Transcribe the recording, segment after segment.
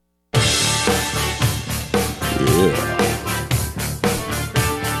Yeah.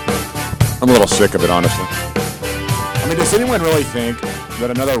 I'm a little sick of it, honestly. I mean, does anyone really think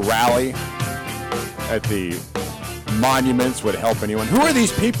that another rally at the monuments would help anyone? Who are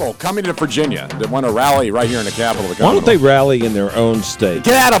these people coming to Virginia that want to rally right here in the capital of the Why don't Commonwealth? they rally in their own state?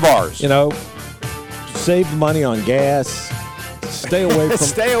 Get out of ours. You know, save money on gas. Stay away from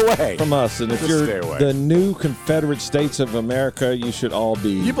Stay away from us. And if Just you're stay away. the new Confederate States of America, you should all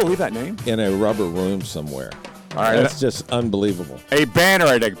be You believe that name? in a rubber room somewhere. All right. That's just unbelievable. A banner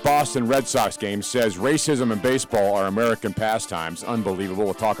at a Boston Red Sox game says racism and baseball are American pastimes. Unbelievable.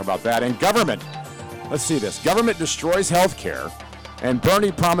 We'll talk about that. And government. Let's see this. Government destroys health care, and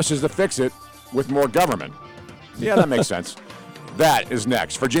Bernie promises to fix it with more government. Yeah, that makes sense. That is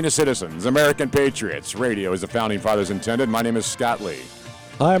next. Virginia Citizens, American Patriots. Radio as the Founding Fathers intended. My name is Scott Lee.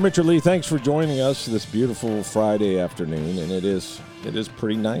 Hi, I'm Richard Lee. Thanks for joining us this beautiful Friday afternoon, and it is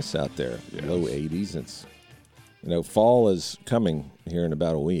pretty nice out there. Yes. Low 80s. It's fall is coming here in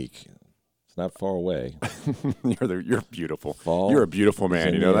about a week. It's not far away. You're beautiful. Fall. You're a beautiful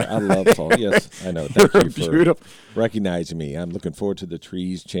man. You know that? I love fall. Yes, I know. Thank You're you for beautiful. recognizing me. I'm looking forward to the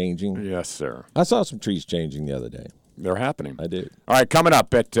trees changing. Yes, sir. I saw some trees changing the other day. They're happening. I did. All right, coming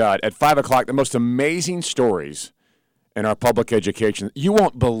up at 5 o'clock, the most amazing stories in our public education. You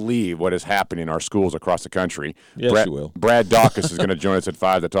won't believe what is happening in our schools across the country. Yes, you will. Brad Dawkins is going to join us at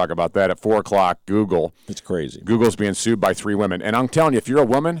 5 to talk about that. At 4 o'clock, Google. It's crazy. Google's being sued by 3 women. And I'm telling you, if you're a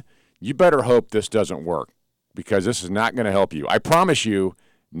woman, you better hope this doesn't work because this is not going to help you. I promise you,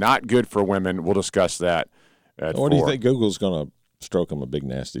 not good for women. We'll discuss that at 4. Or do you think Google's going to stroke them a big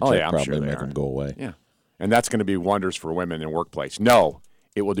nasty check? Oh, yeah, I'm probably sure they make are. them go away. Yeah. And that's going to be wonders for women in the workplace. No,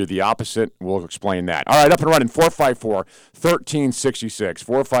 it will do the opposite. We'll explain that. All right, up and running,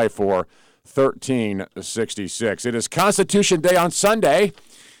 454-1366. 454-1366. It is Constitution Day on Sunday.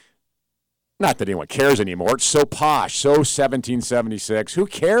 Not that anyone cares anymore. It's so posh, so 1776. Who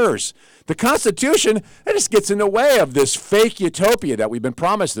cares? The Constitution, that just gets in the way of this fake utopia that we've been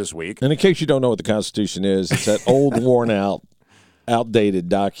promised this week. And in case you don't know what the Constitution is, it's that old, worn-out, outdated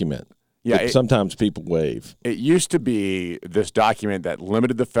document. Yeah, that sometimes people waive. It used to be this document that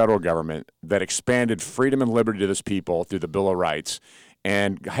limited the federal government, that expanded freedom and liberty to this people through the Bill of Rights,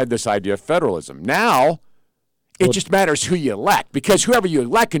 and had this idea of federalism. Now, it just matters who you elect, because whoever you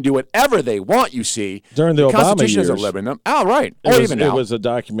elect can do whatever they want, you see. During the Obama Constitution years, isn't limiting them. Oh, right. It now. was a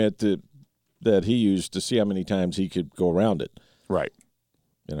document that he used to see how many times he could go around it. Right.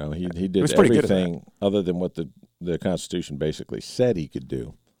 He did was pretty good at everything other than what the Constitution basically said he could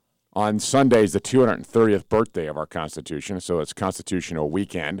do. On Sunday is the 230th birthday of our Constitution, so it's Constitutional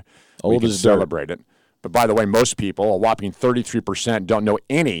Weekend. Old we can as dirt. celebrate it. But by the way, most people, a whopping 33%, don't know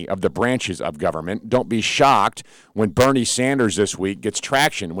any of the branches of government. Don't be shocked when Bernie Sanders this week gets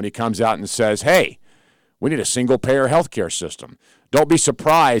traction when he comes out and says, hey, we need a single-payer health care system. Don't be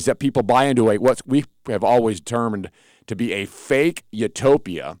surprised that people buy into what we have always termed to be a fake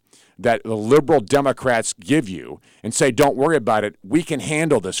utopia that the liberal Democrats give you and say, don't worry about it, we can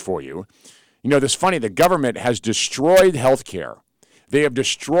handle this for you. You know, this funny, the government has destroyed health care. They have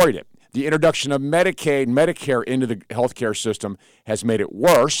destroyed it. The introduction of Medicaid, Medicare into the health care system has made it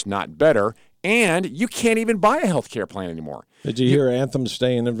worse, not better, and you can't even buy a health care plan anymore. Did you hear Anthem's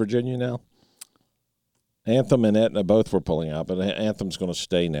staying in Virginia now? Anthem and Aetna both were pulling out, but Anthem's going to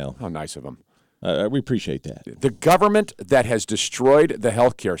stay now. How nice of them. We appreciate that. The government that has destroyed the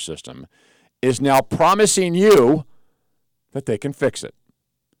health care system is now promising you that they can fix it.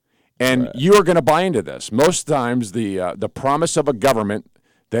 And you are going to buy into this. Most times the promise of a government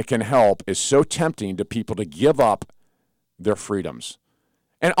that can help is so tempting to people to give up their freedoms.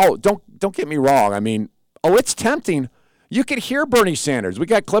 And, don't get me wrong. I mean, it's tempting. You could hear Bernie Sanders. We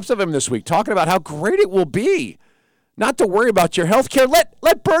got clips of him this week talking about how great it will be not to worry about your health care.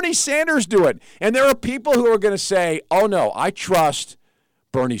 Let Bernie Sanders do it. And there are people who are going to say, oh, no, I trust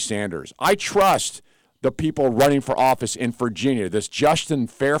Bernie Sanders. I trust the people running for office in Virginia. This Justin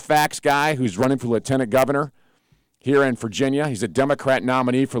Fairfax guy who's running for lieutenant governor here in Virginia. He's a Democrat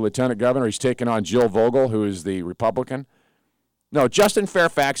nominee for lieutenant governor. He's taking on Jill Vogel, who is the Republican. No, Justin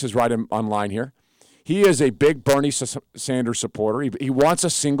Fairfax is right online here. He is a big Bernie Sanders supporter. He wants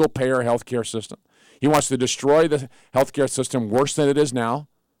a single-payer health care system. He wants to destroy the health care system worse than it is now.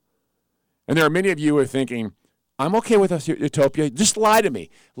 And there are many of you who are thinking, I'm okay with a utopia. Just lie to me.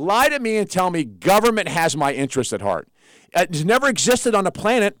 Lie to me and tell me government has my interest at heart. It's never existed on the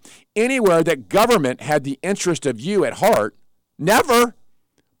planet anywhere that government had the interest of you at heart. Never.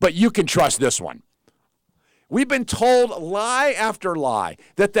 But you can trust this one. We've been told lie after lie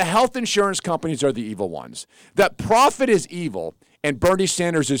that the health insurance companies are the evil ones, that profit is evil, And Bernie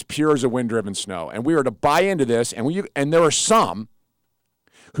Sanders is pure as a wind-driven snow. And we are to buy into this. And there are some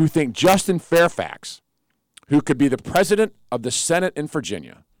who think Justin Fairfax, who could be the president of the Senate in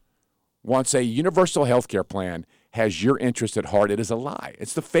Virginia, wants a universal health care plan, has your interest at heart. It is a lie.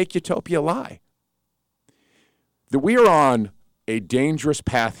 It's the fake utopia lie. That we are on a dangerous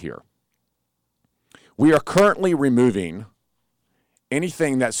path here. We are currently removing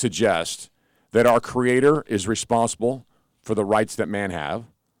anything that suggests that our Creator is responsible for the rights that man have.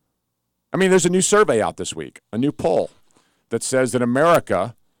 I mean, there's a new survey out this week, a new poll that says that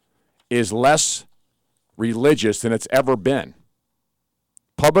America is less religious than it's ever been.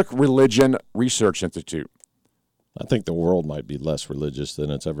 Public Religion Research Institute. I think the world might be less religious than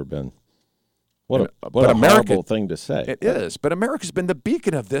it's ever been. What a America, horrible thing to say. It is, but America's been the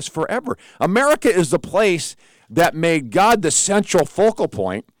beacon of this forever. America is the place that made God the central focal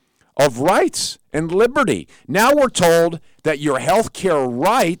point of rights and liberty. Now we're told that your health care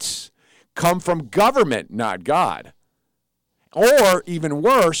rights come from government, not God. Or, even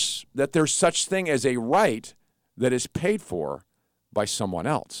worse, that there's such thing as a right that is paid for by someone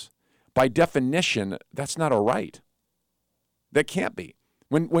else. By definition, that's not a right. That can't be.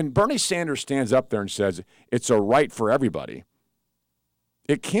 When Bernie Sanders stands up there and says it's a right for everybody,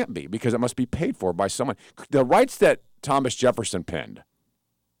 it can't be, because it must be paid for by someone. The rights that Thomas Jefferson penned,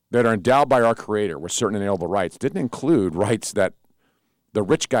 that are endowed by our Creator with certain inalienable rights, didn't include rights that the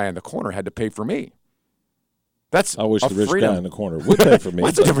rich guy in the corner had to pay for me. I wish the rich guy in the corner would pay for me.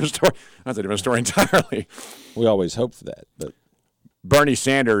 That's a different story. That's a different story entirely. We always hope for that. But Bernie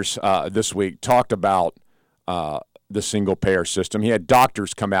Sanders this week talked about the single-payer system. He had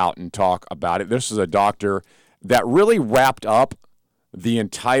doctors come out and talk about it. This is a doctor that really wrapped up the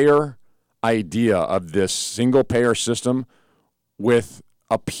entire idea of this single-payer system with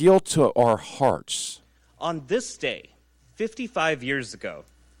appeal to our hearts. On this day, 55 years ago,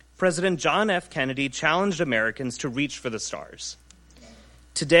 President John F. Kennedy challenged Americans to reach for the stars.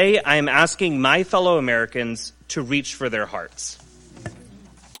 Today, I am asking my fellow Americans to reach for their hearts.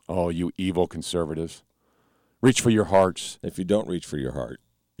 Oh, you evil conservatives. Reach for your hearts. If you don't reach for your heart,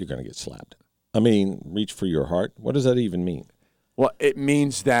 you're going to get slapped. I mean, reach for your heart? What does that even mean? Well, it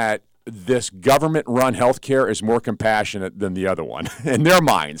means that this government-run health care is more compassionate than the other one in their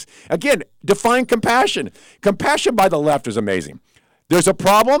minds. Again, define compassion. Compassion by the left is amazing. There's a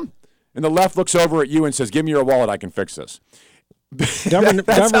problem, and the left looks over at you and says, give me your wallet, I can fix this. That's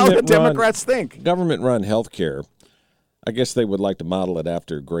how the Democrats think. Government-run health care, I guess they would like to model it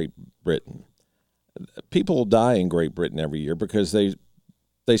after Great Britain. People die in Great Britain every year because they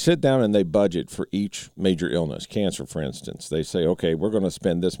sit down and they budget for each major illness. Cancer, for instance. They say, okay, we're going to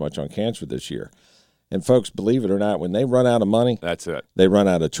spend this much on cancer this year. And folks, believe it or not, when they run out of money, that's it. They run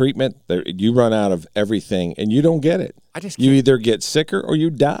out of treatment. You run out of everything, and you don't get it. You either get sicker or you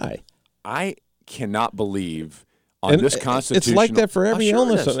die. I cannot believe on this constitutional... It's like that for every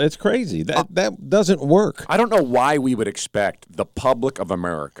illness. It's crazy. That doesn't work. I don't know why we would expect the public of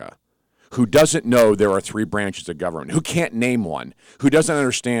America, who doesn't know there are three branches of government, who can't name one, who doesn't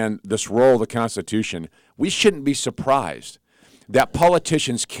understand this role of the Constitution, we shouldn't be surprised that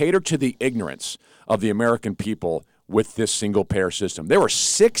politicians cater to the ignorance of the American people with this single-payer system. There were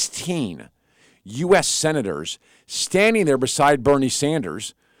 16 U.S. senators standing there beside Bernie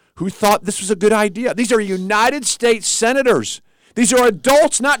Sanders who thought this was a good idea. These are United States senators. These are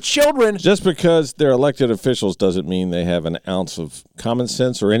adults, not children. Just because they're elected officials doesn't mean they have an ounce of common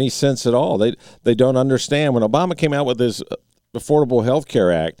sense or any sense at all. They don't understand. When Obama came out with this Affordable Health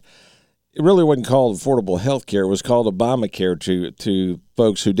Care Act, it really wasn't called Affordable Health Care. It was called Obamacare to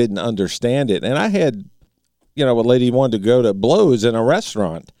folks who didn't understand it. And I had, a lady wanted to go to blows in a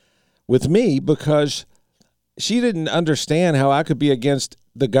restaurant with me because she didn't understand how I could be against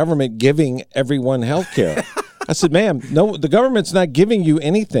the government giving everyone health care. I said, ma'am, no, the government's not giving you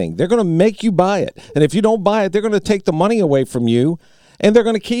anything. They're going to make you buy it. And if you don't buy it, they're going to take the money away from you, and they're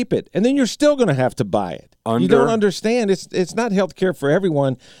going to keep it. And then you're still going to have to buy it. You don't understand. It's not health care for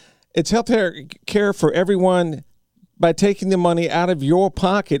everyone. It's health care for everyone by taking the money out of your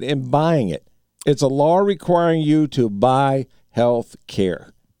pocket and buying it. It's a law requiring you to buy health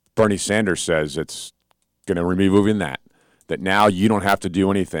care. Bernie Sanders says it's going to remove that now you don't have to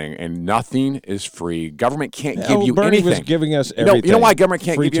do anything, and nothing is free. Government can't give you Bernie anything. Was giving us everything. You know why government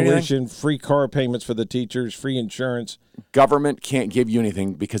can't free give you tuition, anything? Free car payments for the teachers, free insurance. Government can't give you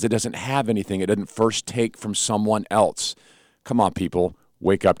anything because it doesn't have anything. It doesn't first take from someone else. Come on, people.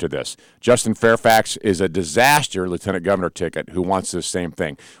 Wake up to this. Justin Fairfax is a disaster lieutenant governor ticket who wants the same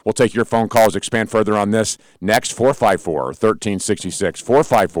thing. We'll take your phone calls, expand further on this next. 454-1366,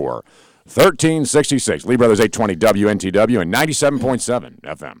 1366. Lee Brothers 820 WNTW and 97.7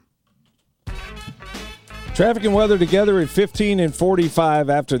 FM. Traffic and weather together at 15 and 45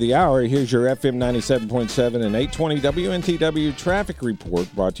 after the hour. Here's your FM 97.7 and 820 WNTW traffic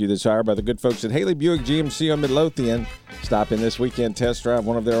report, brought to you this hour by the good folks at Haley Buick GMC on Midlothian. Stop in this weekend, test drive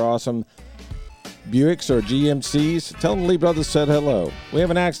one of their awesome Buicks or GMCs. Tell them Lee Brothers said hello. We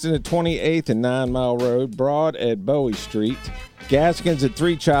have an accident at 28th and 9 Mile Road, Broad at Bowie Street. Gaskins at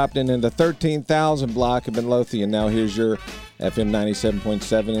 3 Chopton in the 13,000 block of Midlothian. Now here's your FM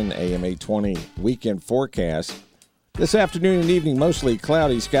 97.7 and AM 820 weekend forecast. This afternoon and evening, mostly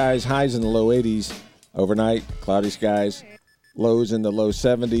cloudy skies, highs in the low 80s. Overnight, cloudy skies, lows in the low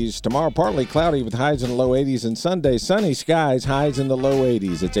 70s. Tomorrow, partly cloudy with highs in the low 80s. And Sunday, sunny skies, highs in the low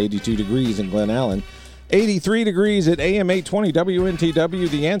 80s. It's 82 degrees in Glen Allen. 83 degrees at AM 820 WNTW,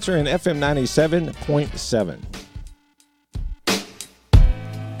 The Answer, and FM 97.7.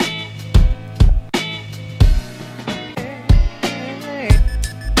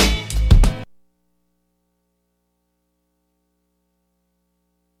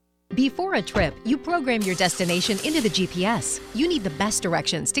 Before a trip, you program your destination into the GPS. You need the best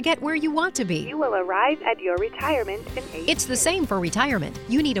directions to get where you want to be. You will arrive at your retirement in 8 It's the same for retirement.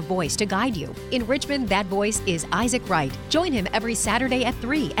 You need a voice to guide you. In Richmond, that voice is Isaac Wright. Join him every Saturday at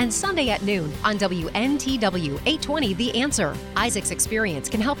 3 and Sunday at noon on WNTW 820 The Answer. Isaac's experience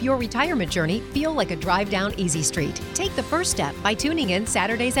can help your retirement journey feel like a drive down easy street. Take the first step by tuning in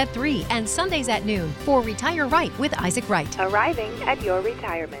Saturdays at 3 and Sundays at noon for Retire Right with Isaac Wright. Arriving at your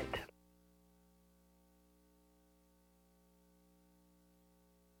retirement.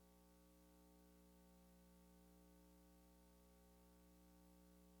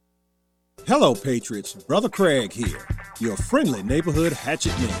 Hello, Patriots. Brother Craig here, your friendly neighborhood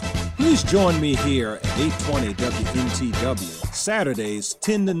hatchet man. Please join me here at 820 WNTW, Saturdays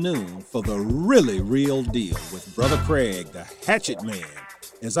 10 to noon for the really real deal with Brother Craig, the hatchet man,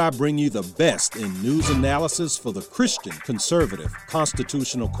 as I bring you the best in news analysis for the Christian Conservative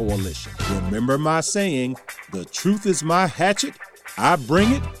Constitutional Coalition. Remember my saying, the truth is my hatchet, I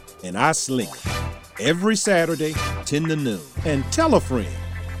bring it, and I sling it. Every Saturday, 10 to noon. And tell a friend.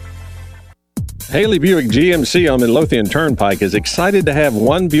 Haley Buick GMC on Midlothian Turnpike is excited to have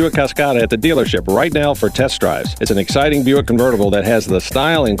one Buick Cascada at the dealership right now for test drives. It's an exciting Buick convertible that has the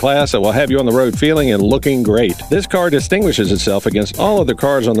style and class that will have you on the road feeling and looking great. This car distinguishes itself against all other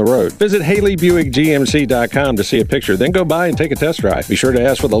cars on the road. Visit HaleyBuickGMC.com to see a picture, then go by and take a test drive. Be sure to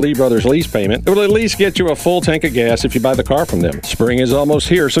ask for the Lee Brothers lease payment. It will at least get you a full tank of gas if you buy the car from them. Spring is almost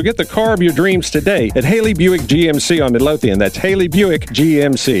here, so get the car of your dreams today at Haley Buick GMC on Midlothian. That's Haley Buick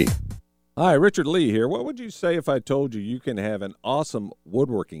GMC. Hi, Richard Lee here. What would you say if I told you can have an awesome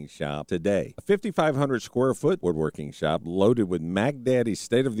woodworking shop today? A 5,500 square foot woodworking shop loaded with Mac Daddy's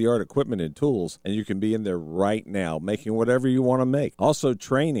state-of-the-art equipment and tools, and you can be in there right now making whatever you want to make. Also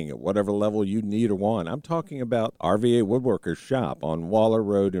training at whatever level you need or want. I'm talking about RVA Woodworkers Shop on Waller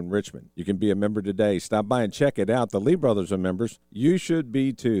Road in Richmond. You can be a member today. Stop by and check it out. The Lee Brothers are members. You should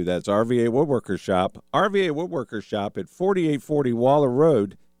be too. That's RVA Woodworkers Shop. RVA Woodworkers Shop at 4840 Waller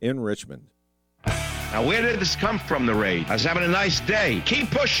Road in Richmond. Now, where did this come from, the raid? I was having a nice day.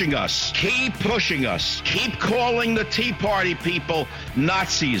 Keep pushing us. Keep pushing us. Keep calling the Tea Party people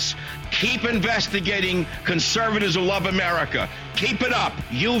Nazis. Keep investigating conservatives who love America. Keep it up.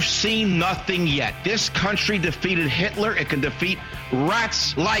 You've seen nothing yet. This country defeated Hitler. It can defeat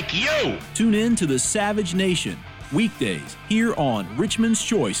rats like you. Tune in to The Savage Nation, weekdays, here on Richmond's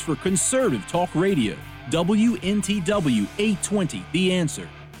Choice for Conservative Talk Radio, WNTW 820, The Answer.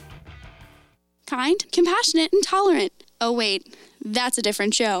 Kind, compassionate, and tolerant. Oh wait, that's a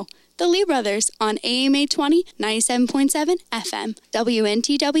different show. The Lee Brothers on AM 820, 97.7 FM.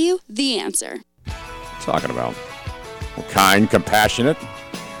 WNTW, The Answer. Talking about. We're kind, compassionate.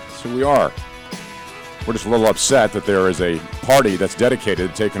 That's who we are. We're just a little upset that there is a party that's dedicated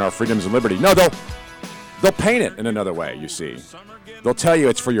to taking our freedoms and liberty. No, they'll paint it in another way, you see. They'll tell you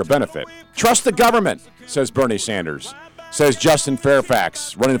it's for your benefit. Trust the government, says Bernie Sanders. Says Justin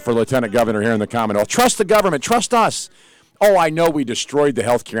Fairfax, running for lieutenant governor here in the Commonwealth. Trust the government. Trust us. Oh, I know we destroyed the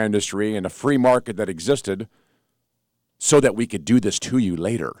healthcare industry and the free market that existed so that we could do this to you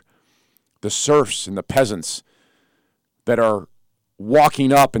later. The serfs and the peasants that are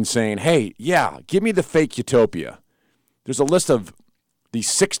walking up and saying, hey, yeah, give me the fake utopia. There's a list of these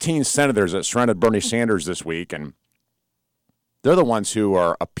 16 senators that surrounded Bernie Sanders this week, and they're the ones who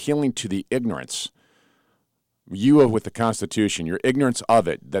are appealing to the ignorance with the Constitution, your ignorance of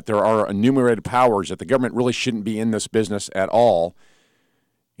it, that there are enumerated powers, that the government really shouldn't be in this business at all.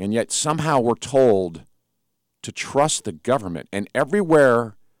 And yet somehow we're told to trust the government. And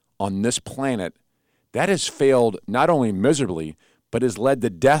everywhere on this planet, that has failed not only miserably, but has led to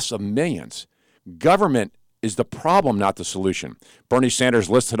deaths of millions. Government is the problem, not the solution. Bernie Sanders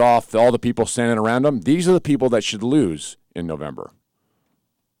listed off all the people standing around him. These are the people that should lose in November.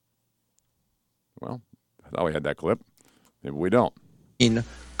 Well, I thought we had that clip. Maybe we don't.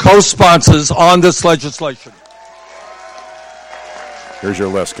 Co-sponsors on this legislation. Here's your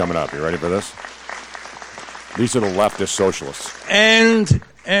list coming up. You ready for this? These are the leftist socialists. And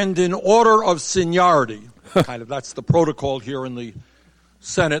in order of seniority, kind of that's the protocol here in the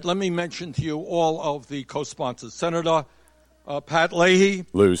Senate. Let me mention to you all of the co-sponsors. Senator Pat Leahy.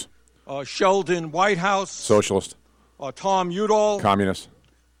 Lose. Sheldon Whitehouse. Socialist. Tom Udall. Communist.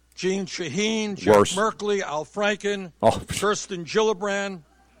 Gene Shaheen. Jack Worse. Merkley. Al Franken. Oh. Kirsten Gillibrand.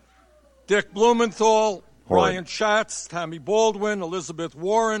 Dick Blumenthal. Horrid. Ryan Schatz. Tammy Baldwin. Elizabeth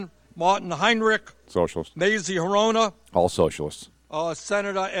Warren. Martin Heinrich. Socialist. Mazie Hirona. All socialists.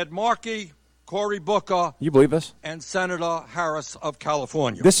 Senator Ed Markey. Cory Booker. You believe this? And Senator Harris of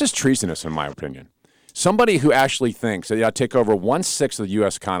California. This is treasonous, in my opinion. Somebody who actually thinks that they'll take over 1/6 of the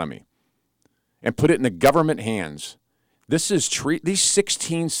U.S. economy and put it in the government hands. This is these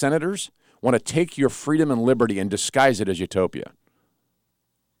 16 senators want to take your freedom and liberty and disguise it as utopia.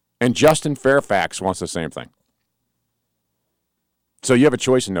 And Justin Fairfax wants the same thing. So you have a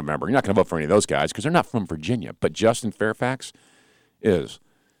choice in November. You're not going to vote for any of those guys because they're not from Virginia. But Justin Fairfax is.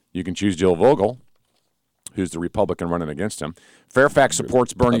 You can choose Jill Vogel, who's the Republican running against him. Fairfax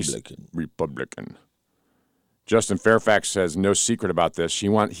supports Bernie's Republican. Justin Fairfax says no secret about this. He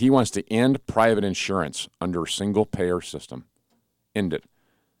wants to end private insurance under a single-payer system. End it.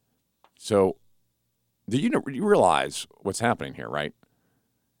 So do you realize what's happening here, right?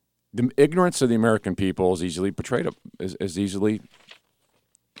 The ignorance of the American people is easily portrayed, is easily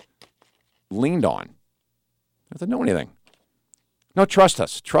leaned on. They don't know anything. No, trust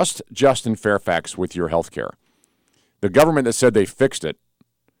us. Trust Justin Fairfax with your health care. The government that said they fixed it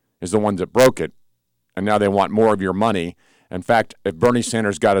is the one that broke it, and now they want more of your money. In fact, if Bernie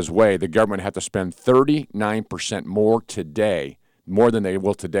Sanders got his way, the government would have to spend 39% more today, more than they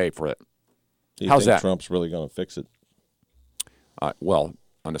will today for it. Do you How's think that? Trump's really going to fix it? Well,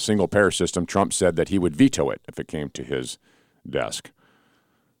 on a single-payer system, Trump said that he would veto it if it came to his desk.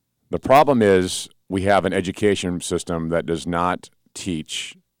 The problem is we have an education system that does not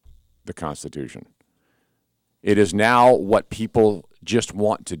teach the Constitution. It is now what people just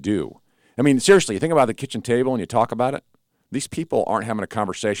want to do. I mean, seriously, you think about the kitchen table and you talk about it. These people aren't having a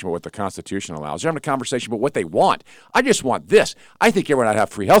conversation about what the Constitution allows. They're having a conversation about what they want. I just want this. I think everyone ought to have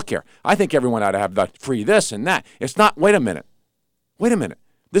free health care. I think everyone ought to have the free this and that. It's not, wait a minute.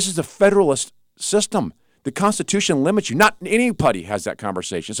 This is a federalist system. The Constitution limits you. Not anybody has that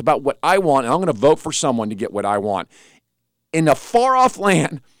conversation. It's about what I want, and I'm going to vote for someone to get what I want. In a far-off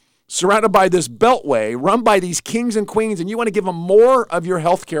land, surrounded by this beltway, run by these kings and queens, and you want to give them more of your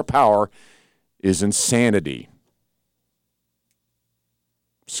health care power is insanity.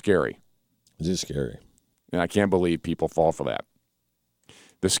 Scary. It is scary. And I can't believe people fall for that.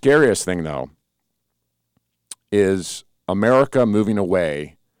 The scariest thing, though, is America moving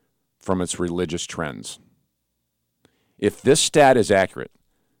away from its religious trends. If this stat is accurate,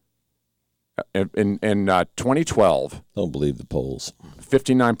 in 2012, don't believe the polls.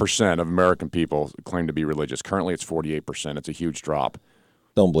 59% of American people claim to be religious. Currently, it's 48%. It's a huge drop.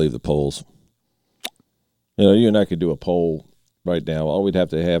 Don't believe the polls. You know, you and I could do a poll right now. All we'd have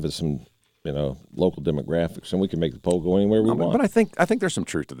to have is some, local demographics, and we can make the poll go anywhere we want. But I think there's some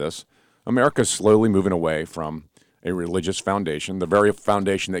truth to this. America's slowly moving away from a religious foundation, the very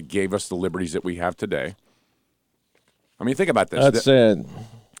foundation that gave us the liberties that we have today. I mean, think about this. That's sad.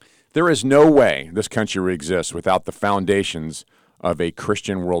 There is no way this country would exist without the foundations of a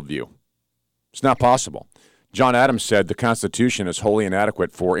Christian worldview. It's not possible. John Adams said the Constitution is wholly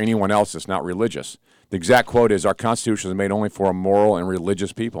inadequate for anyone else that's not religious. The exact quote is, our Constitution is made only for a moral and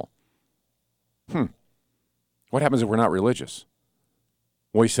religious people. What happens if we're not religious?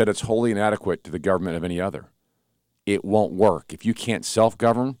 Well, he said it's wholly inadequate to the government of any other. It won't work. If you can't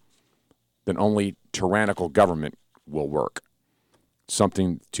self-govern, then only tyrannical government will work.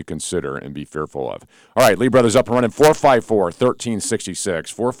 Something to consider and be fearful of. All right, Lee Brothers up and running,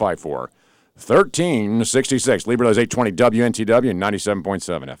 454-1366, 454-1366. Lee Brothers 820 WNTW and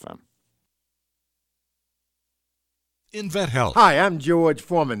 97.7 FM. InventHelp. Hi, I'm George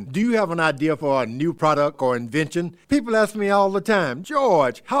Foreman. Do you have an idea for a new product or invention? People ask me all the time,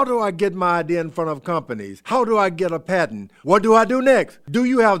 George, how do I get my idea in front of companies? How do I get a patent? What do I do next? Do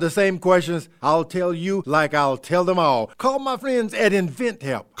you have the same questions? I'll tell you like I'll tell them all. Call my friends at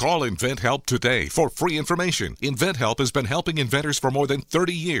InventHelp. Call InventHelp today for free information. InventHelp has been helping inventors for more than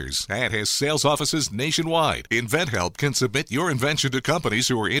 30 years and has sales offices nationwide. InventHelp can submit your invention to companies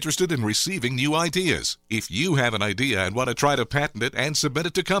who are interested in receiving new ideas. If you have an idea and want to try to patent it and submit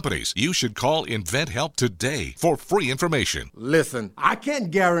it to companies, you should call InventHelp today for free information. Listen, I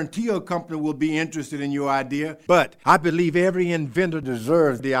can't guarantee a company will be interested in your idea, but I believe every inventor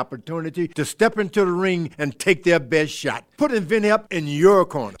deserves the opportunity to step into the ring and take their best shot. Put InventHelp in your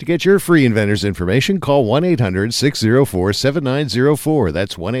corner. To get your free inventor's information, call 1-800-604-7904.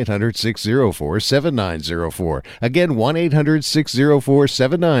 That's 1-800-604-7904. Again,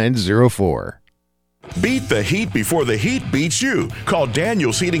 1-800-604-7904. Beat the heat before the heat beats you. Call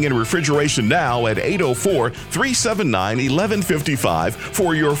Daniels Heating and Refrigeration now at 804-379-1155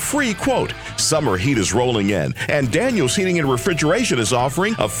 for your free quote. Summer heat is rolling in, and Daniels Heating and Refrigeration is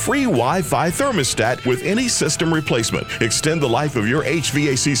offering a free Wi-Fi thermostat with any system replacement. Extend the life of your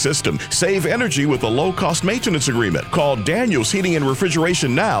HVAC system. Save energy with a low-cost maintenance agreement. Call Daniels Heating and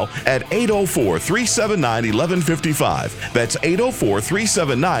Refrigeration now at 804-379-1155. That's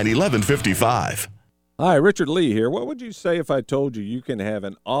 804-379-1155. Hi, Richard Lee here. What would you say if I told you you can have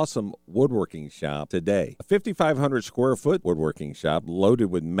an awesome woodworking shop today? A 5,500 square foot woodworking shop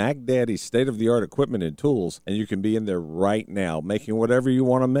loaded with MacDaddy's state-of-the-art equipment and tools, and you can be in there right now making whatever you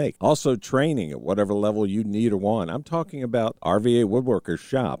want to make. Also training at whatever level you need or want. I'm talking about RVA Woodworkers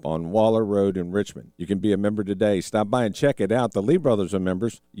Shop on Waller Road in Richmond. You can be a member today. Stop by and check it out. The Lee Brothers are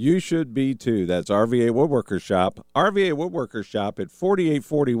members. You should be too. That's RVA Woodworkers Shop. RVA Woodworkers Shop at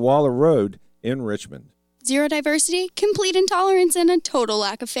 4840 Waller Road in Richmond. Zero diversity, complete intolerance, and a total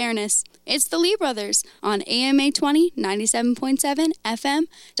lack of fairness. It's the Lee Brothers on AMA 20, 97.7 FM,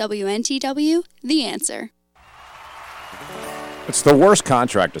 WNTW, The Answer. It's the worst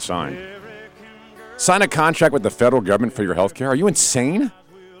contract to sign. Sign a contract with the federal government for your health care? Are you insane?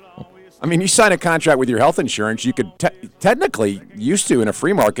 I mean, you sign a contract with your health insurance, you could technically, used to in a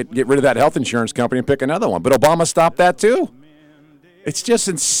free market, get rid of that health insurance company and pick another one. But Obama stopped that too. It's just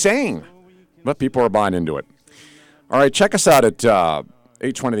insane. But people are buying into it. All right, check us out at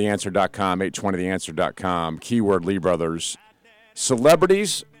 820theanswer.com, 820theanswer.com, keyword Lee Brothers.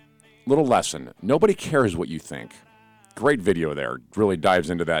 Celebrities, little lesson. Nobody cares what you think. Great video there. Really dives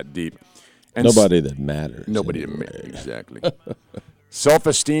into that deep. And nobody that matters. Nobody anyway. That matters, exactly.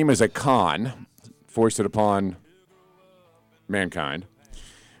 Self-esteem is a con foisted upon mankind.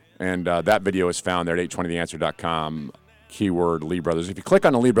 And that video is found there at 820theanswer.com. Keyword Lee Brothers. If you click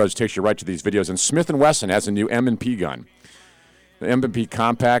on the Lee Brothers, it takes you right to these videos. And Smith & Wesson has a new M&P gun. The M&P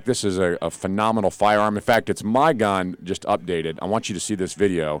Compact, this is a phenomenal firearm. In fact, it's my gun, just updated. I want you to see this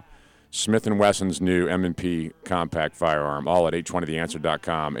video. Smith & Wesson's new M&P Compact firearm, all at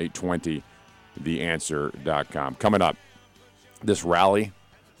 820theanswer.com, 820theanswer.com. Coming up, this rally.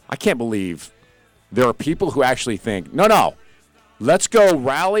 I can't believe there are people who actually think, no, let's go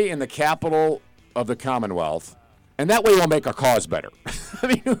rally in the capital of the Commonwealth, and that way we'll make our cause better. I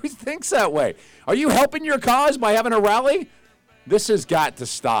mean, who thinks that way? Are you helping your cause by having a rally? This has got to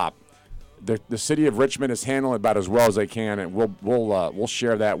stop. The city of Richmond is handling it about as well as they can, and we'll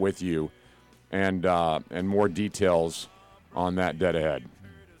share that with you, and more details on that dead ahead.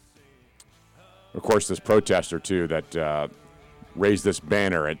 Of course, this protester too that raised this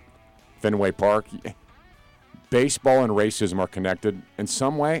banner at Fenway Park. Baseball and racism are connected in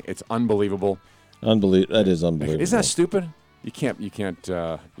some way. It's unbelievable. That is unbelievable. Isn't that stupid? You can't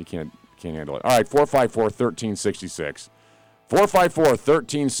handle it. All right, 454-1366.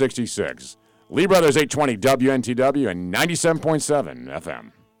 454-1366. Lee Brothers 820 WNTW and 97.7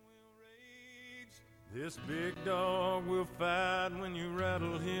 FM. This big dog will fight when you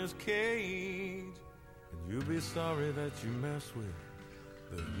rattle his cage, and you'll be sorry that you messed with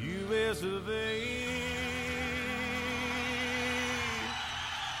the U.S. of A.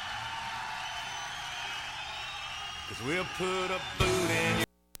 'Cause we'll put a boot in your...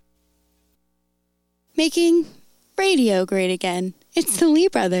 Making radio great again. It's the Lee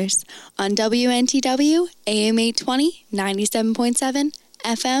Brothers on WNTW, AM 820, 97.7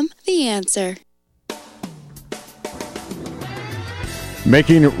 FM, The Answer.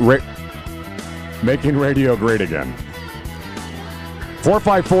 Making radio great again.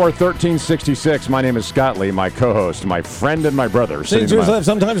 454-1366. My name is Scott Lee. My co-host, my friend, and my brother.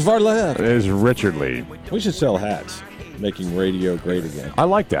 Sometimes far left. Is Richard Lee. We should sell hats. Making radio great again. I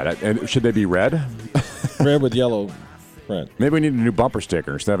like that. And should they be red? Red with yellow Right. Maybe we need a new bumper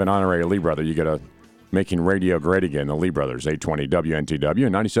sticker. Instead of an honorary Lee brother, you get a Making Radio Great Again, the Lee Brothers, 820 WNTW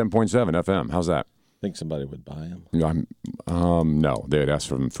and 97.7 FM. How's that? Think somebody would buy them? No, they'd ask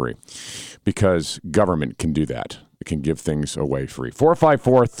for them free because government can do that. It can give things away free.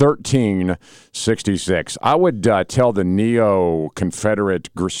 454-1366. I would tell the neo-Confederate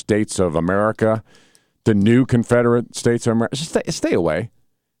states of America, the new Confederate states of America, stay away.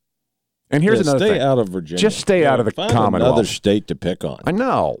 And here's another thing. Stay out of Virginia. Just stay out of the Find Commonwealth. Another state to pick on. I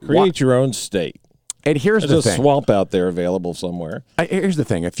know. Create your own state. And here's There's the a thing. swamp out there available somewhere. Here's the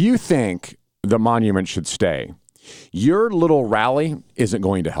thing. If you think the monument should stay, your little rally isn't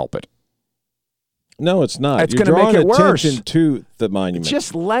going to help it. No, it's not. It's You're going to make drawing it worse. attention to the monument.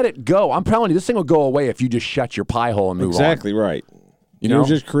 Just let it go. I'm telling you, this thing will go away if you just shut your pie hole and move on. Exactly right. You're You're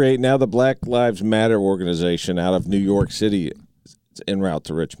just creating now the Black Lives Matter organization out of New York City en route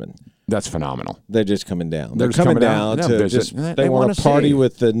to Richmond. That's phenomenal. They're just coming down. They're They're coming down. down Yeah, to just they want to party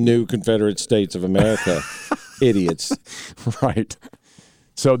with the new Confederate States of America. Idiots. Right.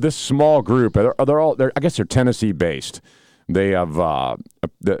 So this small group, I guess they're Tennessee based. They have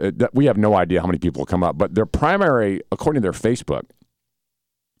we have no idea how many people come up, but their primary, according to their Facebook,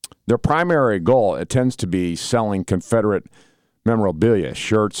 their primary goal, it tends to be selling Confederate memorabilia,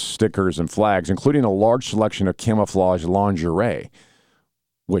 shirts, stickers, and flags, including a large selection of camouflage lingerie,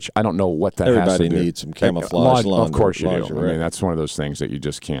 which I don't know what that has to do. Everybody needs some camouflage lingerie. Of course you do. I mean, that's one of those things that you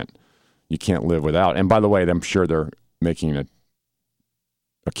just can't live without. And by the way, I'm sure they're making a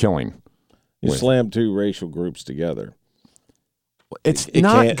killing. You slam two racial groups together. It's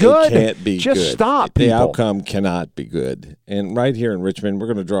not good. It can't be just good. Stop, The people. outcome cannot be good. And right here in Richmond, we're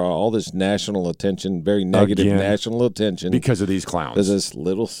going to draw all this national attention, very negative national attention. Because of these clowns. To this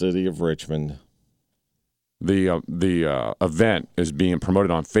little city of Richmond. The event is being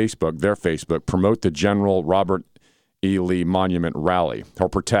promoted on Facebook, their Facebook, Promote the General Robert E. Lee Monument Rally, or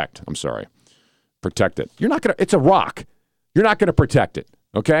Protect, I'm sorry. Protect it. You're not going to, it's a rock. You're not going to protect it,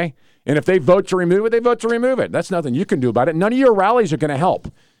 okay? And if they vote to remove it, they vote to remove it. That's nothing you can do about it. None of your rallies are going to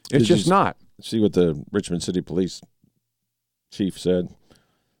help. It's just not. See what the Richmond City Police chief said?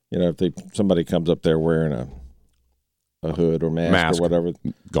 You know, if somebody comes up there wearing a hood or mask or whatever,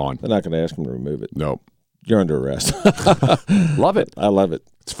 gone. They're not going to ask them to remove it. Nope. You're under arrest. Love it. I love it.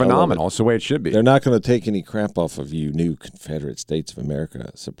 It's phenomenal. It's the way it should be. They're not going to take any crap off of you, new Confederate States of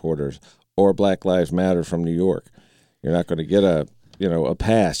America supporters or Black Lives Matter from New York. You're not going to get a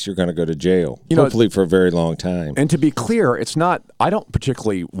pass. You're going to go to jail, hopefully for a very long time. And to be clear, it's not. I don't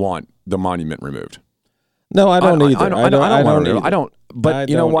particularly want the monument removed. No, I don't either. I don't. But I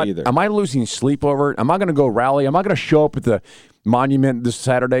you know don't what? either. Am I losing sleep over it? Am I going to go rally? Am I going to show up at the monument this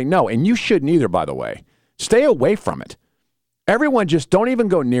Saturday? No, and you shouldn't either, by the way. Stay away from it. Everyone just don't even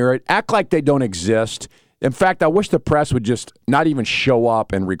go near it. Act like they don't exist. In fact, I wish the press would just not even show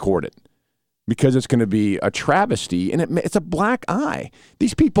up and record it because it's going to be a travesty, and it's a black eye.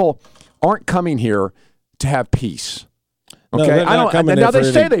 These people aren't coming here to have peace. Okay, No,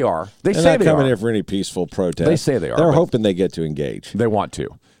 they say they are. They say they're not they coming are. here for any peaceful protest. They say they are. They're hoping they get to engage. They want to.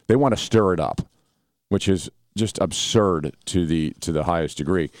 They want to stir it up, which is just absurd to the highest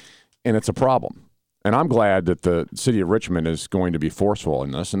degree, and it's a problem. And I'm glad that the city of Richmond is going to be forceful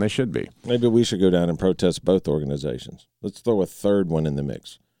in this, and they should be. Maybe we should go down and protest both organizations. Let's throw a third one in the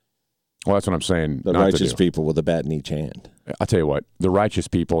mix. Well, that's what I'm saying. The righteous people with a bat in each hand. I'll tell you what, the righteous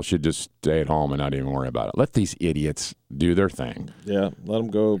people should just stay at home and not even worry about it. Let these idiots do their thing. Yeah, let them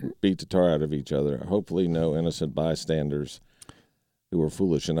go beat the tar out of each other. Hopefully no innocent bystanders who were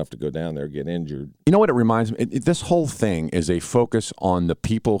foolish enough to go down there get injured. You know what it reminds me? This whole thing is a focus on the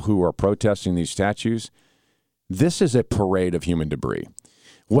people who are protesting these statues. This is a parade of human debris.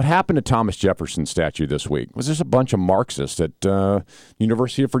 What happened to Thomas Jefferson's statue this week was just a bunch of Marxists at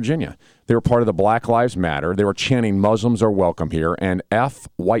University of Virginia. They were part of the Black Lives Matter. They were chanting Muslims are welcome here and F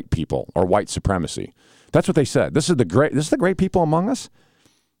white people or white supremacy. That's what they said. This is the great people among us.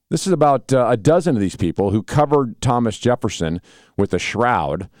 This is about a dozen of these people who covered Thomas Jefferson with a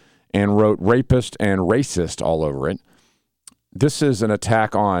shroud and wrote rapist and racist all over it. This is an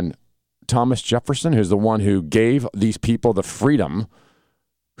attack on Thomas Jefferson, who's the one who gave these people the freedom,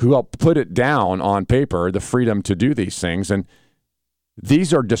 who helped put it down on paper, the freedom to do these things. And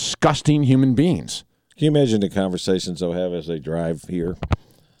these are disgusting human beings. Can you imagine the conversations they'll have as they drive here?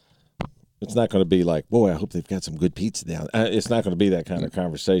 It's not going to be like, boy, I hope they've got some good pizza down. It's not going to be that kind of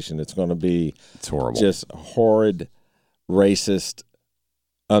conversation. It's going to be horrible. Just horrid, racist,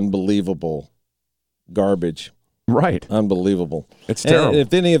 unbelievable garbage. Right. Unbelievable. It's terrible. And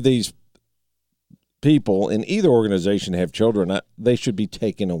if any of these people in either organization have children, they should be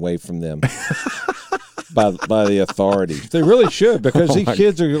taken away from them. by the authorities. They really should, because these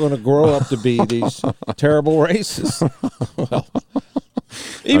kids are going to grow up to be these terrible racists. Well,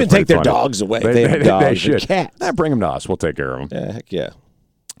 even take their dogs away. They have dogs. They should. Cats. Bring them to us. We'll take care of them. Yeah, heck yeah.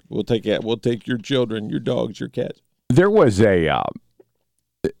 We'll take your children, your dogs, your cats. There was a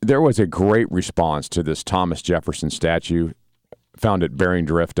great response to this Thomas Jefferson statue found at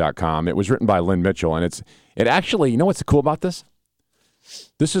BearingDrift.com. It was written by Lynn Mitchell, and it actually, you know what's cool about this?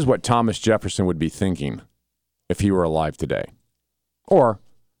 This is what Thomas Jefferson would be thinking if he were alive today. Or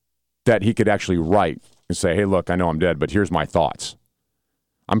that he could actually write and say, hey, look, I know I'm dead, but here's my thoughts.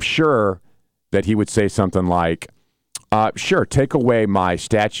 I'm sure that he would say something like, sure, take away my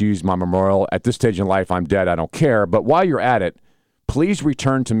statues, my memorial. At this stage in life, I'm dead. I don't care. But while you're at it, please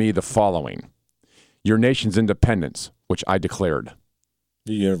return to me the following. Your nation's independence, which I declared.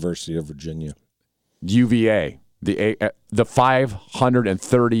 The University of Virginia. UVA, the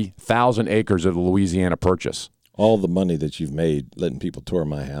 530,000 acres of the Louisiana Purchase. All the money that you've made letting people tour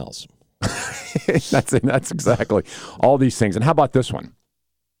my house. That's exactly all these things. And how about this one?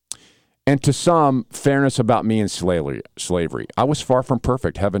 And to some, fairness about me and slavery. I was far from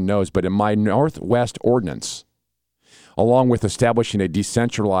perfect, heaven knows, but in my Northwest Ordinance, along with establishing a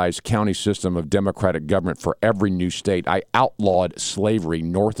decentralized county system of democratic government for every new state, I outlawed slavery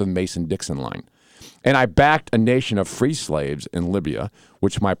north of Mason-Dixon line. And I backed a nation of free slaves in Libya,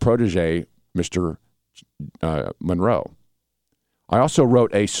 which my protege, Mr. Monroe. I also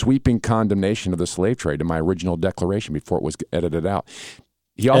wrote a sweeping condemnation of the slave trade in my original declaration before it was edited out.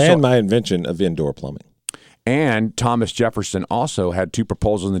 And my invention of indoor plumbing. And Thomas Jefferson also had 2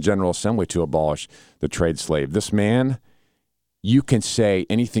 proposals in the General Assembly to abolish the trade slave. This man, you can say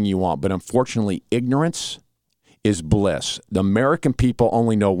anything you want, but unfortunately, ignorance is bliss. The American people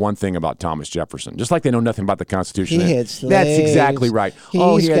only know one thing about Thomas Jefferson, just like they know nothing about the Constitution. He had slaves. That's exactly right.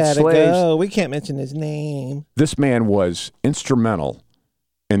 He had slaves. Go. We can't mention his name. This man was instrumental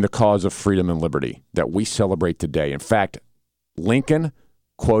in the cause of freedom and liberty that we celebrate today. In fact, Lincoln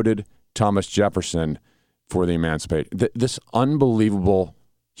quoted Thomas Jefferson for the emancipation. This unbelievable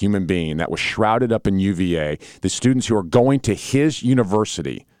human being that was shrouded up in UVA, the students who are going to his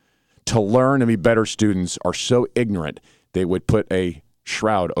university to learn and be better students are so ignorant they would put a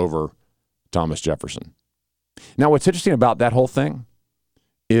shroud over Thomas Jefferson. Now, what's interesting about that whole thing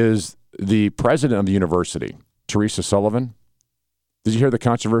is the president of the university, Teresa Sullivan. Did you hear the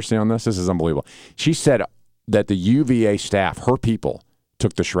controversy on this? This is unbelievable. She said that the UVA staff, her people,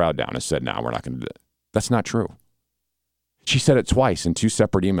 took the shroud down and said, no, we're not going to do it. That's not true. She said it twice in 2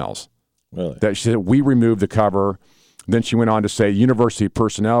 separate emails. Really? That she said, we removed the cover. Then she went on to say, university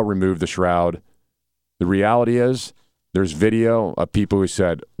personnel removed the shroud. The reality is, there's video of people who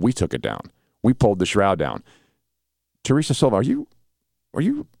said, we took it down. We pulled the shroud down. Teresa Silva, are you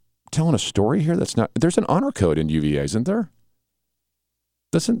telling a story here? That's not. There's an honor code in UVA, isn't there?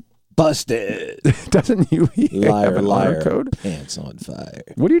 Busted. Doesn't UVA have an honor code? Pants on fire.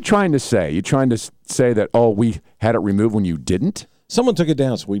 What are you trying to say? You trying to say that, we had it removed when you didn't? Someone took it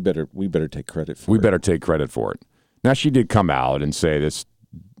down, so we better take credit for it. We better take credit for it. Now, she did come out and say this,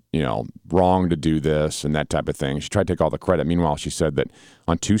 wrong to do this and that type of thing. She tried to take all the credit. Meanwhile, she said that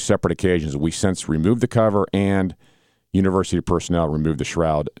on 2 separate occasions, we since removed the cover and university personnel removed the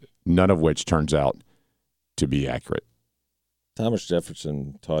shroud, none of which turns out to be accurate. Thomas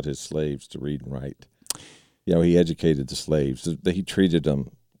Jefferson taught his slaves to read and write. He educated the slaves. He treated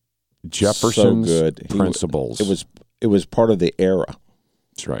them Jefferson's so good. principles. It was part of the era.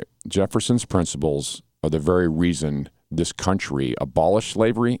 That's right. Jefferson's principles are the very reason this country abolished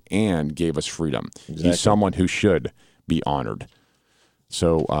slavery and gave us freedom. Exactly. He's someone who should be honored.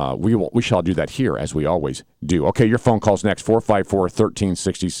 So we shall do that here, as we always do. Okay, your phone call's next,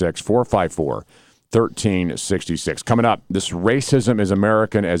 454-1366, 454-1366. Coming up, this racism is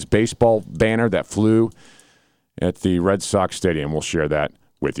American as baseball banner that flew at the Red Sox Stadium. We'll share that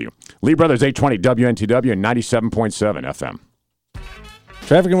with you. Lee Brothers, 820 WNTW and 97.7 FM.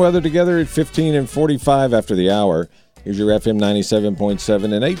 Traffic and weather together at 15 and 45 after the hour. Here's your FM 97.7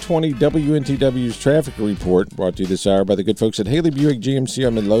 and 820 WNTW's traffic report, brought to you this hour by the good folks at Haley Buick GMC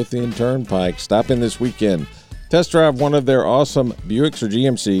on Midlothian Turnpike. Stop in this weekend. Test drive one of their awesome Buicks or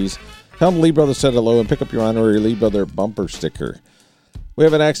GMCs. Tell them Lee Brothers said hello and pick up your honorary Lee Brother bumper sticker. We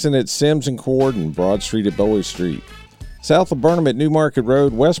have an accident at Sims and Cord and Broad Street at Bowie Street. South of Burnham at New Market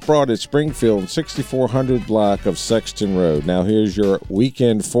Road, West Broad at Springfield, 6400 block of Sexton Road. Now here's your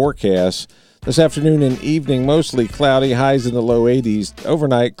weekend forecast. This afternoon and evening, mostly cloudy, highs in the low 80s.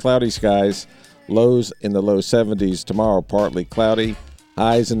 Overnight, cloudy skies, lows in the low 70s. Tomorrow, partly cloudy,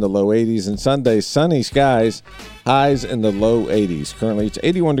 highs in the low 80s. And Sunday, sunny skies, highs in the low 80s. Currently, it's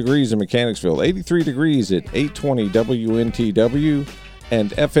 81 degrees in Mechanicsville, 83 degrees at 820 WNTW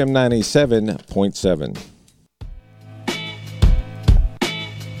and FM 97.7.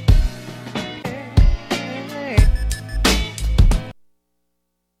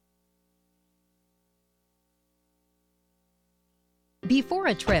 Before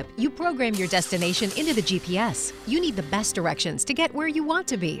a trip, you program your destination into the GPS. You need the best directions to get where you want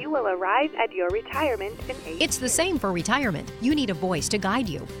to be. You will arrive at your retirement in 8 It's the same for retirement. You need a voice to guide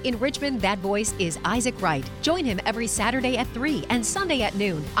you. In Richmond, that voice is Isaac Wright. Join him every Saturday at 3 and Sunday at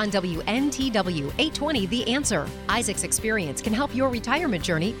noon on WNTW 820 The Answer. Isaac's experience can help your retirement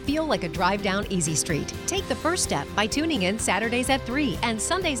journey feel like a drive down easy street. Take the first step by tuning in Saturdays at 3 and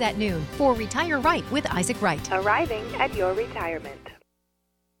Sundays at noon for Retire Right with Isaac Wright. Arriving at your retirement.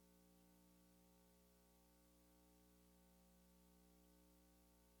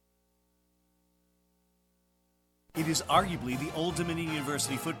 It is arguably the Old Dominion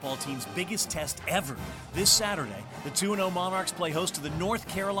University football team's biggest test ever. This Saturday, the 2-0 Monarchs play host to the North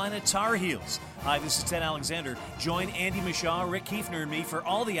Carolina Tar Heels. Hi, this is Ted Alexander. Join Andy Mishaw, Rick Kiefner, and me for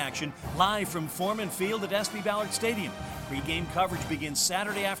all the action live from Foreman Field at SB Ballard Stadium. Pre-game coverage begins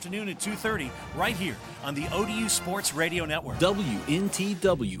Saturday afternoon at 2:30 right here on the ODU Sports Radio Network.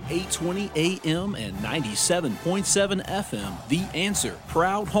 WNTW 820 AM and 97.7 FM, The Answer,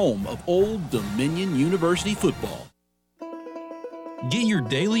 proud home of Old Dominion University football. Get your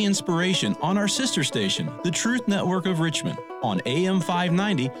daily inspiration on our sister station, the Truth Network of Richmond, on AM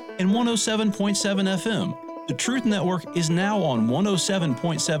 590 and 107.7 FM. The Truth Network is now on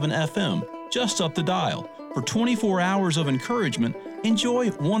 107.7 FM, just up the dial. For 24 hours of encouragement,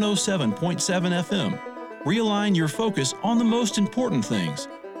 enjoy 107.7 FM. Realign your focus on the most important things.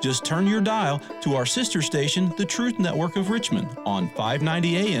 Just turn your dial to our sister station, the Truth Network of Richmond, on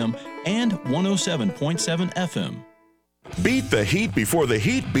 590 AM and 107.7 FM. Beat the heat before the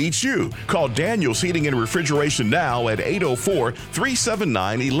heat beats you. Call Daniels Heating and Refrigeration now at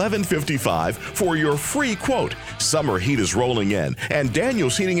 804-379-1155 for your free quote. Summer heat is rolling in, and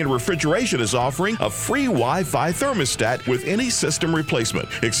Daniels Heating and Refrigeration is offering a free Wi-Fi thermostat with any system replacement.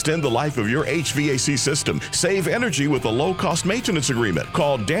 Extend the life of your HVAC system. Save energy with a low-cost maintenance agreement.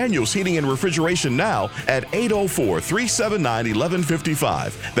 Call Daniels Heating and Refrigeration now at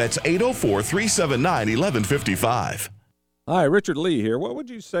 804-379-1155. That's 804-379-1155. Hi, Richard Lee here. What would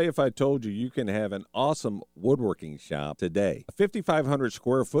you say if I told you can have an awesome woodworking shop today? A 5,500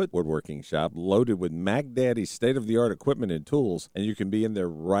 square foot woodworking shop loaded with MacDaddy state-of-the-art equipment and tools, and you can be in there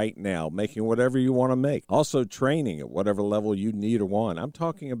right now making whatever you want to make. Also training at whatever level you need or want. I'm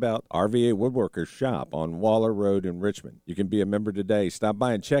talking about RVA Woodworkers Shop on Waller Road in Richmond. You can be a member today. Stop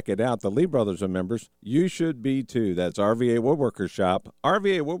by and check it out. The Lee brothers are members. You should be too. That's RVA Woodworkers Shop.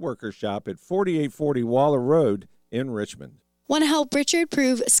 RVA Woodworkers Shop at 4840 Waller Road in Richmond. Want to help Richard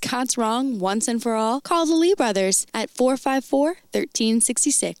prove Scott's wrong once and for all? Call the Lee brothers at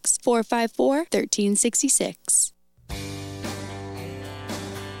 454-1366. 454-1366.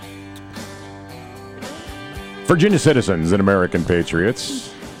 Virginia citizens and American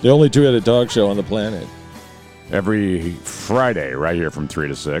patriots. The only two-headed dog show on the planet. Every Friday, right here from 3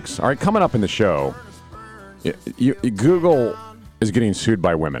 to 6. All right, coming up in the show, Google is getting sued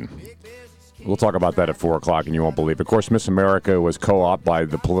by women. We'll talk about that at 4 o'clock, and you won't believe it. Of course, Miss America was co-opted by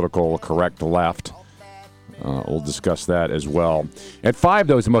the political correct left. We'll discuss that as well. At 5,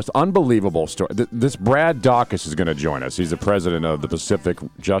 though, is the most unbelievable story. This Brad Dacus is going to join us. He's the president of the Pacific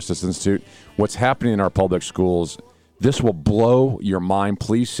Justice Institute. What's happening in our public schools, this will blow your mind.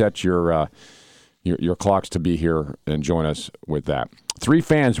 Please set your clocks to be here and join us with that. 3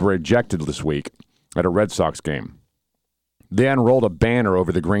 fans were ejected this week at a Red Sox game. They unrolled a banner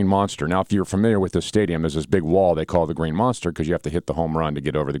over the Green Monster. Now, if you're familiar with this stadium, there's this big wall they call the Green Monster because you have to hit the home run to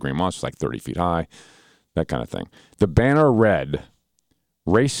get over the Green Monster. It's like 30 feet high, that kind of thing. The banner read,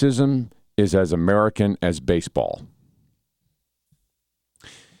 "Racism is as American as baseball."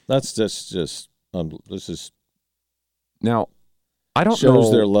 That's this is now. I don't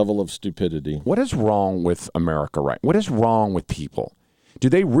shows know their level of stupidity. What is wrong with America, right? What is wrong with people? Do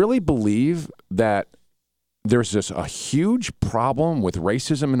they really believe that there's a huge problem with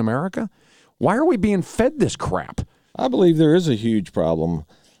racism in America? Why are we being fed this crap? I believe there is a huge problem.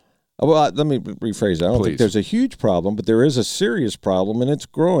 Well, let me rephrase that. I don't think there's a huge problem, but there is a serious problem, and it's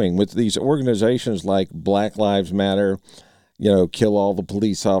growing with these organizations like Black Lives Matter, kill all the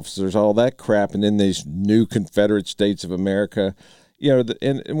police officers, all that crap, and then these new Confederate States of America.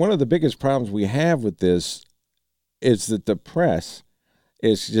 And one of the biggest problems we have with this is that the press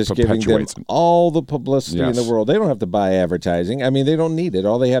is just giving them all the publicity in the world. They don't have to buy advertising. I mean, they don't need it.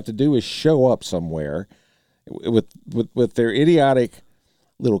 All they have to do is show up somewhere with their idiotic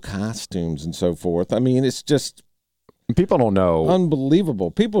little costumes and so forth. I mean, it's just people don't know.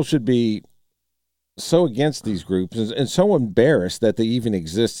 Unbelievable. People should be so against these groups and so embarrassed that they even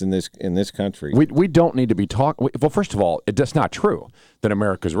exist in this country. We don't need to be talking. Well, first of all, it's not true that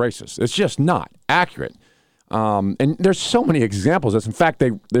America's racist. It's just not accurate. And there's so many examples of this. In fact,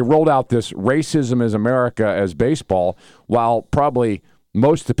 they rolled out this Racism is America as baseball, while probably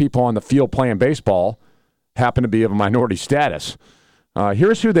most of the people on the field playing baseball happen to be of a minority status.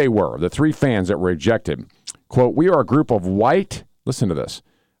 Here's who they were, the three fans that were ejected. Quote, "We are a group of white," listen to this,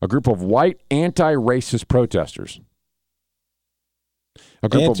 "a group of white anti-racist protesters." A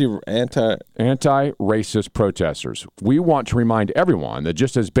group of anti-racist protesters. We want to remind everyone that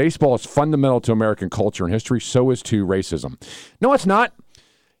just as baseball is fundamental to American culture and history, so is too racism. No, it's not.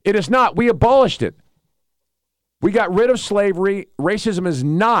 It is not. We abolished it. We got rid of slavery. Racism is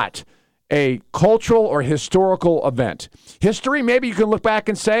not a cultural or historical event. History, maybe you can look back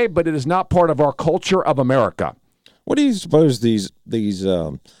and say, but it is not part of our culture of America. What do you suppose these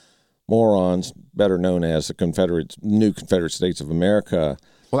morons, better known as the new Confederate States of America?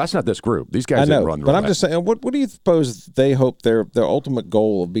 Well, that's not this group. These guys didn't run the but I'm just saying, what do you suppose they hope their ultimate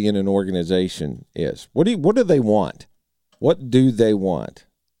goal of being an organization is? What do they want? What do they want?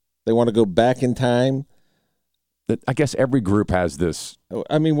 They want to go back in time? I guess every group has this.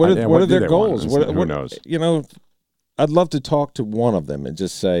 I mean, what are their goals? Who knows? You know, I'd love to talk to one of them and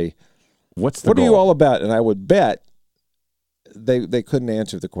just say, what are you all about? And I would bet they couldn't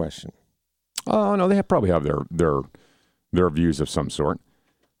answer the question. Oh, no, they probably have their views of some sort.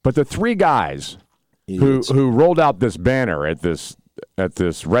 But the three guys who rolled out this banner at this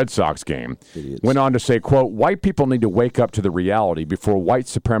Red Sox game went on to say, quote, "White people need to wake up to the reality before white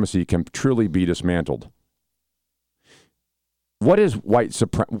supremacy can truly be dismantled." What is white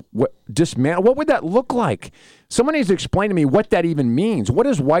supremacy? Dismantle? What would that look like? Someone needs to explain to me what that even means. What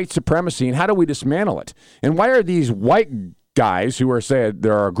is white supremacy and how do we dismantle it? And why are these white guys who are saying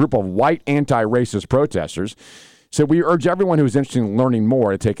there are a group of white anti-racist protesters? So we urge everyone who is interested in learning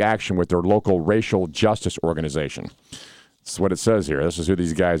more to take action with their local racial justice organization. That's what it says here. This is who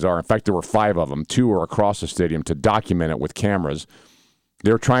these guys are. In fact, there were 5 of them. 2 were across the stadium to document it with cameras.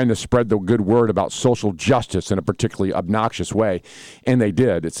 They're trying to spread the good word about social justice in a particularly obnoxious way, and they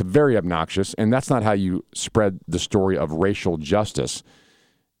did. It's very obnoxious, and that's not how you spread the story of racial justice.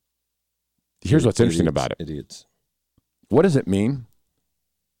 Here's what's interesting about it. Idiots. What does it mean?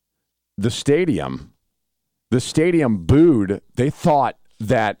 The stadium booed. They thought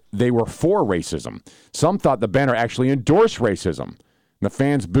that they were for racism. Some thought the banner actually endorsed racism. The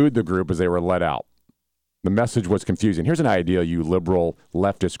fans booed the group as they were let out. The message was confusing. Here's an idea, you liberal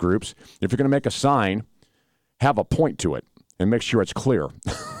leftist groups. If you're going to make a sign, have a point to it and make sure it's clear.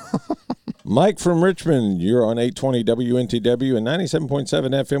 Mike from Richmond, you're on 820 WNTW and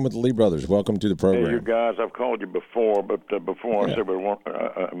 97.7 FM with the Lee Brothers. Welcome to the program. Hey, you guys, I've called you before, but before I said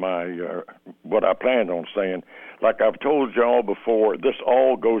what I planned on saying, like I've told you all before, this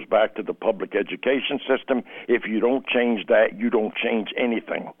all goes back to the public education system. If you don't change that, you don't change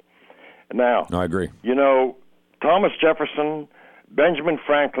anything. Now, I agree. You know, Thomas Jefferson, Benjamin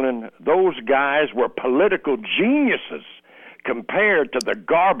Franklin, those guys were political geniuses compared to the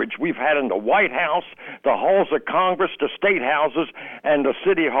garbage we've had in the White House, the halls of Congress, the state houses, and the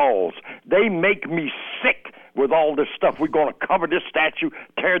city halls. They make me sick with all this stuff. We're going to cover this statue,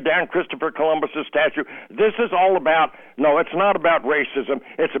 tear down Christopher Columbus's statue. This is all about, no, it's not about racism.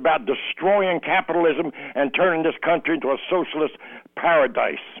 It's about destroying capitalism and turning this country into a socialist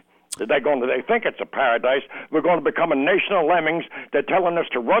paradise. They think it's a paradise. We're going to become a nation of lemmings. They're telling us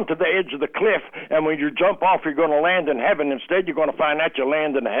to run to the edge of the cliff, and when you jump off, you're going to land in heaven. Instead, you're going to find out you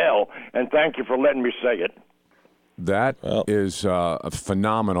land in hell. And thank you for letting me say it. That is a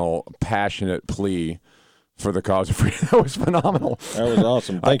phenomenal, passionate plea for the cause of freedom. That was phenomenal. That was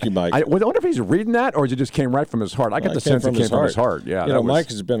awesome. Thank you, Mike. I wonder if he's reading that or it just came right from his heart. I get the sense it came from his heart. Yeah, you know, Mike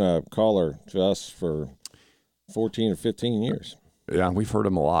has been a caller to us for 14 or 15 years. Yeah, we've heard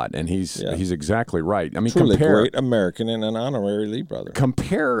him a lot, and he's exactly right. I mean, truly great American and an honorary Lee brother.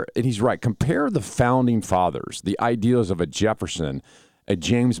 And he's right. Compare the founding fathers, the ideas of a Jefferson, a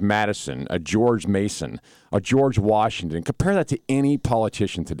James Madison, a George Mason, a George Washington. Compare that to any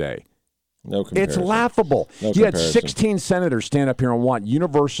politician today. No comparison. It's laughable. You had 16 senators stand up here and want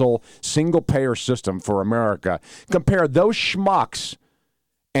universal single-payer system for America. Compare those schmucks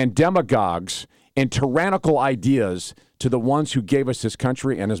and demagogues and tyrannical ideas to the ones who gave us this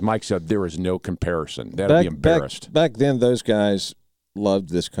country, and as Mike said, there is no comparison. That would be embarrassed. Back then, those guys loved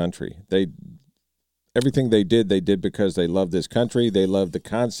this country. Everything they did because they loved this country. They loved the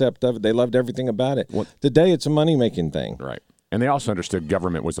concept of it. They loved everything about it. Today, it's a money-making thing. Right. And they also understood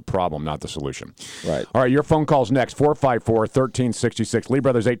government was the problem, not the solution. Right. All right, your phone call's next, 454-1366. Lee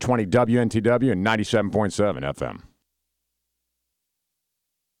Brothers 820 WNTW and 97.7 FM.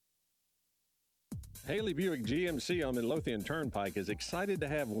 Haley Buick GMC on Midlothian Turnpike is excited to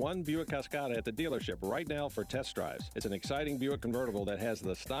have one Buick Cascada at the dealership right now for test drives. It's an exciting Buick convertible that has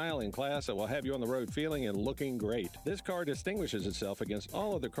the style and class that will have you on the road feeling and looking great. This car distinguishes itself against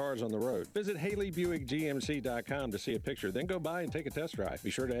all other cars on the road. Visit HaleyBuickGMC.com to see a picture, then go by and take a test drive. Be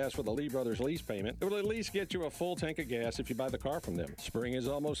sure to ask for the Lee Brothers lease payment. It will at least get you a full tank of gas if you buy the car from them. Spring is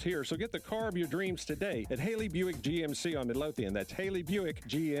almost here, so get the car of your dreams today at Haley Buick GMC on Midlothian. That's Haley Buick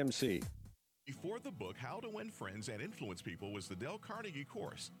GMC. Before the book How to Win Friends and Influence People was the Dale Carnegie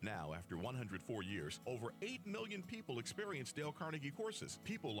course. Now, after 104 years, over 8 million people experience Dale Carnegie courses.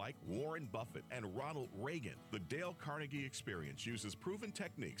 People like Warren Buffett and Ronald Reagan. The Dale Carnegie experience uses proven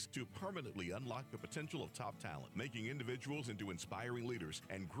techniques to permanently unlock the potential of top talent, making individuals into inspiring leaders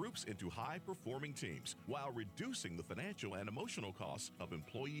and groups into high-performing teams, while reducing the financial and emotional costs of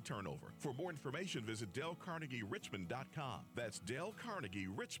employee turnover. For more information, visit DaleCarnegieRichmond.com. That's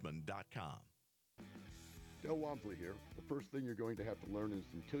DaleCarnegieRichmond.com. Del Walmsley here. The first thing you're going to have to learn is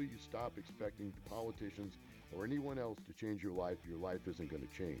until you stop expecting politicians or anyone else to change your life isn't going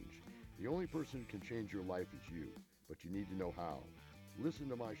to change. The only person who can change your life is you, but you need to know how. Listen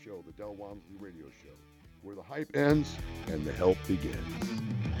to my show, The Del Walmsley Radio Show, where the hype ends and the help begins.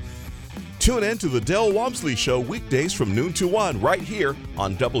 Tune in to the Del Walmsley Show weekdays from noon to 1 right here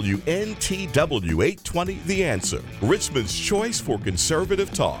on WNTW 820 The Answer, Richmond's choice for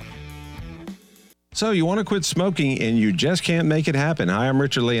conservative talk. So you want to quit smoking and you just can't make it happen. Hi, I'm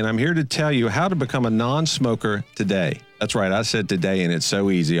Richard Lee, and I'm here to tell you how to become a non-smoker today. That's right, I said today, and it's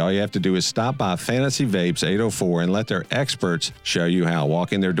so easy. All you have to do is stop by Fantasy Vapes 804 and let their experts show you how.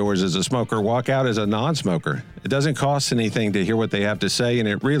 Walk in their doors as a smoker, walk out as a non-smoker. It doesn't cost anything to hear what they have to say, and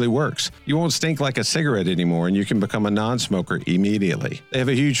it really works. You won't stink like a cigarette anymore, and you can become a non-smoker immediately. They have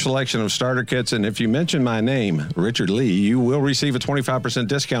a huge selection of starter kits, and if you mention my name, Richard Lee, you will receive a 25%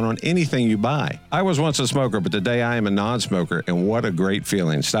 discount on anything you buy. I was once a smoker, but today I am a non-smoker, and what a great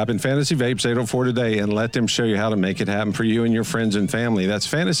feeling. Stop in Fantasy Vapes 804 today and let them show you how to make it happen for you and your friends and family. That's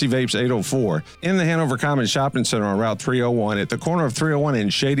Fantasy Vapes 804 in the Hanover Commons Shopping Center on Route 301 at the corner of 301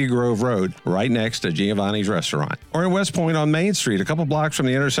 and Shady Grove Road, right next to Giovanni's Restaurant. Or in West Point on Main Street, a couple blocks from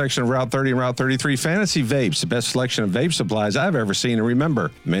the intersection of Route 30 and Route 33. Fantasy Vapes, the best selection of vape supplies I've ever seen. And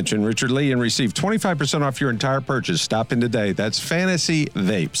remember, mention Richard Lee and receive 25% off your entire purchase. Stop in today. That's Fantasy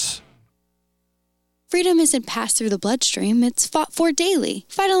Vapes. Freedom isn't passed through the bloodstream, it's fought for daily.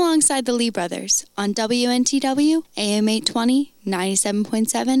 Fight alongside the Lee Brothers on WNTW, AM 820,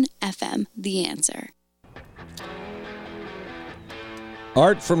 97.7 FM, The Answer.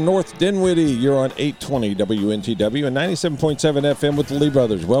 Art from North Dinwiddie, you're on 820 WNTW and 97.7 FM with the Lee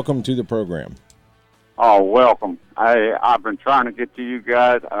Brothers. Welcome to the program. Oh, welcome. I've been trying to get to you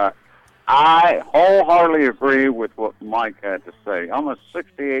guys. I wholeheartedly agree with what Mike had to say. I'm a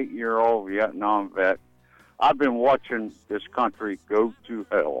 68-year-old Vietnam vet. I've been watching this country go to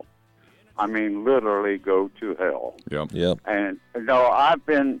hell. I mean, literally go to hell. Yep. And, you know, I've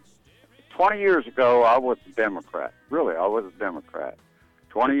been, 20 years ago, I was a Democrat. Really, I was a Democrat.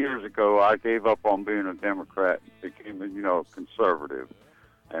 20 years ago, I gave up on being a Democrat and became, conservative.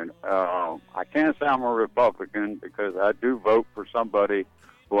 And I can't say I'm a Republican because I do vote for somebody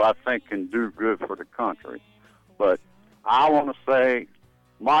who I think can do good for the country. But I want to say,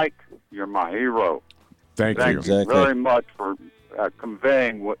 Mike, you're my hero. Thank you. Thank you very much for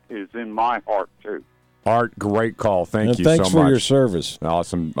conveying what is in my heart, too. Art, great call. Thank you so much. Thanks for your service.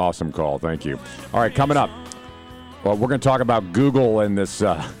 Awesome call. Thank you. All right, coming up, well, we're going to talk about Google and this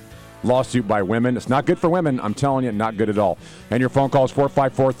lawsuit by women. It's not good for women. I'm telling you, not good at all. And your phone call is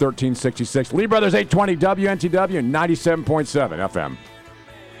 454-1366. Lee Brothers 820 WNTW and 97.7 FM.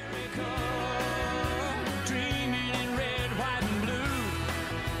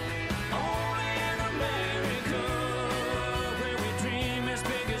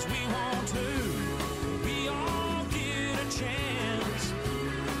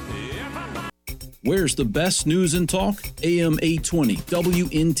 Where's the best news and talk? AM 820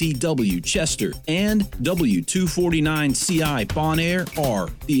 WNTW Chester and W249CI Bon Air are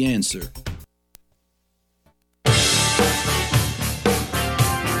The Answer.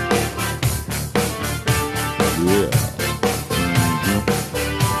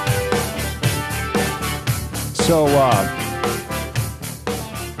 So,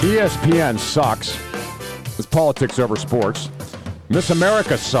 ESPN sucks. It's politics over sports. Miss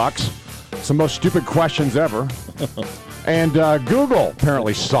America sucks. It's the most stupid questions ever. And Google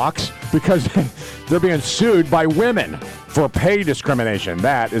apparently sucks because they're being sued by women for pay discrimination.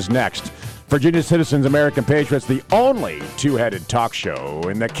 That is next. Virginia Citizens, American Patriots, the only two-headed talk show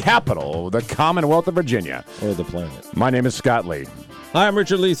in the capital, the Commonwealth of Virginia. Or the planet. My name is Scott Lee. Hi, I'm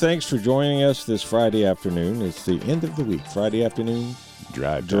Richard Lee. Thanks for joining us this Friday afternoon. It's the end of the week. Friday afternoon.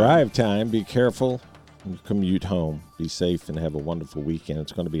 Drive time. Be careful. Commute home. Be safe and have a wonderful weekend.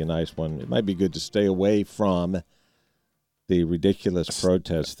 It's going to be a nice one. It might be good to stay away from the ridiculous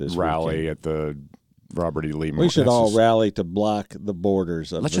protest this rally weekend. At the Robert E. Lee. We should all rally to block the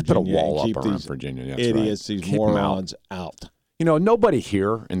borders of Let's Virginia. just put a wall keep up around these Virginia. That's idiots, right. these Keep 'em morons out. You know, nobody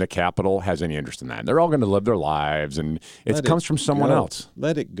here in the Capitol has any interest in that. They're all going to live their lives, and it comes from someone else.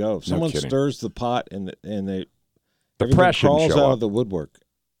 Let it go. If someone kidding. stirs the pot and The everything press shouldn't crawls show out up. of the woodwork,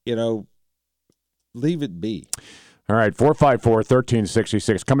 leave it be. All right,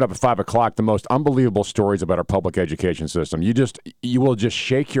 454-1366. Coming up at 5 o'clock, the most unbelievable stories about our public education system. You will just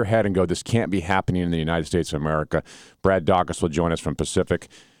shake your head and go, this can't be happening in the United States of America. Brad Dawkins will join us from Pacific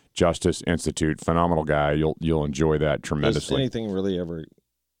Justice Institute. Phenomenal guy. You'll enjoy that Does tremendously. anything really ever,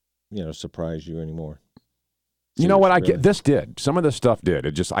 surprise you anymore? You know what? Really? This did. Some of this stuff did.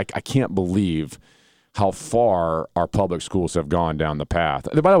 It just I can't believe how far our public schools have gone down the path.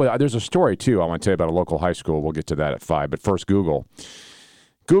 By the way, there's a story, too, I want to tell you about a local high school. We'll get to that at 5. But first, Google.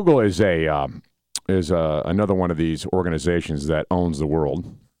 Google is another one of these organizations that owns the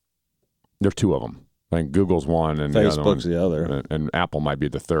world. There are two of them. I think Google's one and Facebook's the other. And Apple might be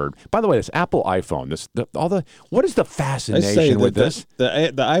the third. By the way, this Apple iPhone, what is the They say fascination with that this?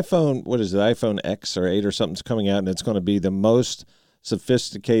 the iPhone, what is it, iPhone X or 8 or something's coming out, and it's going to be the most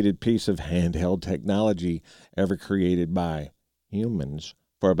sophisticated piece of handheld technology ever created by humans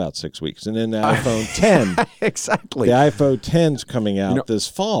for about 6 weeks. And then the iPhone 10. Exactly. The iPhone 10's coming out this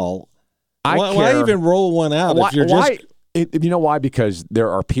fall. Why care. even roll one out if you're just... You know why? Because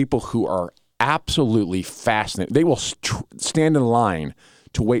there are people who are absolutely fascinated. They will stand in line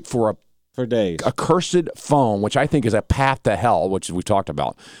to wait for days. A cursed phone, which I think is a path to hell, which we've talked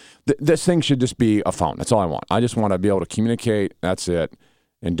about. This thing should just be a phone. That's all I want. I just want to be able to communicate. That's it.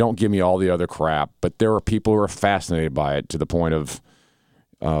 And don't give me all the other crap. But there are people who are fascinated by it to the point of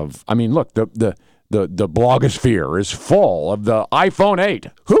I mean, look, the blogosphere is full of the iPhone 8.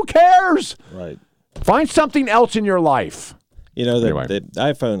 Who cares? Right. Find something else in your life. Anyway. The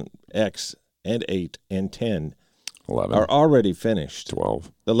iPhone X and 8 and 10 11 are already finished.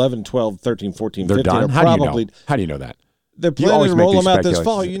 12. 11, 12, 13, 14, They're 15 done? are How probably... How do you know that? They're planning to roll them out this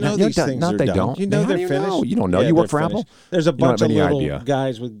fall. You know these things are they done. don't. You know How do they're you finished. know? You don't know. Yeah, You work they're for finished. Apple? There's a You don't bunch have of any little idea.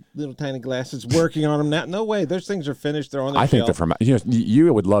 guys with little tiny glasses working on them now. No way. Those things are finished. They're on the I think shelf. they're from.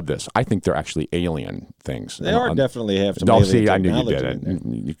 You would love this. I think they're actually alien things. They are definitely have some Oh, alien see, I knew you technology did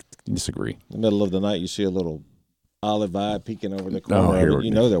in it. You disagree. In the middle of the night, you see a little olive eye peeking over the corner. here of it. we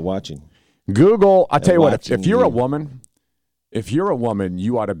You go. know they're watching. Google. I tell you what. watching If you're a you. woman,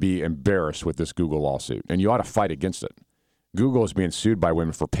 you ought to be embarrassed with this Google lawsuit, and you ought to fight against it. Google is being sued by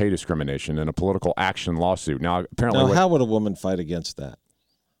women for pay discrimination in a political action lawsuit. Now, apparently, Now, how would a woman fight against that?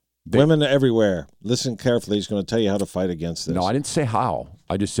 Women everywhere. Listen carefully. He's going to tell you how to fight against this. No, I didn't say how.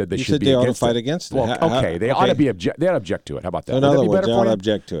 I just said they You should said be they ought to against fight it. against it. Well, How- okay, they ought to be they ought to object to it. How about that? In Would that other be words, better they for ought to you?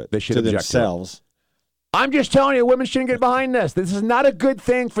 object to it. They should to object themselves. to it. I'm just telling you, women shouldn't get behind this. This is not a good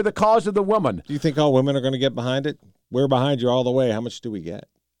thing for the cause of the woman. Do you think all women are going to get behind it? We're behind you all the way. How much do we get?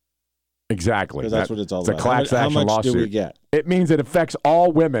 Exactly. 'Cause that's what it's all It's about. a class How action much lawsuit. do we get? It means it affects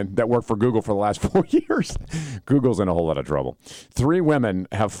all women that work for Google for the last 4 years. Google's in a whole lot of trouble. 3 women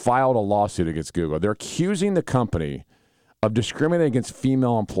have filed a lawsuit against Google. They're accusing the company of discriminating against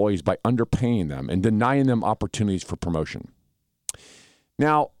female employees by underpaying them and denying them opportunities for promotion.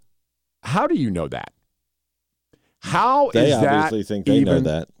 Now, how do you know that? How They is that obviously think they know even-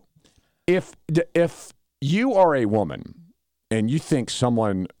 that. If you are a woman and you think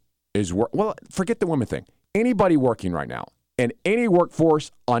someone is well, forget the woman thing. Anybody working right now in any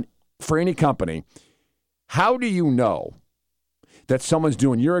workforce for any company, how do you know that someone's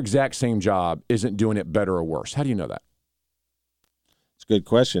doing your exact same job isn't doing it better or worse? How do you know that? It's a good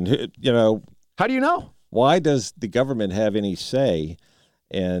question. How do you know? Why does the government have any say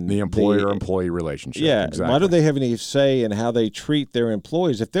in The employer-employee relationship. Yeah. Exactly. Why do they have any say in how they treat their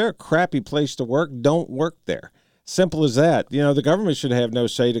employees? If they're a crappy place to work, don't work there. Simple as that. The government should have no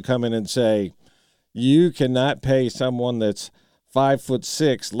say to come in and say, you cannot pay someone that's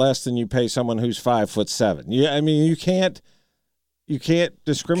 5'6" less than you pay someone who's 5'7". You can't You can't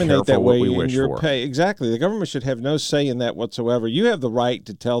discriminate Careful that what way we in wish your for. pay. Exactly. The government should have no say in that whatsoever. You have the right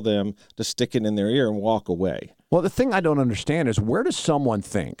to tell them to stick it in their ear and walk away. Well, the thing I don't understand is where does someone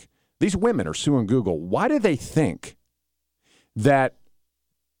think, these women are suing Google, why do they think that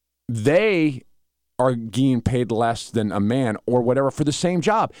they are getting paid less than a man or whatever for the same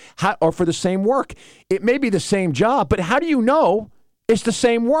job or for the same work? It may be the same job, but how do you know it's the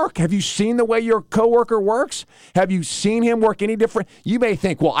same work? Have you seen the way your coworker works? Have you seen him work any different? You may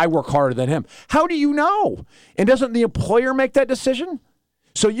think, well, I work harder than him. How do you know? And doesn't the employer make that decision?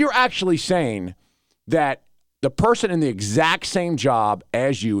 So you're actually saying that the person in the exact same job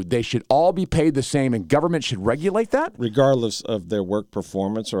as you, they should all be paid the same and government should regulate that? Regardless of their work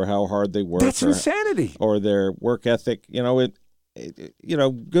performance or how hard they work. That's insanity. Or their work ethic. Google,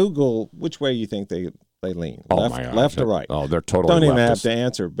 which way you think they lean? Oh, my God. Left or right? Oh, they're totally Don't even leftist. have to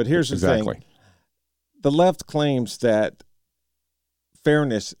answer. But here's the Exactly. thing. The left claims that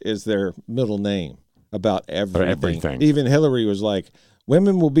fairness is their middle name about everything. Even Hillary was like,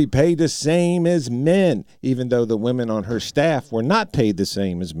 women will be paid the same as men, even though the women on her staff were not paid the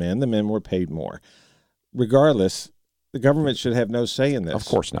same as men. The men were paid more. Regardless, the government should have no say in this. Of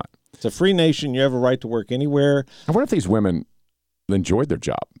course not. It's a free nation. You have a right to work anywhere. I wonder if these women enjoyed their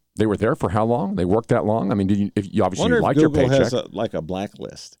job. They were there for how long? They worked that long? I mean, if you obviously like your paycheck. Google has like a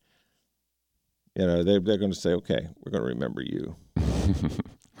blacklist. They're going to say, okay, we're going to remember you.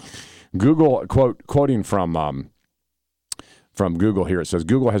 Google, quoting from Google here, it says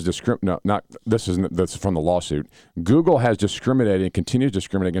Google has this is from the lawsuit. Google has discriminated and continues to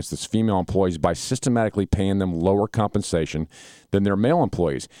discriminate against its female employees by systematically paying them lower compensation than their male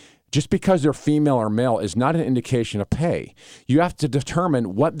employees. Just because they're female or male is not an indication of pay. You have to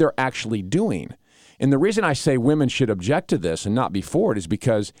determine what they're actually doing. And the reason I say women should object to this and not be for it is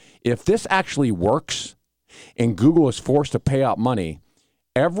because if this actually works and Google is forced to pay out money,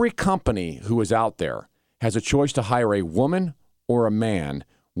 every company who is out there has a choice to hire a woman or a man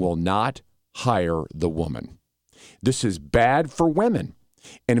will not hire the woman. This is bad for women.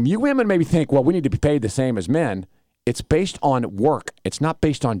 And you women maybe think, well, we need to be paid the same as men. It's based on work. It's not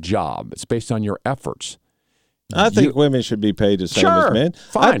based on job. It's based on your efforts. I think women should be paid the same as men.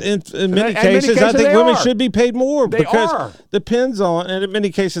 Fine. In many cases, I think women should be paid more They because are. and in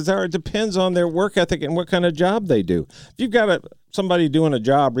many cases, it depends on their work ethic and what kind of job they do. If you've got somebody doing a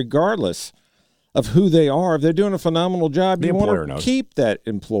job, regardless of who they are, if they're doing a phenomenal job, you want to keep that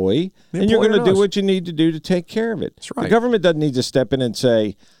employee, and you're going to do what you need to do to take care of it. That's right. The government doesn't need to step in and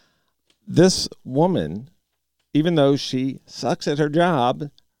say, this woman, even though she sucks at her job,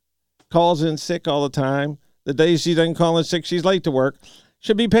 calls in sick all the time, the days she doesn't call in sick, she's late to work,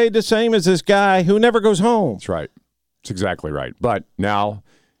 should be paid the same as this guy who never goes home. That's right. That's exactly right. But now,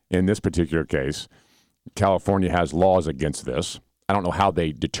 in this particular case, California has laws against this. I don't know how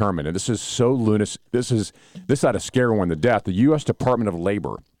they determine it. This is so lunatic. This ought to scare one to death. The U.S. Department of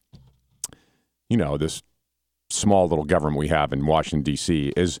Labor, this small little government we have in Washington,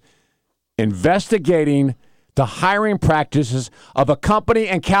 D.C., is investigating the hiring practices of a company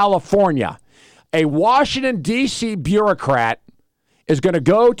in California. A Washington, D.C. bureaucrat is going to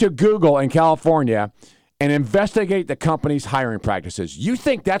go to Google in California and investigate the company's hiring practices. You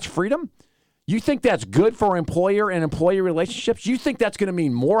think that's freedom? You think that's good for employer and employee relationships? You think that's going to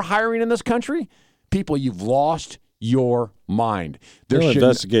mean more hiring in this country? People, you've lost your mind. He'll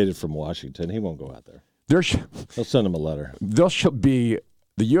investigate it from Washington. He won't go out there. He'll send him a letter. The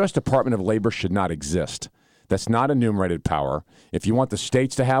U.S. Department of Labor should not exist. That's not enumerated power. If you want the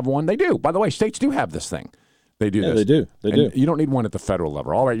states to have one, they do. By the way, states do have this thing. They do this. They do. They do. You don't need one at the federal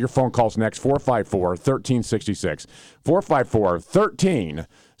level. All right, your phone call's next, 454-1366.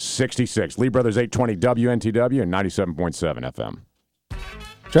 454-1366. Lee Brothers 820 WNTW and 97.7 FM.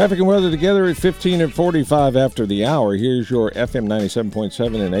 Traffic and weather together at 15 and 45 after the hour. Here's your FM 97.7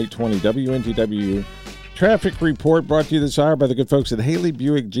 and 820 WNTW traffic report brought to you this hour by the good folks at Haley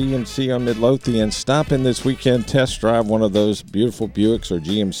Buick GMC on Midlothian. Stop in this weekend, test drive one of those beautiful Buicks or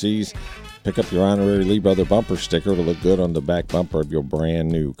GMCs. Pick up your honorary Lee Brother bumper sticker to look good on the back bumper of your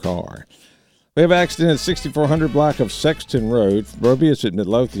brand new car. We have an accident at 6400 block of Sexton Road, Robius at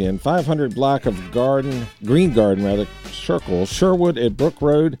Midlothian, 500 block of Green Garden Circle, Sherwood at Brook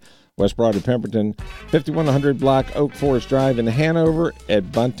Road, West Broad at Pemberton, 5100 block Oak Forest Drive in Hanover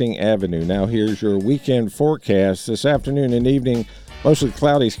at Bunting Avenue. Now here's your weekend forecast. This afternoon and evening, mostly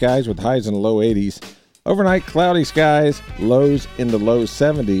cloudy skies with highs in the low 80s. Overnight, cloudy skies, lows in the low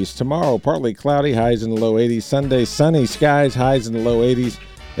 70s. Tomorrow, partly cloudy, highs in the low 80s. Sunday, sunny skies, highs in the low 80s.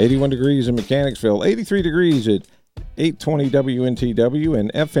 81 degrees in Mechanicsville, 83 degrees at 820 WNTW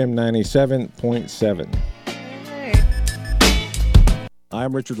and FM 97.7.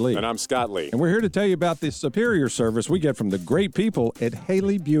 I'm Richard Lee. And I'm Scott Lee. And we're here to tell you about the superior service we get from the great people at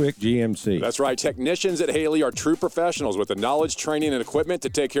Haley Buick GMC. That's right. Technicians at Haley are true professionals with the knowledge, training, and equipment to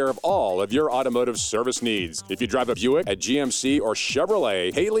take care of all of your automotive service needs. If you drive a Buick, a GMC, or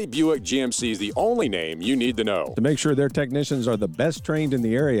Chevrolet, Haley Buick GMC is the only name you need to know. To make sure their technicians are the best trained in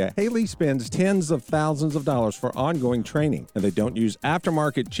the area, Haley spends tens of thousands of dollars for ongoing training, and they don't use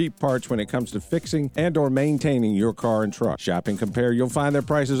aftermarket cheap parts when it comes to fixing and or maintaining your car and truck. Shop and compare. You'll find their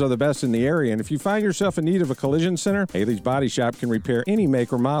prices are the best in the area, and if you find yourself in need of a collision center, Haley's Body Shop can repair any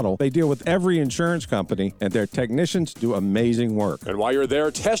make or model. They deal with every insurance company, and their technicians do amazing work. And while you're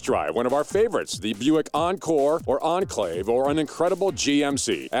there, test drive one of our favorites, the Buick Encore or Enclave or an incredible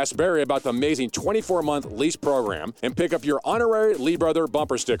GMC. Ask Barry about the amazing 24-month lease program and pick up your honorary Lee Brother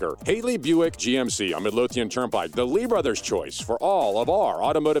bumper sticker. Haley Buick GMC on Midlothian Turnpike, the Lee Brothers choice for all of our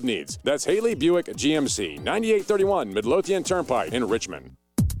automotive needs. That's Haley Buick GMC, 9831 Midlothian Turnpike in Richmond.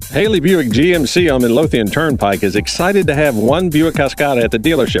 Haley Buick GMC on Midlothian Turnpike is excited to have one Buick Cascada at the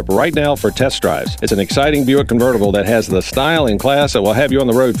dealership right now for test drives. It's an exciting Buick convertible that has the style and class that will have you on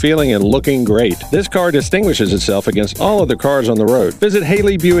the road feeling and looking great. This car distinguishes itself against all other cars on the road. Visit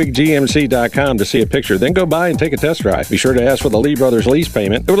HaleyBuickGMC.com to see a picture, then go by and take a test drive. Be sure to ask for the Lee Brothers lease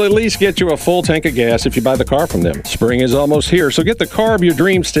payment. It will at least get you a full tank of gas if you buy the car from them. Spring is almost here, so get the car of your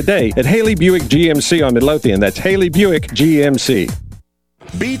dreams today at Haley Buick GMC on Midlothian. That's Haley Buick GMC.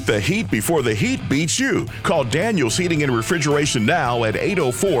 Beat the heat before the heat beats you. Call Daniels Heating and Refrigeration now at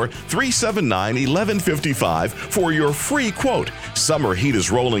 804-379-1155 for your free quote. Summer heat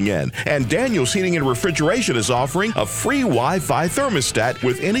is rolling in, and Daniels Heating and Refrigeration is offering a free Wi-Fi thermostat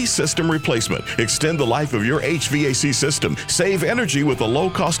with any system replacement. Extend the life of your HVAC system. Save energy with a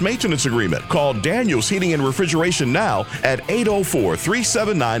low-cost maintenance agreement. Call Daniels Heating and Refrigeration now at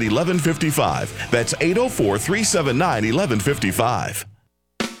 804-379-1155. That's 804-379-1155.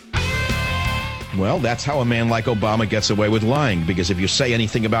 Well, that's how a man like Obama gets away with lying, because if you say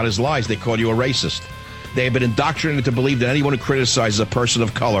anything about his lies, they call you a racist. They have been indoctrinated to believe that anyone who criticizes a person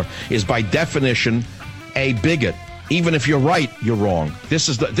of color is by definition a bigot. Even if you're right, you're wrong. This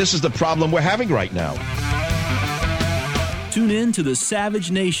is the problem we're having right now. Tune in to the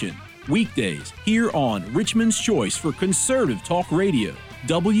Savage Nation, weekdays here on Richmond's Choice for Conservative Talk Radio,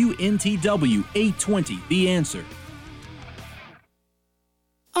 WNTW 820, The Answer.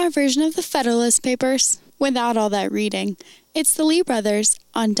 Our version of the Federalist Papers, without all that reading. It's the Lee Brothers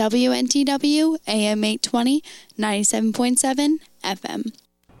on WNTW AM 820, 97.7 FM.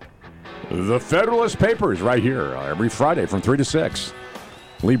 The Federalist Papers right here every Friday from 3 to 6.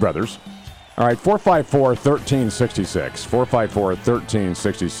 Lee Brothers. All right, 454-1366.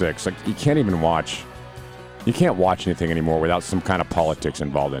 454-1366. Like, you can't even watch. You can't watch anything anymore without some kind of politics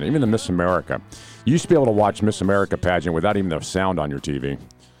involved in it. Even the Miss America. You used to be able to watch Miss America pageant without even the sound on your TV.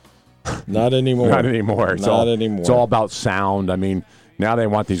 Not anymore. Not anymore. It's anymore. It's all about sound. I mean, now they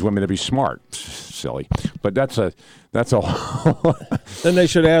want these women to be smart. Silly. But that's a Then they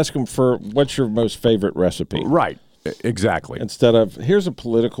should ask them for what's your most favorite recipe. Right. Exactly. Instead of, here's a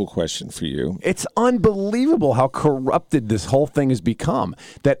political question for you. It's unbelievable how corrupted this whole thing has become.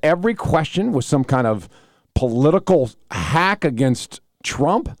 That every question was some kind of political hack against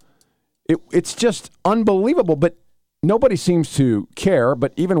Trump. It's just unbelievable. But nobody seems to care.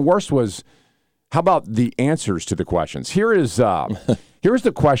 But even worse was, how about the answers to the questions? Here's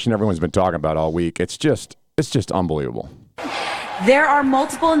the question everyone's been talking about all week. It's just unbelievable. There are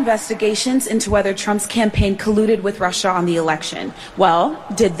multiple investigations into whether Trump's campaign colluded with Russia on the election. Well,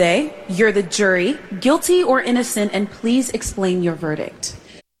 did they? You're the jury. Guilty or innocent? And please explain your verdict.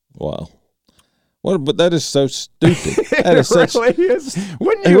 Wow. But that is so stupid. That is such, really is.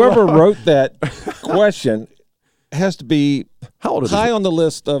 Whoever wrote that question has to be high on the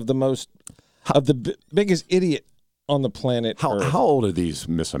list of the biggest idiot on the planet Earth. How old are these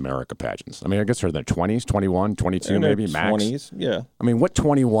Miss America pageants? I mean, I guess they're in their 20s, 21, 22 maybe, max. 20s, yeah. I mean, what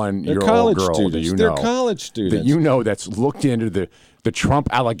 21-year-old girl students. do you know? They're college students. That you know that's looked into the Trump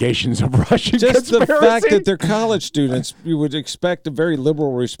allegations of Russian Just conspiracy? The fact that they're college students, you would expect a very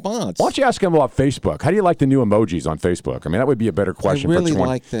liberal response. Why don't you ask them about Facebook? How do you like the new emojis on Facebook? I mean, that would be a better question I really for 20.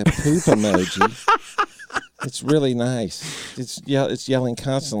 like the poop emoji. It's really nice. It's yelling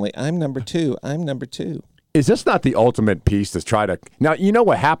constantly, I'm number 2, I'm number 2. Is this not the ultimate piece to try to... Now, you know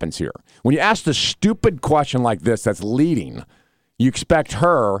what happens here. When you ask the stupid question like this that's leading, you expect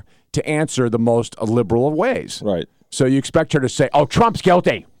her to answer the most liberal of ways. Right. So you expect her to say, oh, Trump's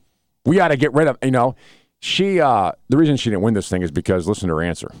guilty. We got to get rid of... She, the reason she didn't win this thing is because, listen to her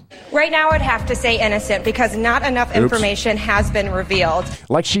answer. Right now, I'd have to say innocent because not enough information has been revealed.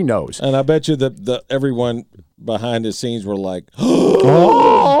 Like she knows. And I bet you that everyone behind the scenes were like, they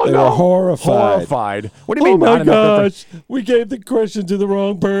no. were horrified. What do you mean? Oh, my not enough gosh. We gave the question to the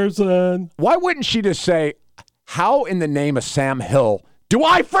wrong person. Why wouldn't she just say, how in the name of Sam Hill do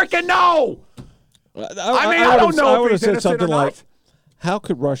I freaking know? I don't know. I if would have he's said innocent something or not. like, how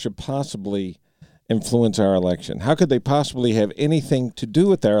could Russia possibly influence our election? How could they possibly have anything to do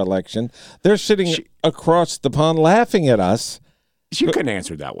with our election? They're sitting across the pond laughing at us. She couldn't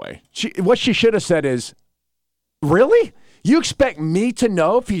answer that way. What she should have said is, really? You expect me to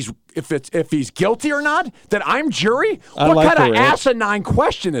know if he's guilty or not? That I'm jury? What kind of asinine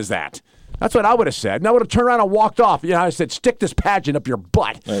question is that? That's what I would have said. And I would have turned around and walked off. You know, I said, stick this pageant up your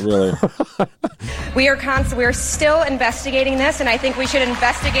butt. Really? We are still investigating this, and I think we should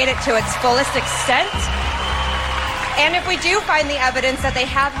investigate it to its fullest extent. And if we do find the evidence that they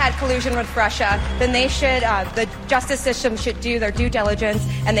have had collusion with Russia, then they should, the justice system should do their due diligence,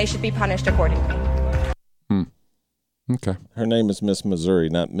 and they should be punished accordingly. Okay. Her name is Miss Missouri,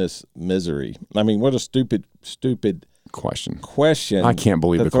 not Miss Misery. I mean, what a stupid question. I can't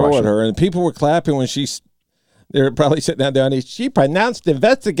believe the throw question. at her, and people were clapping when they were probably sitting down there, and she pronounced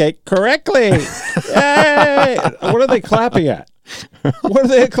investigate correctly. Yay! What are they clapping at? What are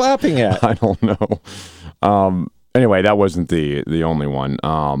they clapping at? I don't know. Anyway, that wasn't the only one.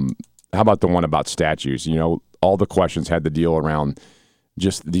 How about the one about statues? You know, all the questions had to deal around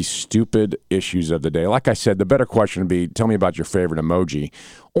just these stupid issues of the day. Like I said, the better question would be, tell me about your favorite emoji.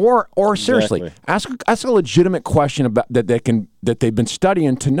 Or seriously, ask a legitimate question about that they've been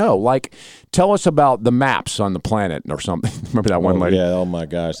studying to know. Like, tell us about the maps on the planet or something. Remember that one lady? Yeah, oh my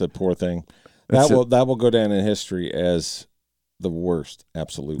gosh, that poor thing. That will go down in history as the worst,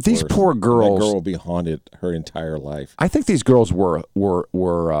 absolute These worst. poor girls. That girl will be haunted her entire life. I think these girls were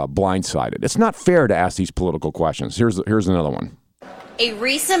blindsided. It's not fair to ask these political questions. Here's another one. A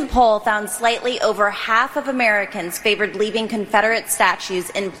recent poll found slightly over half of Americans favored leaving Confederate statues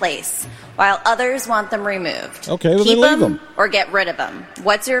in place, while others want them removed. Okay, well, Keep then leave them them. or get rid of them.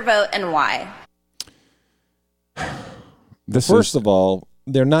 What's your vote and why? First of all,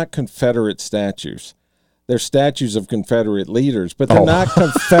 they're not Confederate statues. They're statues of Confederate leaders, but they're not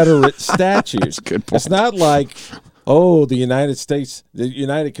Confederate statues. Good point. It's not like, the United States, the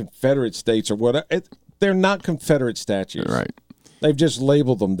United Confederate States or whatever. They're not Confederate statues. Right. They've just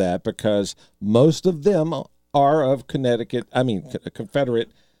labeled them that because most of them are of Confederate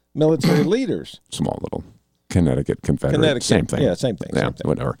military leaders. Small little Connecticut Confederate. Same thing. Yeah, same thing. Yeah, Same thing.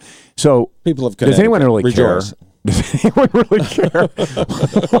 whatever. So people of does anyone really rejoice. care? Does anyone really care?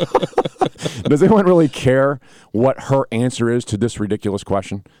 Does anyone really care what her answer is to this ridiculous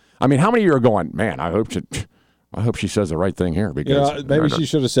question? I mean, how many of you are going, man, I hope she says the right thing here because maybe she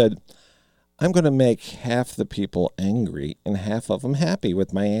should have said, I'm going to make half the people angry and half of them happy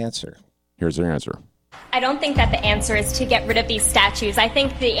with my answer. Here's her answer. I don't think that the answer is to get rid of these statues. I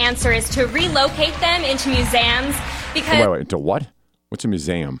think the answer is to relocate them into museums because Wait, to what? What's a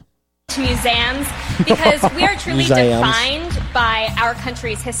museum? To museums because we are truly defined by our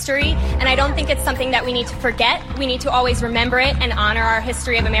country's history, and I don't think it's something that we need to forget. We need to always remember it and honor our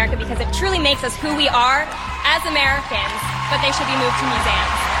history of America because it truly makes us who we are as Americans, but they should be moved to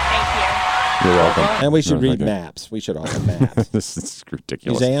museums. Thank you. You're welcome. And we should read maps. We should all have maps. This is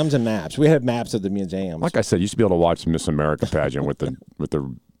ridiculous. Museums and maps. We have maps of the museums. Like I said, you used to be able to watch the Miss America pageant with the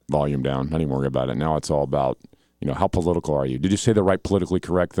volume down. I didn't worry about it. Now it's all about, how political are you? Did you say the right politically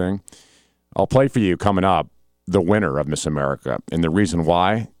correct thing? I'll play for you coming up the winner of Miss America. And the reason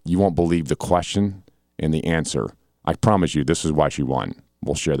why, you won't believe the question and the answer. I promise you, this is why she won.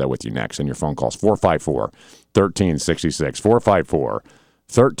 We'll share that with you next. And your phone calls, 454-1366,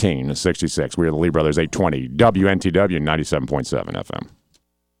 454-1366. We are the Lee Brothers, 820 WNTW 97.7 FM.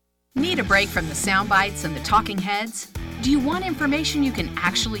 Need a break from the sound bites and the talking heads? Do you want information you can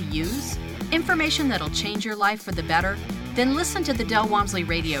actually use? Information that'll change your life for the better? Then listen to the Del Walmsley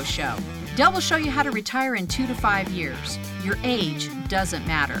Radio Show. Del will show you how to retire in 2 to 5 years. Your age doesn't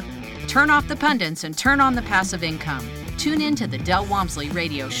matter. Turn off the pundits and turn on the passive income. Tune in to the Del Walmsley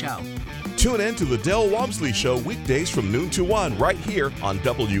Radio Show. Tune in to the Del Walmsley Show weekdays from noon to 1 right here on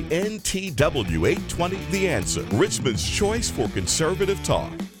WNTW 820 The Answer, Richmond's choice for conservative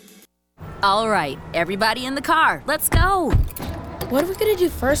talk. All right, everybody in the car, let's go. What are we going to do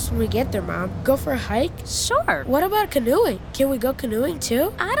first when we get there, Mom? Go for a hike? Sure. What about canoeing? Can we go canoeing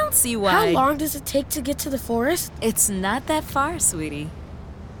too? I don't see why. How long does it take to get to the forest? It's not that far, sweetie.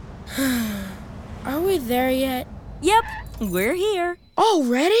 Are we there yet? Yep, we're here.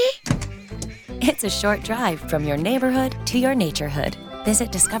 Already? It's a short drive from your neighborhood to your naturehood.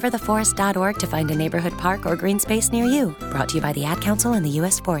 Visit discovertheforest.org to find a neighborhood park or green space near you. Brought to you by the Ad Council and the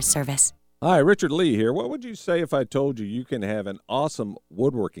U.S. Forest Service. Hi, Richard Lee here. What would you say if I told you you can have an awesome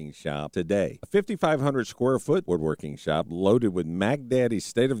woodworking shop today? A 5,500 square foot woodworking shop loaded with Mac Daddy's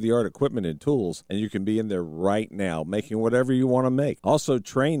state-of-the-art equipment and tools, and you can be in there right now making whatever you want to make. Also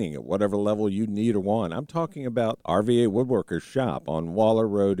training at whatever level you need or want. I'm talking about RVA Woodworkers Shop on Waller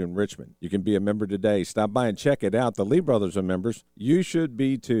Road in Richmond. You can be a member today. Stop by and check it out. The Lee brothers are members. You should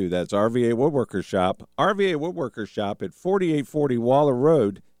be too. That's RVA Woodworkers Shop. RVA Woodworkers Shop at 4840 Waller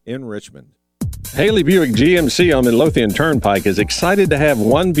Road in Richmond. Haley Buick GMC on Midlothian Turnpike is excited to have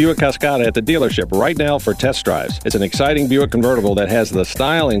one Buick Cascada at the dealership right now for test drives. It's an exciting Buick convertible that has the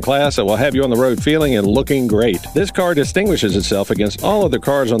style and class that will have you on the road feeling and looking great. This car distinguishes itself against all other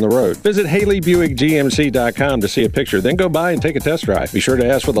cars on the road. Visit HaleyBuickGMC.com to see a picture, then go by and take a test drive. Be sure to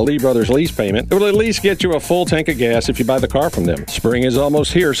ask for the Lee Brothers lease payment. It will at least get you a full tank of gas if you buy the car from them. Spring is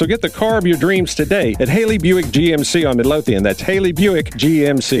almost here, so get the car of your dreams today at Haley Buick GMC on Midlothian. That's Haley Buick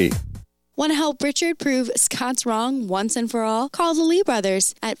GMC. Want to help Richard prove Scott's wrong once and for all? Call the Lee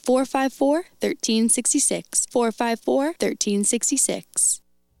brothers at 454-1366. 454-1366.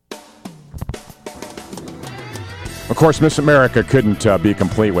 Of course, Miss America couldn't be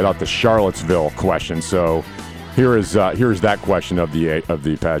complete without the Charlottesville question. So here's that question of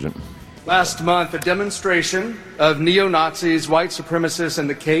the pageant. Last month, a demonstration of neo-Nazis, white supremacists, and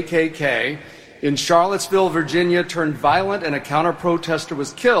the KKK in Charlottesville, Virginia, turned violent and a counter-protester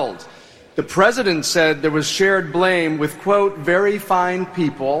was killed. The president said there was shared blame with, quote, very fine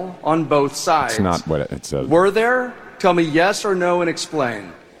people on both sides. That's not what it says. Were there? Tell me yes or no and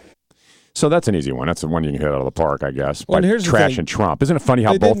explain. So that's an easy one. That's the one you can hit out of the park, I guess. Well, here's the trashing thing. Trump. Isn't it funny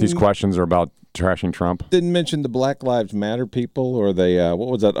how both these questions are about trashing Trump? Didn't mention the Black Lives Matter people or the, what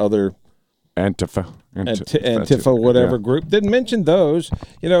was that other... Antifa, whatever group. Didn't mention those,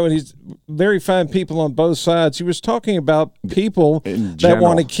 and he's very fine people on both sides. He was talking about people that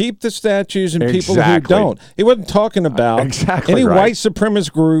want to keep the statues and people who don't. He wasn't talking about any white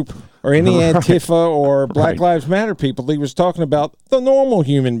supremacist group or any Antifa or Black Lives Matter people. He was talking about the normal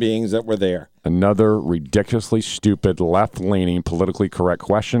human beings that were there. Another ridiculously stupid, left-leaning, politically correct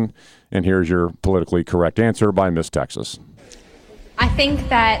question, and here's your politically correct answer by Miss Texas. I think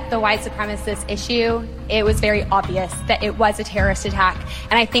that the white supremacist issue, it was very obvious that it was a terrorist attack.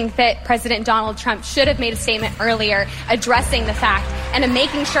 And I think that President Donald Trump should have made a statement earlier addressing the fact and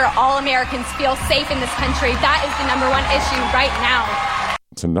making sure all Americans feel safe in this country. That is the number one issue right now.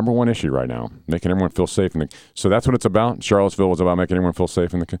 It's the number one issue right now, making everyone feel safe. So that's what it's about. Charlottesville was about making everyone feel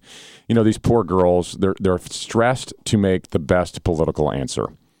safe. These poor girls, they're stressed to make the best political answer.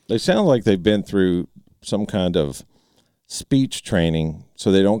 They sound like they've been through some kind of speech training,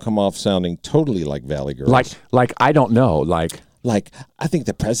 so they don't come off sounding totally like Valley Girls. Like I don't know. Like I think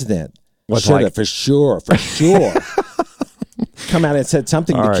the president should have for sure come out and said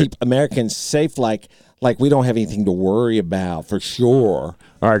something to keep Americans safe. Like we don't have anything to worry about for sure.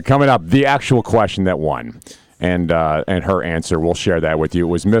 All right, coming up, the actual question that won. And her answer, we'll share that with you. It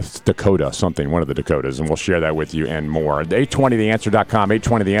was Miss Dakota, one of the Dakotas, and we'll share that with you and more. 820theanswer.com,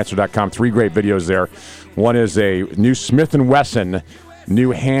 820theanswer.com, 3 great videos there. One is a new Smith & Wesson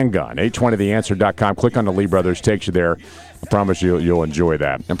new handgun, 820theanswer.com. Click on the Lee Brothers, takes you there. I promise you'll enjoy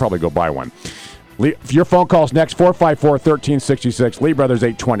that and probably go buy one. Your phone calls next, 454-1366, Lee Brothers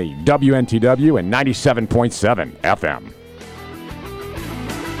 820, WNTW and 97.7 FM.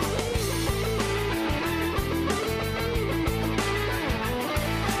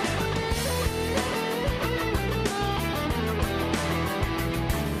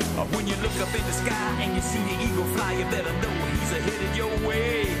 When you look up in the sky and you see the eagle fly, you better know he's headed your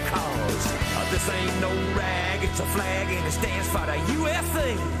way. Cause this ain't no rag, it's a flag and it stands for the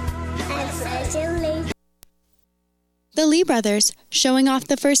USA. The Lee Brothers, showing off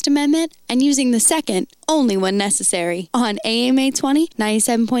the First Amendment and using the Second only when necessary. On AM 820,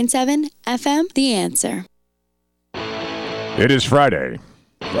 97.7 FM, The Answer. It is Friday.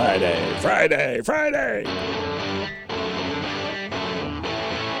 Friday.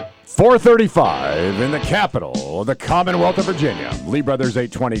 4:35 in the capital of the Commonwealth of Virginia. Lee Brothers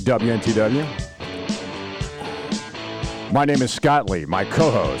 820 WNTW. My name is Scott Lee, my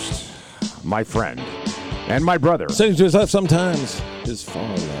co-host, my friend, and my brother. Sings to his left sometimes. His far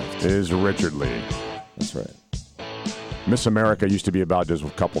left is Richard Lee. That's right. Miss America used to be about just a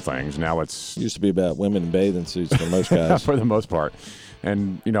couple things. Now it's used to be about women in bathing suits for most guys. For the most part.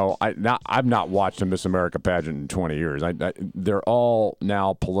 And, I've not watched a Miss America pageant in 20 years. They're all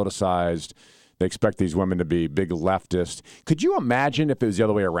now politicized. They expect these women to be big leftists. Could you imagine if it was the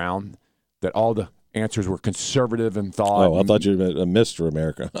other way around, that all the answers were conservative in thought. Oh, I thought you meant a Mr.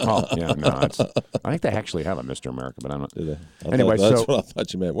 America. Oh, yeah, no. I think they actually have a Mr. America, but I'm not. Anyway, that's what I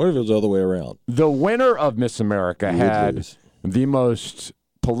thought you meant. What if it was the other way around? The winner of Miss America had the most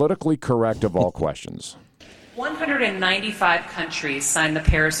politically correct of all questions. 195 countries signed the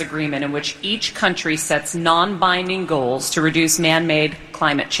Paris Agreement, in which each country sets non-binding goals to reduce man-made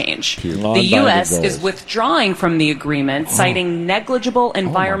climate change. The U.S. is withdrawing from the agreement, citing negligible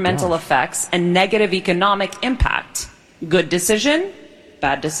environmental effects and negative economic impact. Good decision,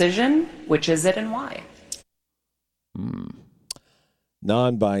 bad decision, which is it and why?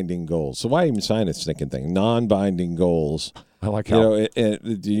 Non-binding goals. So why even sign a stinking thing? Non-binding goals. I like how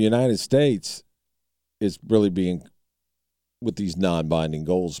the United States is really being, with these non-binding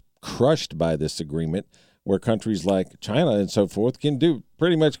goals, crushed by this agreement, where countries like China and so forth can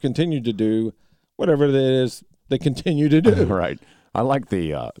pretty much continue to do whatever it is they continue to do. Right. I like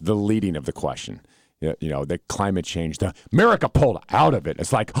the leading of the question. The climate change. America pulled out of it.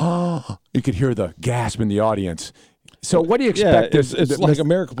 It's like, oh, you could hear the gasp in the audience. So what do you expect? It's like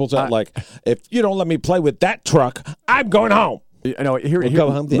America pulls out like, if you don't let me play with that truck, I'm going home. Go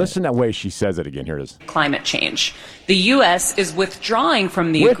home then. Listen to that way she says it again. Here it is. Climate change. The U.S. is withdrawing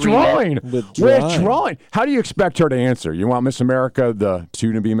from the agreement. Withdrawing. How do you expect her to answer? You want Miss America, the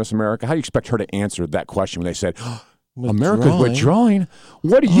soon-to-be Miss America? How do you expect her to answer that question when they said, America's withdrawing?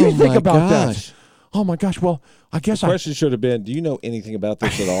 What do you think about that? Oh, my gosh. Well, I guess the question should have been, do you know anything about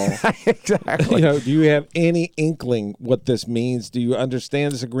this at all? Exactly. Do you have any inkling what this means? Do you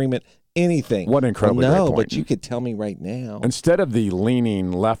understand this agreement? Anything. What an incredibly great point. But you could tell me right now. Instead of the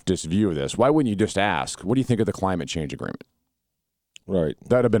leaning leftist view of this, why wouldn't you just ask, what do you think of the climate change agreement? Right.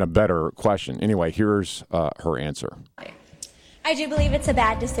 That would have been a better question. Anyway, here's her answer. I do believe it's a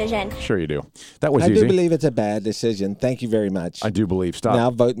bad decision. Sure you do. That was easy. I do believe it's a bad decision. Thank you very much. I do believe. Stop.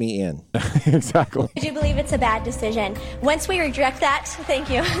 Now vote me in. Exactly. I do believe it's a bad decision. Once we reject that, thank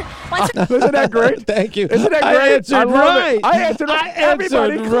you. Isn't that great? Thank you. Isn't that great? I answered right. I answered right.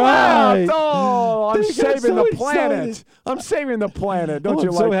 Everybody right. clapped. Oh, I'm saving the planet. I'm saving the planet. Don't you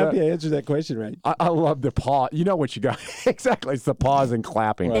I'm like so that? happy I answered that question right. I love the pause. You know what you got. Exactly. It's the pause and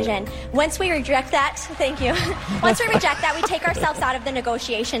clapping. Right. Once we reject that, thank you. Once we reject that, we take ourselves out of the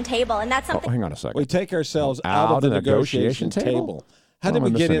negotiation table, and that's something. Hang on a second. We take ourselves out of the negotiation table. How did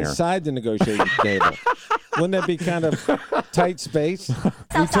we get inside the negotiation table? Wouldn't that be kind of tight space?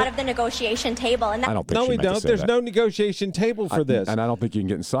 Ourselves out of the negotiation table, and I don't think no, she we meant to don't. say There's that. no negotiation table for this, and I don't think you can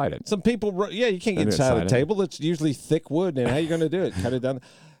get inside it. Some people, you can't get inside a table. It's usually thick wood, and how are you going to do it? Cut it down.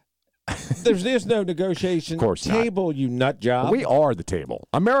 There's no negotiation table, you nut job. We are the table.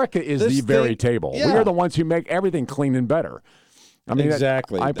 America is the very table. Yeah. We are the ones who make everything clean and better. I mean,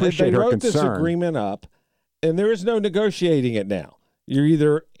 exactly. I appreciate they her wrote concern. This agreement up, and there is no negotiating it now. You're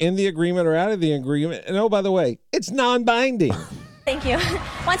either in the agreement or out of the agreement. And oh, by the way, it's non-binding. Thank you.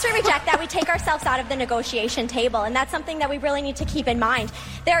 Once we reject that, we take ourselves out of the negotiation table, and that's something that we really need to keep in mind.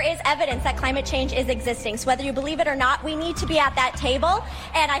 There is evidence that climate change is existing, so whether you believe it or not, we need to be at that table,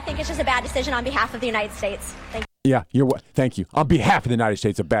 and I think it's just a bad decision on behalf of the United States. Thank you. Yeah, thank you. On behalf of the United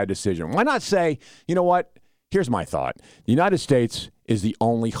States, a bad decision. Why not say, you know what? Here's my thought. The United States is the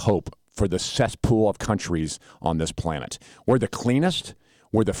only hope for the cesspool of countries on this planet. We're the cleanest.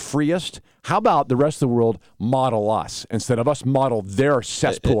 We're the freest. How about the rest of the world model us instead of us model their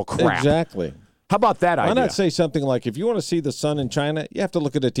cesspool crap? Exactly. How about that idea? Why not say something like, if you want to see the sun in China, you have to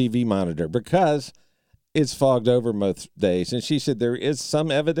look at a TV monitor because it's fogged over most days. And she said there is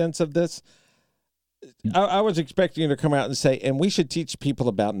some evidence of this. I was expecting her to come out and say, and we should teach people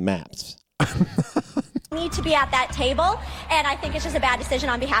about maps. Need to be at that table, and I think it's just a bad decision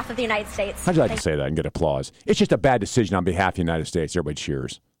on behalf of the United States. How'd you like to say that and get applause? It's just a bad decision on behalf of the United States. Everybody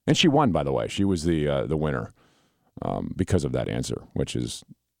cheers. And she won, by the way. She was the winner because of that answer, which is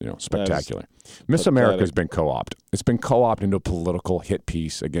spectacular. Miss America has been co-opted. It's been co-opted into a political hit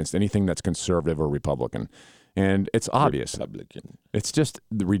piece against anything that's conservative or Republican. And it's obvious. Republican. It's just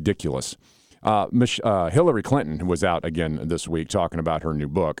ridiculous. Hillary Clinton was out again this week talking about her new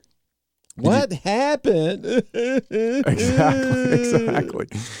book. What happened? Exactly.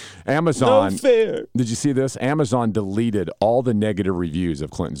 Amazon. No fair. Did you see this? Amazon deleted all the negative reviews of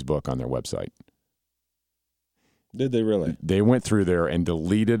Clinton's book on their website. Did they really? They went through there and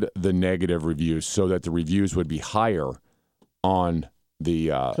deleted the negative reviews so that the reviews would be higher on the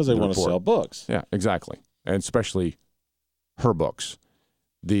because they want to sell books. Yeah, exactly, and especially her books.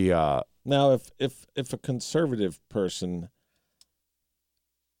 Now, if a conservative person.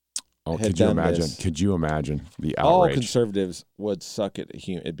 Oh, could you imagine? Could you imagine the outrage? All conservatives would suck at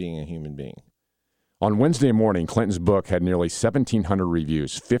being a human being. On Wednesday morning, Clinton's book had nearly 1,700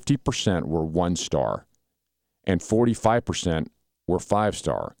 reviews. 50% were 1-star, and 45% were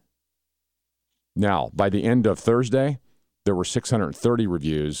 5-star. Now, by the end of Thursday, there were 630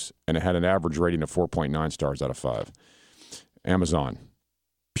 reviews, and it had an average rating of 4.9 stars out of 5. Amazon,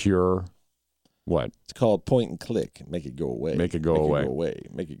 pure, what? It's called point and click. Make it go away. Make it go away.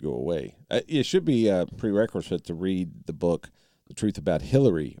 Make it go away. It should be a prerequisite to read the book, The Truth About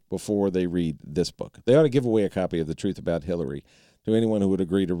Hillary, before they read this book. They ought to give away a copy of The Truth About Hillary to anyone who would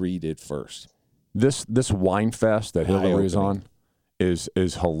agree to read it first. This wine fest that Hillary is on is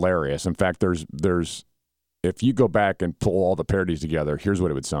hilarious. In fact, there's if you go back and pull all the parodies together, here's what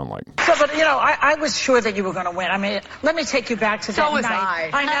it would sound like. So, but I was sure that you were going to win. I mean, let me take you back to that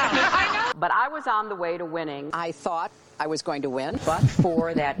night. I know. But I was on the way to winning. I thought I was going to win, but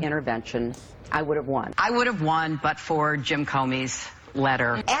for that intervention, I would have won. I would have won, but for Jim Comey's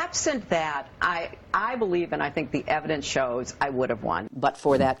letter. Absent that, I believe, and I think the evidence shows I would have won, but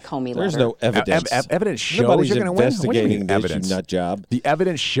for that Comey There's letter. no evidence. Evidence shows Nobody's you're going to win. investigating this, evidence? you nut job. The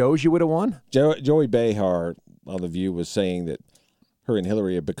evidence shows you would have won? Joey Behar on The View was saying that her and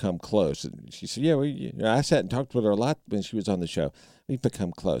Hillary had become close. And she said, I sat and talked with her a lot when she was on the show. We've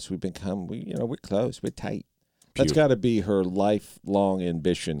become close. We're close. We're tight. That's got to be her lifelong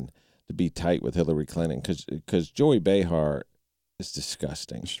ambition, to be tight with Hillary Clinton, because Joey Behar is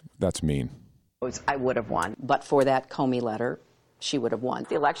disgusting. That's mean. I would have won, but for that Comey letter, she would have won. If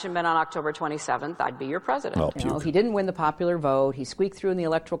the election been on October 27th, I'd be your president. He didn't win the popular vote. He squeaked through in the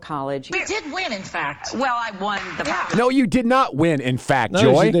Electoral College. We did win, in fact. Well, I won the popular. No, you did not win, in fact, No,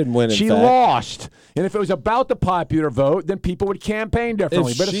 Joy. she didn't win, in She fact. lost. And if it was about the popular vote, then people would campaign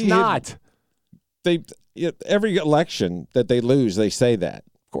differently, but it's not. Every election that they lose, they say that.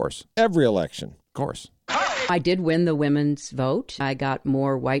 Of course. Every election. Of course. I did win the women's vote. I got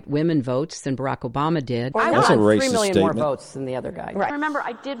more white women votes than Barack Obama did. I That's a won 3 racist million more statement. votes than the other guy. Right. Remember,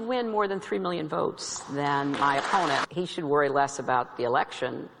 I did win more than 3 million votes than my opponent. He should worry less about the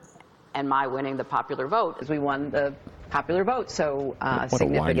election and my winning the popular vote, as we won the popular vote so What a whiny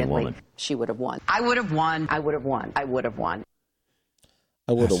significantly. woman. She would have won. I would have won. I would have won. I would have won.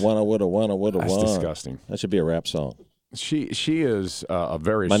 I would have won. I would have won. I would have won. That's disgusting. That should be a rap song. She is a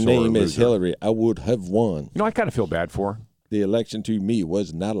very My sore name is loser. Hillary. I would have won. I kind of feel bad for her. The election to me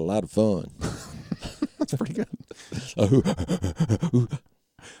was not a lot of fun. That's pretty good.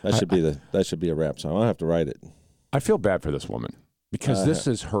 That should be a rap song. I'll have to write it. I feel bad for this woman because this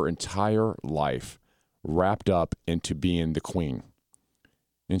is her entire life wrapped up into being the queen,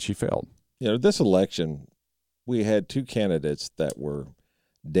 and she failed. This election, we had two candidates that were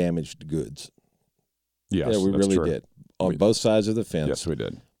damaged goods. Yes, yeah, we that's really true. did. On both sides of the fence. Yes, we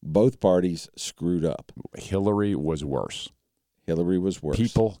did. Both parties screwed up. Hillary was worse.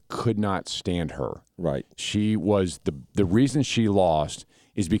 People could not stand her. Right. She was the reason she lost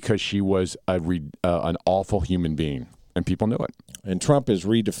is because she was an awful human being, and people knew it. And Trump is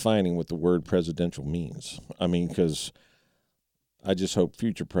redefining what the word presidential means. I mean, because I just hope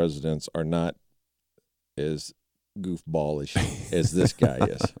future presidents are not as goofballish as this guy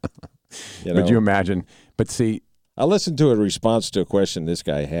is. Would you imagine? But see, I listened to a response to a question this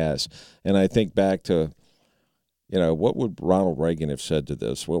guy has, and I think back to, what would Ronald Reagan have said to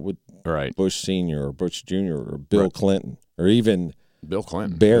this? What would Bush Sr. or Bush Jr. or Bill Clinton or even Bill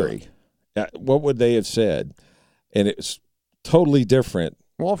Clinton, Barry, what would they have said? And it's totally different.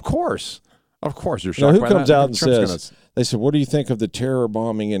 Well, of course. You're shocked Now, who by comes that? out and Trump's says, they said, what do you think of the terror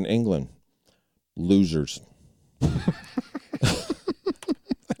bombing in England? Losers.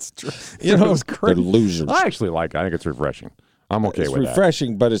 That's true. It was great. They're losers. I actually like it. I think it's refreshing. I'm okay with that. It's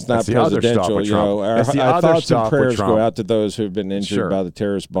refreshing, but it's not That's the other stuff presidential. with Trump. That's the Our other thoughts and stuff with prayers go Trump. out to those who have been injured Sure. by the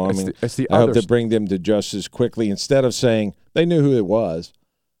terrorist bombing. It's the I hope other to bring them to justice quickly instead of saying they knew who it was.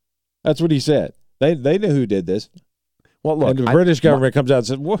 That's what he said. They knew who did this. Well, look, and the British government comes out and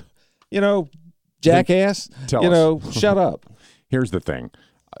says, "What, jackass, Tell us. shut up." Here's the thing.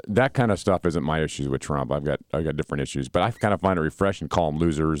 That kind of stuff isn't my issues with Trump. I've got different issues, but I kind of find it refreshing. Call them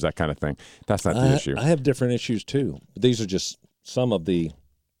losers, that kind of thing. That's not the issue. I have different issues too. But these are just some of the.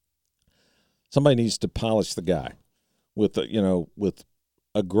 Somebody needs to polish the guy with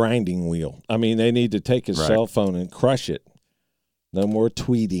a grinding wheel. I mean, they need to take his cell phone and crush it. No more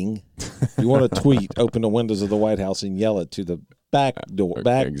tweeting. If you want to tweet, open the windows of the White House and yell it to the back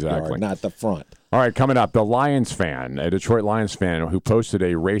Exactly. yard, not the front. All right, coming up, the Lions fan, a Detroit Lions fan who posted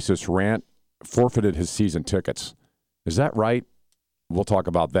a racist rant, forfeited his season tickets. Is that right? We'll talk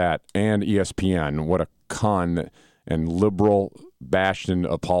about that. And ESPN, what a con and liberal bastion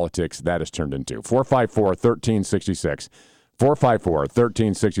of politics that has turned into. 454-1366.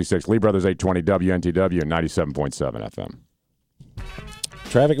 454-1366. Lee Brothers 820 WNTW and 97.7 FM.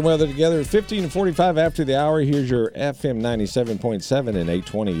 Traffic and weather together, 15 and 45 after the hour. Here's your FM 97.7 and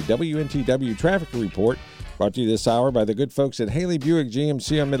 820 WNTW traffic report. Brought to you this hour by the good folks at Haley Buick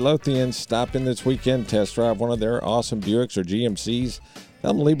GMC on Midlothian. Stop in this weekend, test drive one of their awesome Buicks or GMCs.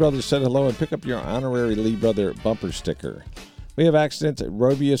 Tell them Lee Brothers said hello and pick up your honorary Lee Brother bumper sticker. We have accidents at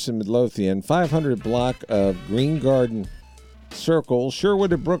Robius and Midlothian, 500 block of Green Garden Circle,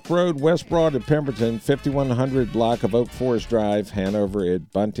 Sherwood at Brook Road, West Broad at Pemberton, 5100 block of Oak Forest Drive, Hanover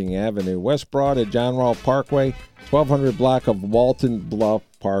at Bunting Avenue, West Broad at John Rolfe Parkway, 1200 block of Walton Bluff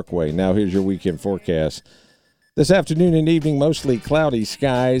Parkway. Now here's your weekend forecast. This afternoon and evening, mostly cloudy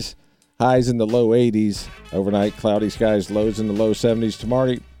skies, highs in the low 80s. Overnight, cloudy skies, lows in the low 70s.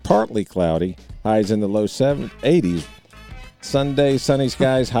 Tomorrow, partly cloudy, highs in the low 80s. Sunday, sunny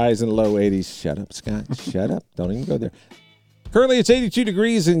skies, highs in the low 80s. Shut up, Scott. Shut up. Don't even go there. Currently, it's 82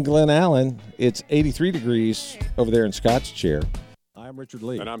 degrees in Glen Allen. It's 83 degrees over there in Scott's chair. I'm Richard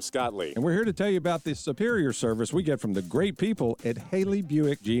Lee. And I'm Scott Lee. And we're here to tell you about the superior service we get from the great people at Haley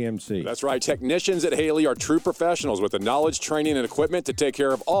Buick GMC. That's right. Technicians at Haley are true professionals with the knowledge, training, and equipment to take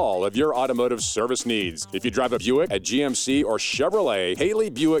care of all of your automotive service needs. If you drive a Buick, a GMC, or Chevrolet,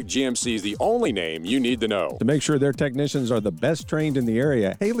 Haley Buick GMC is the only name you need to know. To make sure their technicians are the best trained in the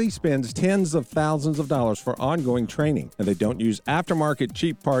area, Haley spends tens of thousands of dollars for ongoing training, and they don't use aftermarket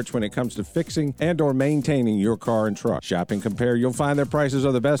cheap parts when it comes to fixing and or maintaining your car and truck. Shop and compare. You'll find their prices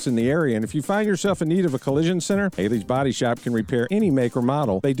are the best in the area, and if you find yourself in need of a collision center, Haley's Body Shop can repair any make or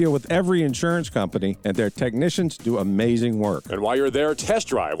model. They deal with every insurance company, and their technicians do amazing work. And while you're there, test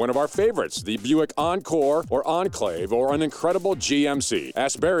drive one of our favorites, the Buick Encore or Enclave or an incredible GMC.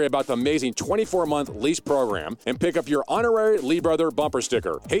 Ask Barry about the amazing 24-month lease program and pick up your honorary Lee Brother bumper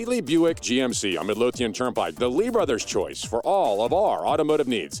sticker. Haley Buick GMC on Midlothian Turnpike, the Lee Brothers choice for all of our automotive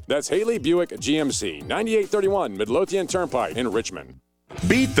needs. That's Haley Buick GMC, 9831 Midlothian Turnpike in Richmond.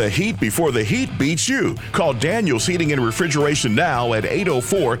 Beat the heat before the heat beats you. Call Daniels Heating and Refrigeration now at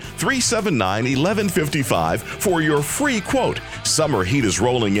 804-379-1155 for your free quote. Summer heat is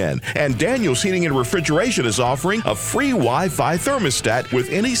rolling in, and Daniels Heating and Refrigeration is offering a free Wi-Fi thermostat with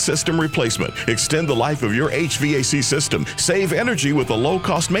any system replacement. Extend the life of your HVAC system. Save energy with a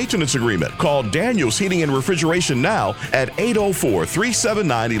low-cost maintenance agreement. Call Daniels Heating and Refrigeration now at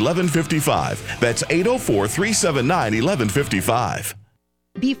 804-379-1155. That's 804-379-1155.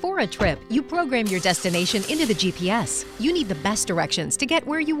 Before a trip, you program your destination into the GPS. You need the best directions to get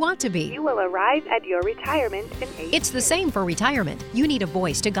where you want to be. You will arrive at your retirement in 8 It's the same for retirement. You need a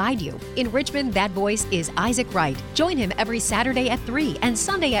voice to guide you. In Richmond, that voice is Isaac Wright. Join him every Saturday at 3 and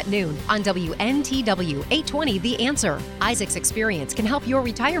Sunday at noon on WNTW 820 The Answer. Isaac's experience can help your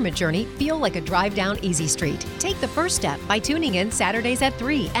retirement journey feel like a drive down easy street. Take the first step by tuning in Saturdays at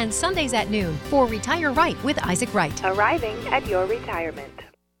 3 and Sundays at noon for Retire Right with Isaac Wright. Arriving at your retirement.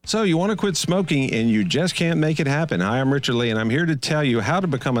 So you want to quit smoking and you just can't make it happen. Hi, I'm Richard Lee, and I'm here to tell you how to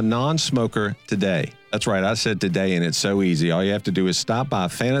become a non-smoker today. That's right, I said today, and it's so easy. All you have to do is stop by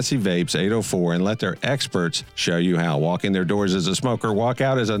Fantasy Vapes 804 and let their experts show you how. Walk in their doors as a smoker, walk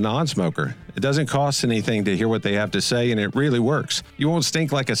out as a non-smoker. It doesn't cost anything to hear what they have to say, and it really works. You won't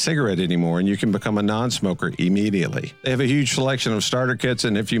stink like a cigarette anymore, and you can become a non-smoker immediately. They have a huge selection of starter kits,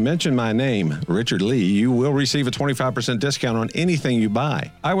 and if you mention my name, Richard Lee, you will receive a 25% discount on anything you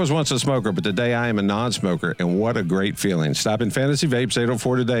buy. I was once a smoker, but today I am a non-smoker, and what a great feeling. Stop in Fantasy Vapes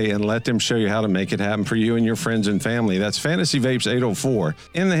 804 today and let them show you how to make it happen for you and your friends and family. That's Fantasy Vapes 804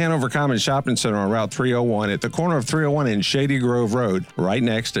 in the Hanover Commons Shopping Center on Route 301 at the corner of 301 and Shady Grove Road, right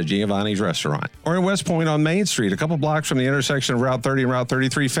next to Giovanni's Restaurant. Or in West Point on Main Street, a couple blocks from the intersection of Route 30 and Route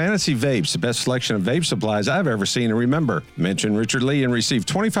 33. Fantasy Vapes, the best selection of vape supplies I've ever seen. And remember, mention Richard Lee and receive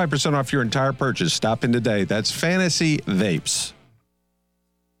 25% off your entire purchase. Stop in today. That's Fantasy Vapes.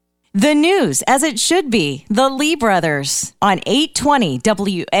 The news as it should be. The Lee Brothers on 820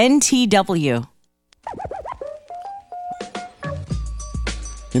 WNTW.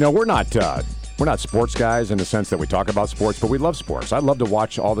 You know, we're not sports guys in the sense that we talk about sports, but we love sports. I love to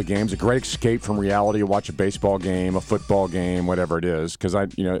watch all the games. A great escape from reality to watch a baseball game, a football game, whatever it is, because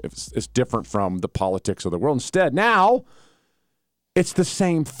it's different from the politics of the world. Instead, now it's the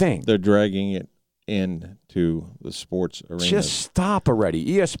same thing. They're dragging it into the sports arena. Just stop already.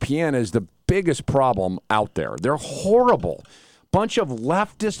 ESPN is the biggest problem out there. They're horrible. Bunch of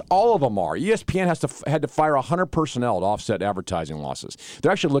leftists, all of them are. ESPN had to fire 100 personnel to offset advertising losses. They're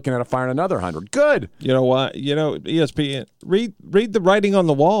actually looking at firing another 100. Good. You know what? ESPN, read the writing on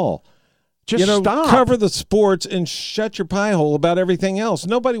the wall. Just stop. Cover the sports and shut your pie hole about everything else.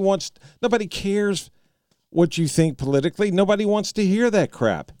 Nobody cares what you think politically. Nobody wants to hear that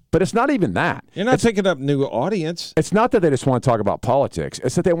crap. But it's not even that. You're not picking up new audience. It's not that they just want to talk about politics.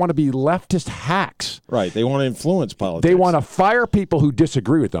 It's that they want to be leftist hacks. Right. They want to influence politics. They want to fire people who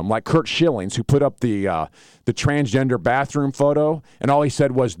disagree with them, like Kurt Schillings, who put up the transgender bathroom photo, and all he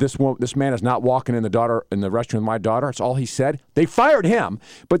said was, "This man is not walking in the restroom with my daughter." That's all he said. They fired him.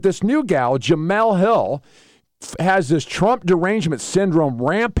 But this new gal, Jamel Hill, has this Trump derangement syndrome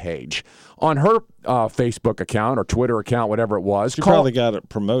rampage on her Facebook account or Twitter account, whatever it was. She probably got it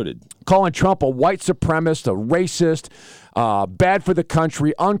promoted. Calling Trump a white supremacist, a racist, bad for the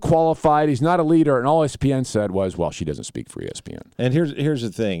country, unqualified. He's not a leader. And all ESPN said was, well, she doesn't speak for ESPN. And here's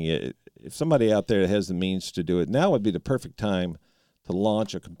the thing. If somebody out there has the means to do it, now would be the perfect time to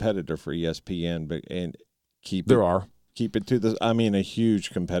launch a competitor for ESPN and keep it to a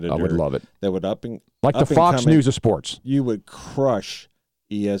huge competitor. I would love it. That would like the Fox News of sports. You would crush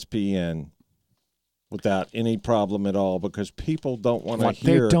ESPN without any problem at all because people don't want to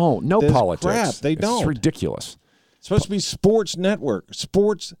hear. They don't. No this politics. Crap. They don't. It's ridiculous. It's supposed to be Sports Network.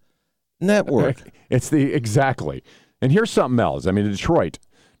 Exactly. And here's something else. I mean, Detroit,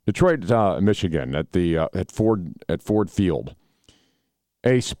 Michigan, at Ford Field,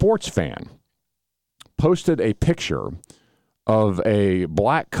 a sports fan posted a picture of a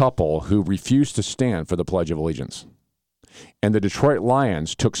black couple who refused to stand for the Pledge of Allegiance. And the Detroit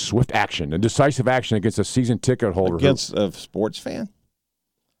Lions took swift action and decisive action against a season ticket holder. Against a sports fan?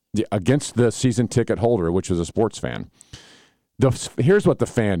 Yeah, against the season ticket holder, which was a sports fan. Here's what the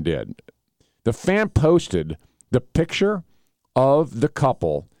fan did. The fan posted the picture of the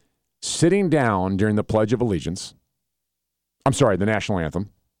couple sitting down during the Pledge of Allegiance. I'm sorry, the national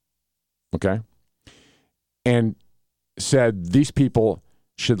anthem. Okay? And said these people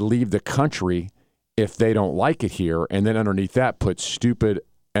should leave the country if they don't like it here, and then underneath that put stupid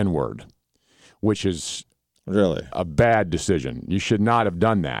N-word, which is really a bad decision. You should not have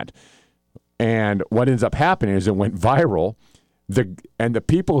done that. And what ends up happening is it went viral. The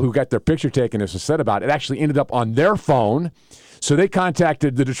people who got their picture taken, as I said about it, actually ended up on their phone. So they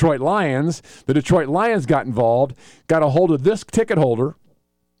contacted the Detroit Lions. The Detroit Lions got involved, got a hold of this ticket holder,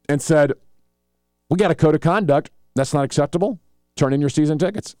 and said, "We got a code of conduct. That's not acceptable. Turn in your season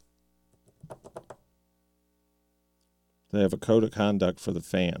tickets." They have a code of conduct for the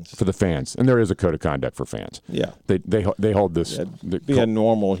fans. For the fans, and there is a code of conduct for fans. Yeah, they hold this. Be a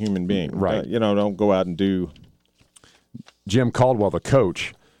normal human being, right? Don't go out and do. Jim Caldwell, the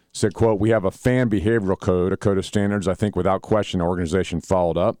coach, said, "Quote: We have a fan behavioral code, a code of standards. I think without question, the organization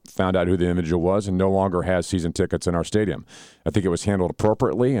followed up, found out who the individual was, and no longer has season tickets in our stadium. I think it was handled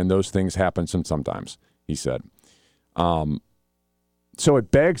appropriately, and those things happen sometimes." He said. So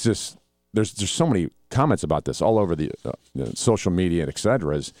it begs this. There's so many comments about this all over the social media, et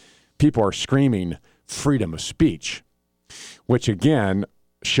cetera, as people are screaming freedom of speech, which again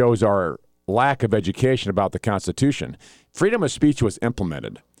shows our lack of education about the Constitution. Freedom of speech was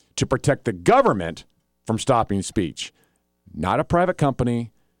implemented to protect the government from stopping speech, not a private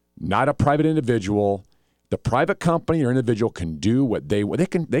company, not a private individual. The private company or individual can do what they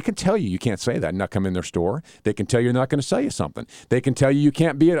can tell you can't say that and not come in their store. They can tell you they're not going to sell you something. They can tell you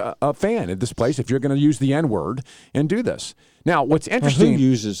can't be a fan at this place if you're going to use the N-word and do this. Now, what's interesting... Who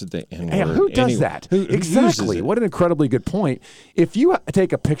uses the N-word? Yeah, who does that? Who exactly. What an incredibly good point. If you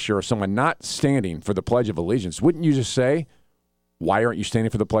take a picture of someone not standing for the Pledge of Allegiance, wouldn't you just say, why aren't you standing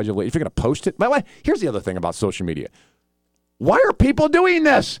for the Pledge of Allegiance? If you're going to post it... By the way, here's the other thing about social media. Why are people doing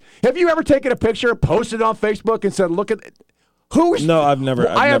this? Have you ever taken a picture, posted it on Facebook, and said, "Look at it"? No, I've never.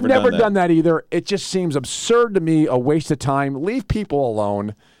 I have never done that either. It just seems absurd to me, a waste of time. Leave people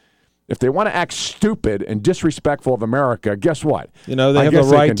alone. If they want to act stupid and disrespectful of America, guess what? They have the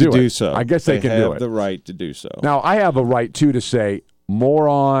right to do so. I guess they can do it. They have the right to do so. Now, I have a right too to say,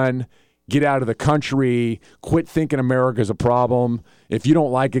 moron, get out of the country, quit thinking America's a problem. If you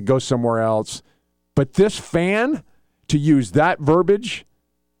don't like it, go somewhere else. But this fan, to use that verbiage,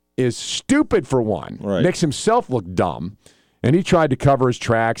 is stupid for one. Right. Makes himself look dumb. And he tried to cover his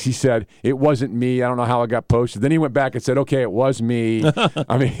tracks. He said, "It wasn't me. I don't know how it got posted." Then he went back and said, "Okay, it was me."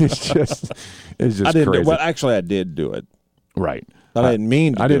 I mean, it's just crazy. Well, actually, I did do it. Right. But I didn't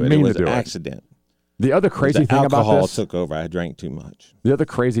mean to do it. It was an accident. The other crazy thing about this... Alcohol took over. I drank too much. The other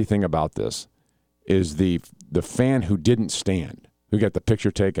crazy thing about this is the fan who didn't stand, who got the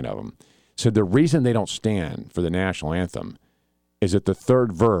picture taken of him, said the reason they don't stand for the national anthem is that the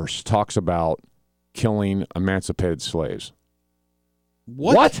third verse talks about killing emancipated slaves.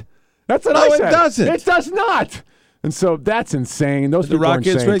 What? That's what I said. No, it doesn't. It does not. And so that's insane. Those the people are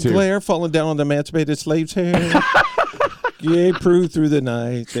rockets insane too. glare falling down on the emancipated slaves' hair. Whiskey Prue through the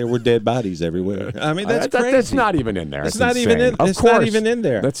night. There were dead bodies everywhere. I mean, that's crazy. That's not even in there. It's not even in. Of it's course, not even in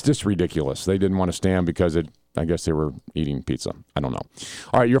there. That's just ridiculous. They didn't want to stand because I guess they were eating pizza. I don't know.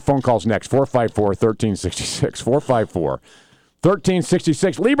 All right, your phone call's next. 454-1366.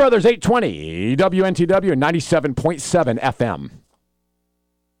 454-1366. Lee Brothers 820 WNTW 97.7 FM.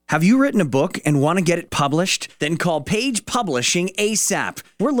 Have you written a book and want to get it published? Then call Page Publishing ASAP.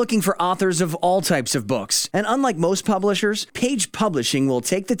 We're looking for authors of all types of books. And unlike most publishers, Page Publishing will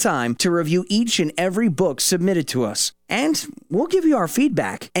take the time to review each and every book submitted to us. And we'll give you our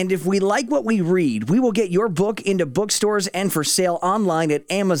feedback. And if we like what we read, we will get your book into bookstores and for sale online at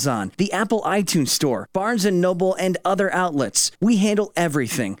Amazon, the Apple iTunes Store, Barnes & Noble, and other outlets. We handle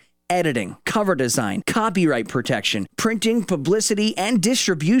everything. Editing, cover design, copyright protection, printing, publicity, and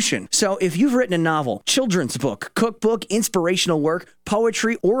distribution. So if you've written a novel, children's book, cookbook, inspirational work,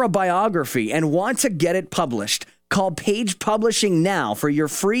 poetry, or a biography and want to get it published, call Page Publishing now for your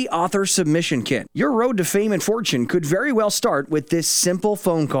free author submission kit. Your road to fame and fortune could very well start with this simple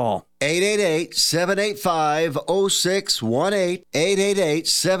phone call. 888-785-0618.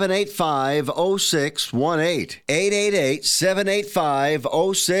 888-785-0618.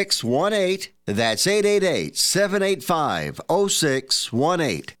 888-785-0618. That's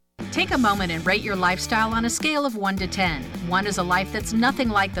 888-785-0618. Take a moment and rate your lifestyle on a scale of 1 to 10. 1 is a life that's nothing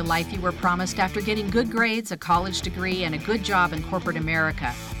like the life you were promised after getting good grades, a college degree, and a good job in corporate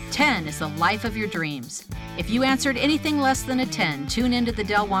America. 10 is the life of your dreams. If you answered anything less than a 10, tune into the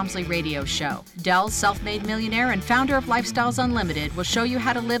Del Walmsley Radio Show. Del, self-made millionaire and founder of Lifestyles Unlimited, will show you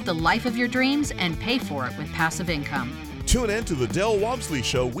how to live the life of your dreams and pay for it with passive income. Tune in to the Del Walmsley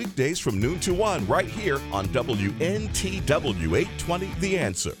Show weekdays from noon to 1 right here on WNTW 820 The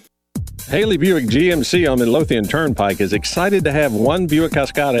Answer. Haley Buick GMC on Midlothian Turnpike is excited to have one Buick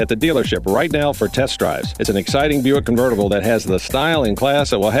Cascada at the dealership right now for test drives. It's an exciting Buick convertible that has the style and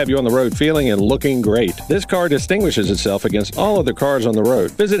class that will have you on the road feeling and looking great. This car distinguishes itself against all other cars on the road.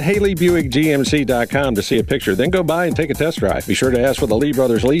 Visit HaleyBuickGMC.com to see a picture, then go by and take a test drive. Be sure to ask for the Lee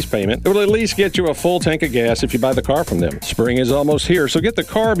Brothers lease payment. It will at least get you a full tank of gas if you buy the car from them. Spring is almost here, so get the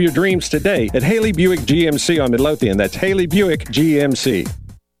car of your dreams today at Haley Buick GMC on Midlothian. That's Haley Buick GMC.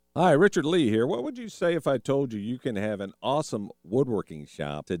 Hi, Richard Lee here. What would you say if I told you can have an awesome woodworking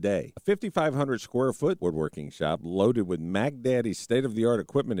shop today? A 5,500 square foot woodworking shop loaded with Mac Daddy's state-of-the-art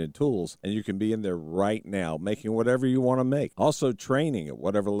equipment and tools, and you can be in there right now making whatever you want to make. Also training at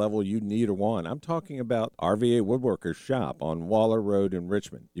whatever level you need or want. I'm talking about RVA Woodworkers Shop on Waller Road in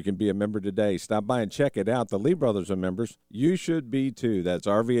Richmond. You can be a member today. Stop by and check it out. The Lee Brothers are members. You should be too. That's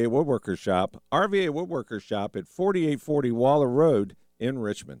RVA Woodworkers Shop. RVA Woodworkers Shop at 4840 Waller Road in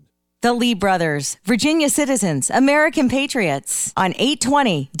Richmond. The Lee Brothers, Virginia citizens, American patriots, on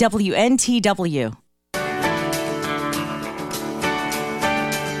 820 WNTW.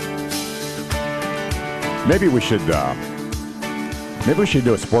 Maybe we should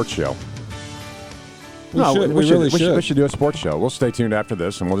do a sports show. We really should. We should do a sports show. We'll stay tuned after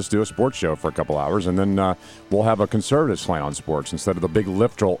this, and we'll just do a sports show for a couple hours, and then we'll have a conservative slant on sports instead of the big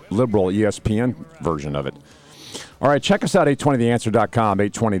liberal ESPN version of it. All right, check us out, 820theanswer.com,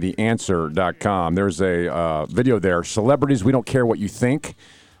 820theanswer.com. There's a video there, Celebrities, We Don't Care What You Think.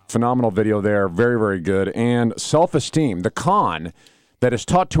 Phenomenal video there, very, very good. And self-esteem, the con that is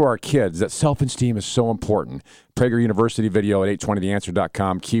taught to our kids that self-esteem is so important. Prager University video at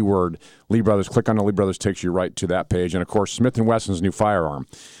 820theanswer.com, keyword Lee Brothers. Click on the Lee Brothers, takes you right to that page. And, of course, Smith & Wesson's new firearm.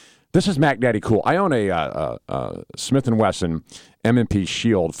 This is Mac Daddy Cool. I own a Smith & Wesson M&P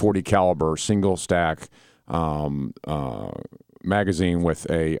Shield 40 caliber single stack magazine with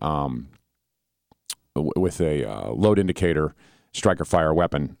a load indicator striker fire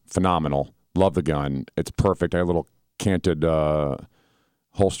weapon. Phenomenal. Love the gun. It's perfect. I have a little canted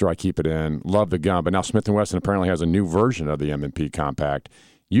holster I keep it in. Love the gun. But now Smith & Wesson apparently has a new version of the M&P Compact.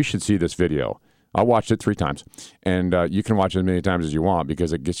 You should see this video. I watched it 3 times, and you can watch it as many times as you want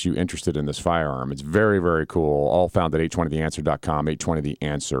because it gets you interested in this firearm. It's very, very cool. All found at 820theanswer.com,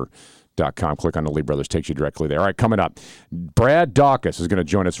 820theanswer.com. Click on the Lee Brothers, takes you directly there. All right, coming up, Brad Dawkins is going to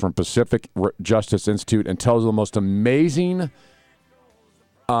join us from Pacific Justice Institute and tells the most amazing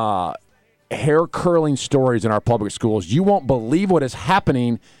hair-curling stories in our public schools. You won't believe what is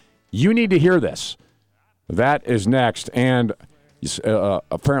happening. You need to hear this. That is next, and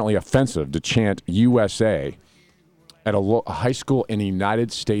apparently offensive to chant USA at a high school in the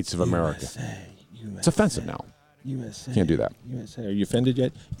United States of America. USA. It's offensive now. USA. Can't do that. USA. Are you offended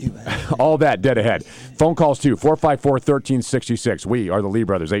yet? USA. All that dead ahead. Phone calls too, 454-1366. We are the Lee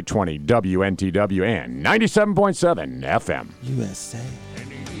Brothers, 820 WNTW and 97.7 FM. USA.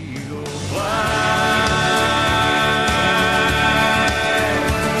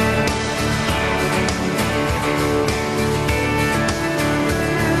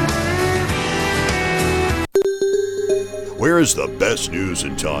 Here's the best news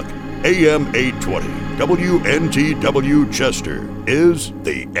and talk. AM 820, WNTW Chester is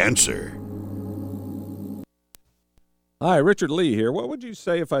The Answer. Hi, Richard Lee here. What would you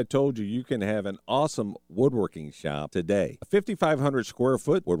say if I told you you can have an awesome woodworking shop today? A 5,500 square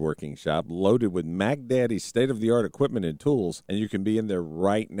foot woodworking shop loaded with Mac Daddy's state-of-the-art equipment and tools, and you can be in there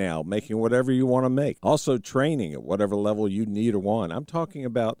right now making whatever you want to make. Also training at whatever level you need or want. I'm talking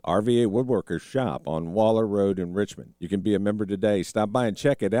about RVA Woodworkers Shop on Waller Road in Richmond. You can be a member today. Stop by and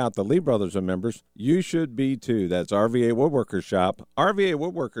check it out. The Lee brothers are members. You should be too. That's RVA Woodworkers Shop. RVA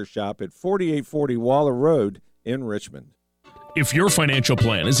Woodworkers Shop at 4840 Waller Road in Richmond. If your financial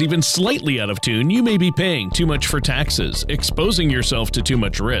plan is even slightly out of tune, you may be paying too much for taxes, exposing yourself to too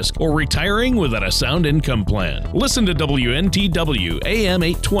much risk, or retiring without a sound income plan. Listen to WNTW AM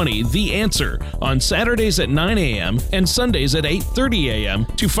 820 The Answer on Saturdays at 9 a.m. and Sundays at 8:30 a.m.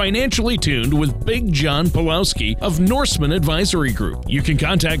 to Financially Tuned with Big John Pulowski of Norseman Advisory Group. You can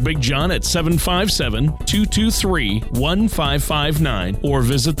contact Big John at 757-223-1559 or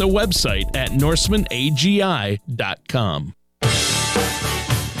visit the website at norsemanagi.com.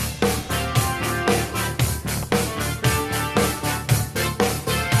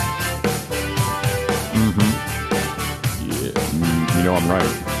 You know I'm right.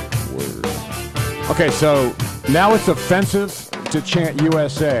 Okay, so now it's offensive to chant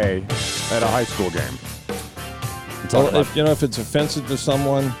USA at a high school game. Well, if it's offensive to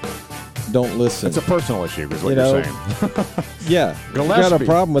someone, don't listen. It's a personal issue, is what you're saying. Yeah, you got a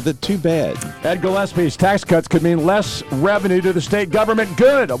problem with it. Too bad. Ed Gillespie's tax cuts could mean less revenue to the state government.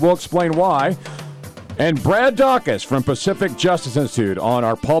 Good. We'll explain why. And Brad Dawkins from Pacific Justice Institute on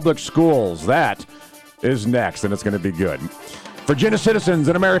our public schools. That is next, and it's going to be good. Virginia Citizens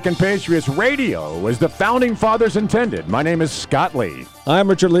and American Patriots Radio as the Founding Fathers intended. My name is Scott Lee. I'm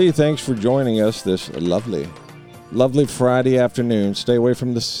Richard Lee. Thanks for joining us this lovely Friday afternoon. Stay away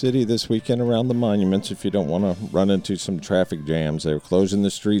from the city this weekend around the monuments if you don't want to run into some traffic jams. They're closing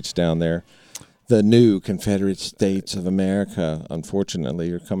the streets down there. The new Confederate States of America,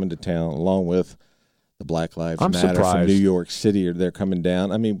 unfortunately, are coming to town, along with the Black Lives Matter from New York City. They're coming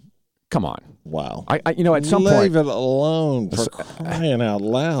down. I mean, come on. Wow. At some point, leave it alone, for crying out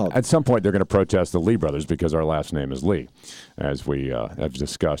loud. At some point, they're going to protest the Lee brothers because our last name is Lee, as we have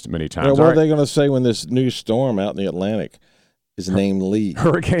discussed many times. Yeah, what are they going to say when this new storm out in the Atlantic is named Lee?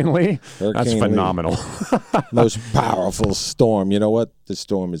 Hurricane Lee? That's phenomenal. Most powerful storm. You know what? This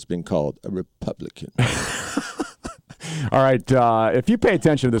storm has been called a Republican. All right. If you pay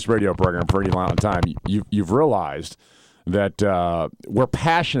attention to this radio program for any long time, you've realized that we're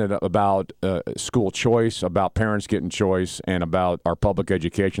passionate about school choice, about parents getting choice, and about our public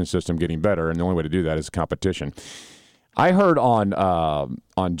education system getting better. And the only way to do that is competition. I heard on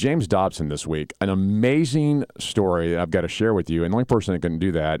James Dobson this week an amazing story that I've got to share with you. And the only person that can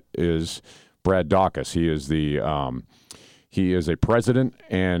do that is Brad Dawkins. He is a president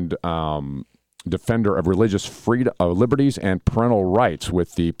and defender of religious freedom, liberties, and parental rights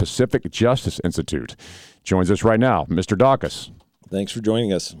with the Pacific Justice Institute. Joins us right now, Mr. Dawkins. Thanks for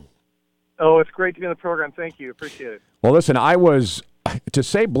joining us. Oh, it's great to be on the program. Thank you. Appreciate it. Well, listen, to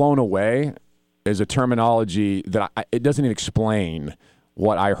say blown away is a terminology that it doesn't even explain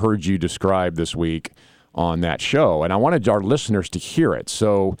what I heard you describe this week on that show. And I wanted our listeners to hear it.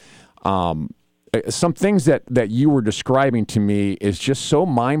 So some things that you were describing to me is just so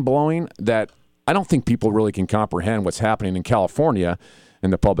mind-blowing that I don't think people really can comprehend what's happening in California in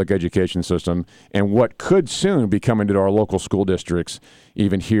the public education system and what could soon be coming to our local school districts,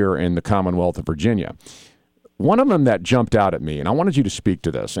 even here in the Commonwealth of Virginia. One of them that jumped out at me, and I wanted you to speak to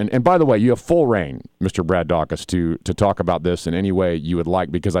this, and by the way, you have full reign, Mr. Brad Dawkins, to talk about this in any way you would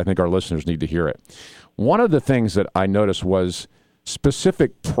like, because I think our listeners need to hear it. One of the things that I noticed was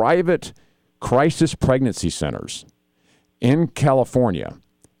specific private crisis pregnancy centers in California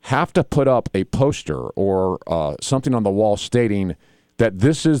have to put up a poster or something on the wall stating that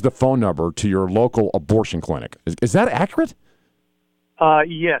this is the phone number to your local abortion clinic. Is that accurate?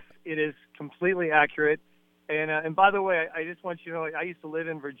 Yes, it is completely accurate. And by the way, I just want you to know, I used to live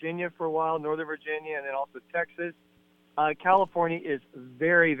in Virginia for a while, Northern Virginia, and then also Texas. California is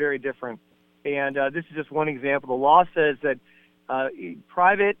very, very different. And this is just one example. The law says that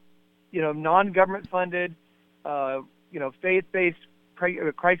private, non-government funded, faith-based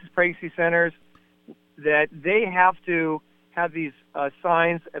crisis pregnancy centers, that they have to have these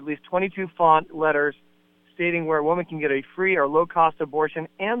signs, at least 22 font letters, stating where a woman can get a free or low-cost abortion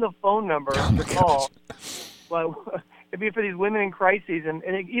and the phone number to call. Well, it'd be for these women in crises, and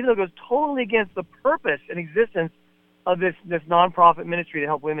even though it goes totally against the purpose and existence of this nonprofit ministry to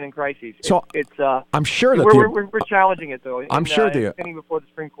help women in crises. So I'm sure that we're challenging it though. I'm sure it's pending before the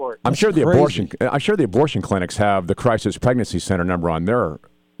Supreme Court. I'm sure the abortion clinics have the Crisis Pregnancy Center number on their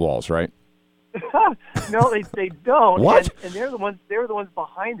walls, right? No, they don't. What? And they're the ones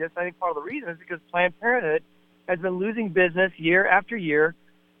behind this. I think part of the reason is because Planned Parenthood has been losing business year after year.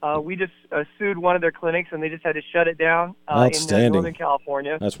 We just sued one of their clinics, and they just had to shut it down in Northern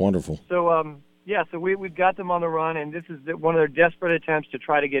California. That's wonderful. So, so we've got them on the run, and this is one of their desperate attempts to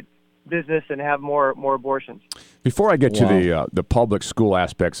try to get business and have more abortions. Before I get to the public school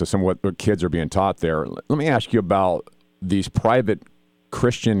aspects of some of what kids are being taught there, let me ask you about these private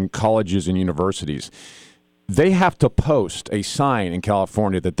Christian colleges and universities. They have to post a sign in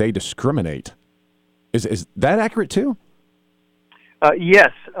California that they discriminate. Is that accurate too?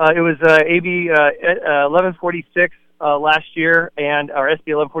 Yes, it was AB 1146 last year, or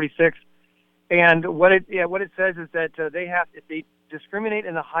SB 1146. And what it says is that if they discriminate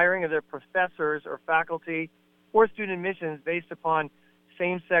in the hiring of their professors or faculty or student admissions based upon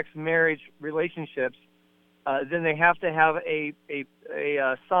same-sex marriage relationships, then they have to have a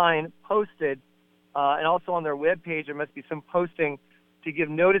sign posted, and also on their webpage there must be some posting to give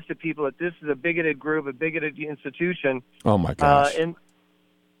notice to people that this is a bigoted group, a bigoted institution. Oh my gosh!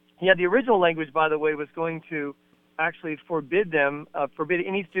 The original language, by the way, was going to actually forbid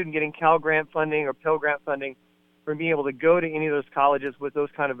any student getting Cal Grant funding or Pell Grant funding from being able to go to any of those colleges with those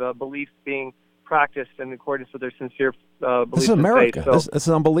kind of beliefs being practiced in accordance with their sincere beliefs. This is America. So, this is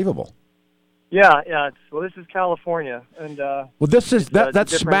unbelievable. Yeah. This is California, and this is that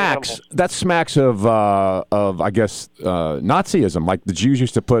smacks of I guess Nazism. Like the Jews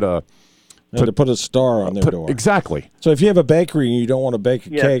used to put a star on their door. Exactly. So if you have a bakery and you don't want to bake a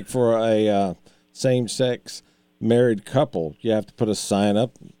cake for a same-sex married couple, you have to put a sign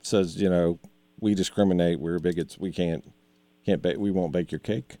up that says, we discriminate, we're bigots, we can't bake, we won't bake your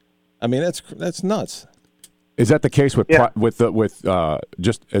cake. I mean, that's nuts. Is that the case with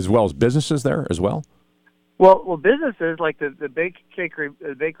just as well as businesses there as well? Well, businesses like the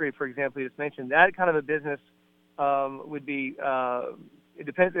bakery, for example, you just mentioned, that kind of a business would be. It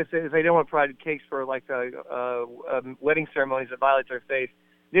depends if they don't want to provide cakes for like wedding ceremonies that violate their faith.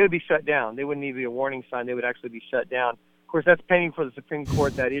 They would be shut down. They wouldn't need to be a warning sign. They would actually be shut down. Of course, that's pending for the Supreme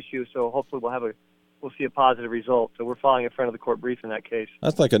Court, that issue. So hopefully we'll see a positive result. So we're filing in front of the court brief in that case.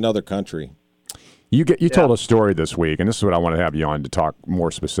 That's like another country. You told a story this week, and this is what I want to have you on to talk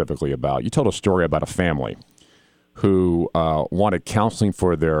more specifically about. You told a story about a family who wanted counseling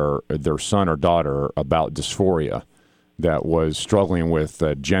for their son or daughter about dysphoria, that was struggling with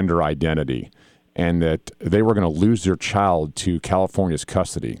gender identity, and that they were going to lose their child to California's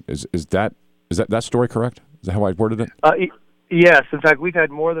custody. Is that story correct? Is that how I worded it? Yes. In fact, we've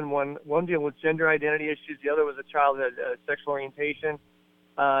had more than one dealing with gender identity issues. The other was a child who had sexual orientation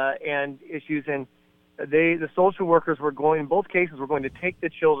and issues. And the social workers in both cases were going to take the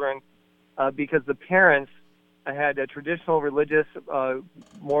children because the parents had traditional religious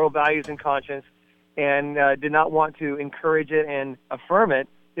moral values and conscience and did not want to encourage it and affirm it.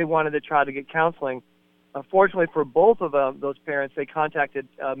 They wanted the child to get counseling. Fortunately for both of those parents, they contacted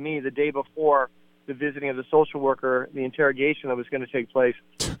me the day before the visiting of the social worker, the interrogation that was going to take place,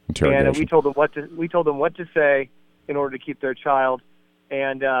 and we told them what to say in order to keep their child.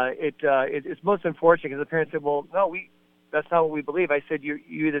 And it's most unfortunate because the parents said, "Well, no, that's not what we believe." I said, "You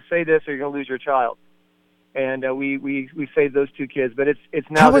either say this or you're going to lose your child." And we saved those two kids, but it's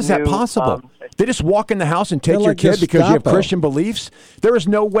now. How is that possible? They just walk in the house and take your kid because you have Christian beliefs? There is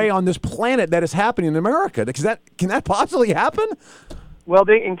no way on this planet that is happening in America. Can that possibly happen? Well,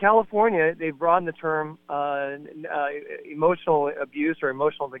 in California, they've broadened the term emotional abuse or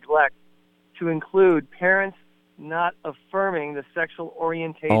emotional neglect to include parents not affirming the sexual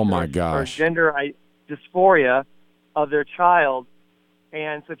orientation or gender dysphoria of their child.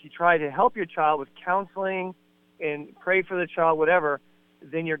 And so if you try to help your child with counseling and pray for the child, whatever,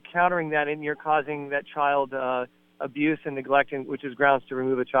 then you're countering that and you're causing that child abuse and neglect, which is grounds to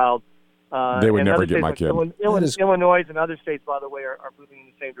remove a child. They would never get my kid. Illinois and other states, by the way, are moving in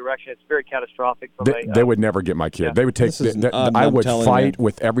the same direction. It's very catastrophic. They would never get my kid. Yeah. They would take. I would fight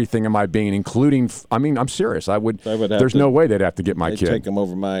with everything in my being, including. I mean, I'm serious. I would. There's no way they'd have to get my kid. Take them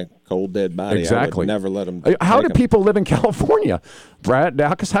over my cold dead body. Exactly. I would never let them. How do people live in California, Brad?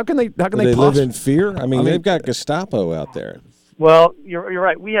 How can they live in fear? I mean, they've got Gestapo out there. Well, you're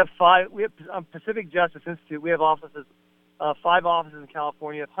right. We have 5. We have Pacific Justice Institute. We have offices. 5 offices in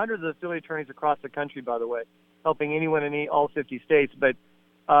California, hundreds of affiliate attorneys across the country, by the way, helping anyone in all 50 states. But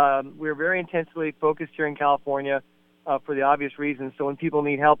we're very intensely focused here in California for the obvious reasons. So when people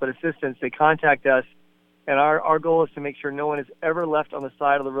need help and assistance, they contact us, And our goal is to make sure no one is ever left on the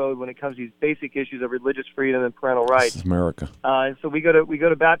side of the road when it comes to these basic issues of religious freedom and parental rights. This is America. And so we go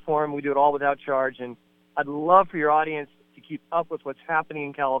to bat for them. We do it all without charge. And I'd love for your audience to keep up with what's happening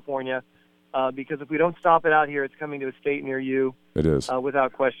in California, because if we don't stop it out here, it's coming to a state near you. It is.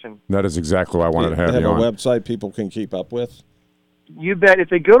 Without question. That is exactly what I wanted to have you on. Have a website people can keep up with? You bet. If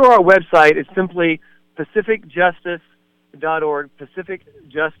they go to our website, it's simply pacificjustice.org,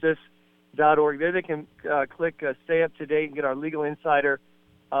 pacificjustice.org. There they can click Stay Up to Date and get our legal insider.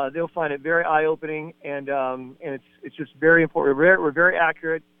 They'll find it very eye-opening, and it's just very important. We're very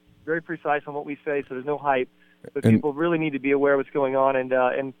accurate, very precise on what we say, so there's no hype. But people really need to be aware of what's going on, and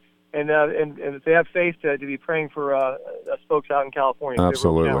if they have faith, to be praying for us folks out in California.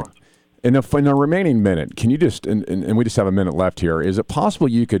 Absolutely. In the remaining minute, can you just, and we just have a minute left here, is it possible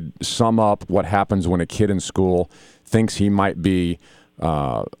you could sum up what happens when a kid in school thinks he might be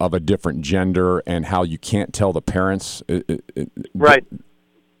of a different gender and how you can't tell the parents? Right.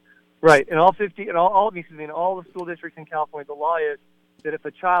 In all the school districts in California, the law is that if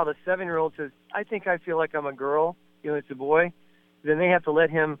a 7-year-old says, I think I feel like I'm a girl, it's a boy, then they have to let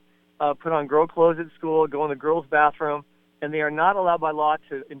him put on girl clothes at school, go in the girls' bathroom, and they are not allowed by law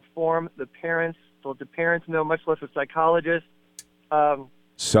to inform the parents, to let the parents know, much less a psychologist.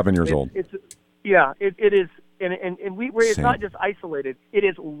 7 years old. It is, and it's not just isolated. It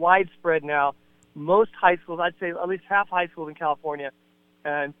is widespread now. Most high schools, I'd say at least half high schools in California,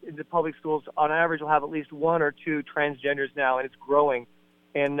 and the public schools, on average, will have at least 1 or 2 transgenders now, and it's growing.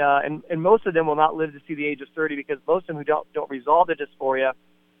 And most of them will not live to see the age of 30, because most of them who don't resolve the dysphoria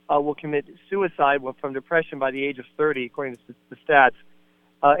will commit suicide from depression by the age of 30, according to the stats.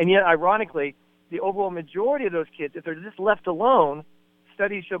 And yet, ironically, the overall majority of those kids, if they're just left alone,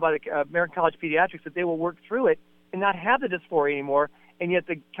 studies show by the American College of Pediatrics that they will work through it and not have the dysphoria anymore. And yet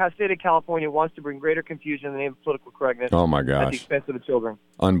the state of California wants to bring greater confusion in the name of political correctness. Oh, my gosh. At the expense of the children.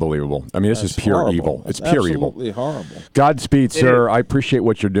 Unbelievable. I mean, this is pure horrible. evil. It's That's pure evil. absolutely horrible. Godspeed, sir. I appreciate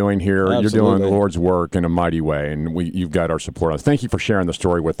what you're doing here. Absolutely. You're doing the Lord's work in a mighty way, and you've got our support. Thank you for sharing the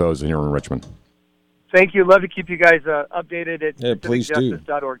story with those here in Richmond. Thank you. Love to keep you guys updated at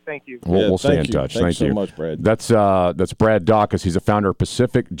pacificjustice.org. Thank you. We'll stay in touch. Thanks Thank you so much, Brad. That's Brad Dacus. He's a founder of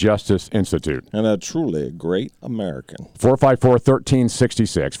Pacific Justice Institute. And a truly great American.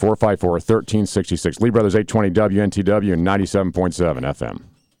 454-1366. 454-1366. Lee Brothers 820 WNTW and 97.7 FM.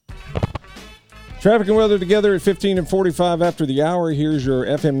 Traffic and weather together at 15 and 45 after the hour. Here's your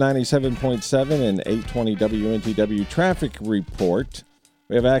FM 97.7 and 820 WNTW traffic report.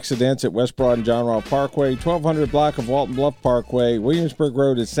 We have accidents at West Broad and John Rawl Parkway, 1200 block of Walton Bluff Parkway, Williamsburg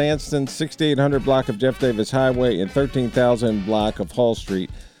Road at Sandston, 6800 block of Jeff Davis Highway, and 13,000 block of Hall Street.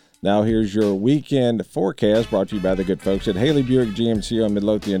 Now here's your weekend forecast, brought to you by the good folks at Haley Buick GMC on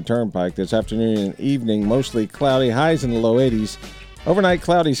Midlothian Turnpike. This afternoon and evening, mostly cloudy, highs in the low 80s. Overnight,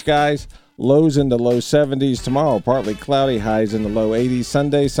 cloudy skies, lows in the low 70s. Tomorrow, partly cloudy, highs in the low 80s.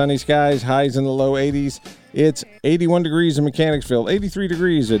 Sunday, sunny skies, highs in the low 80s. It's 81 degrees in Mechanicsville, 83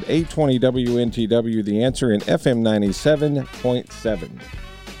 degrees at 820 WNTW. The Answer in FM 97.7.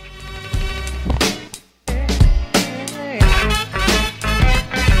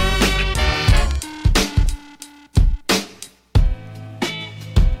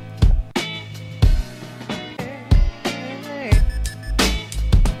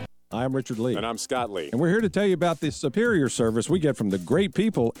 I'm Richard Lee. And I'm Scott Lee. And we're here to tell you about the superior service we get from the great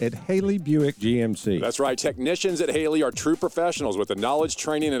people at Haley Buick GMC. That's right. Technicians at Haley are true professionals with the knowledge,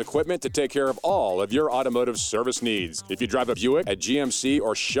 training, and equipment to take care of all of your automotive service needs. If you drive a Buick, a GMC,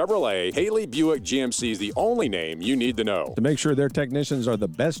 or Chevrolet, Haley Buick GMC is the only name you need to know. To make sure their technicians are the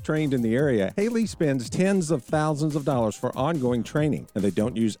best trained in the area, Haley spends tens of thousands of dollars for ongoing training, and they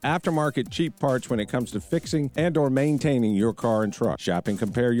don't use aftermarket cheap parts when it comes to fixing and or maintaining your car and truck. Shop and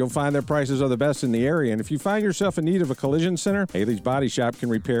compare. You'll find their prices are the best in the area, and if you find yourself in need of a collision center, Haley's Body Shop can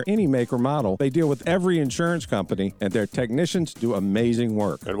repair any make or model. They deal with every insurance company, and their technicians do amazing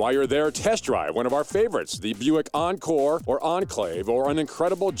work. And while you're there, test drive one of our favorites, the Buick Encore or Enclave or an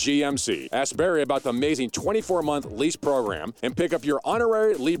incredible GMC. Ask Barry about the amazing 24-month lease program and pick up your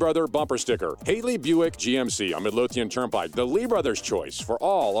honorary Lee Brother bumper sticker. Haley Buick GMC on Midlothian Turnpike, the Lee Brothers' choice for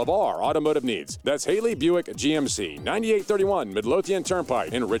all of our automotive needs. That's Haley Buick GMC, 9831 Midlothian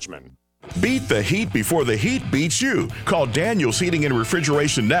Turnpike in Richmond. Beat the heat before the heat beats you. Call Daniels Heating and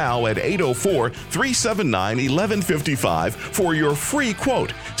Refrigeration now at 804-379-1155 for your free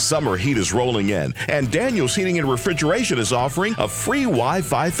quote. Summer heat is rolling in, and Daniels Heating and Refrigeration is offering a free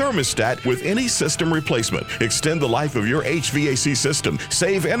Wi-Fi thermostat with any system replacement. Extend the life of your HVAC system.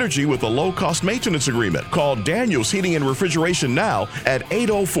 Save energy with a low-cost maintenance agreement. Call Daniels Heating and Refrigeration now at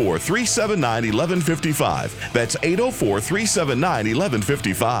 804-379-1155. That's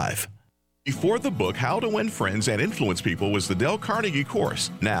 804-379-1155. Before the book, How to Win Friends and Influence People was the Dale Carnegie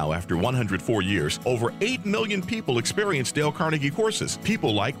course. Now, after 104 years, over 8 million people experience Dale Carnegie courses.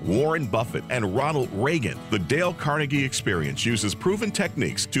 People like Warren Buffett and Ronald Reagan. The Dale Carnegie experience uses proven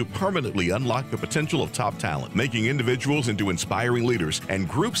techniques to permanently unlock the potential of top talent, making individuals into inspiring leaders and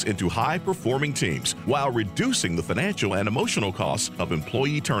groups into high-performing teams, while reducing the financial and emotional costs of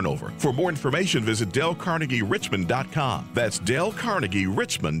employee turnover. For more information, visit DaleCarnegieRichmond.com. That's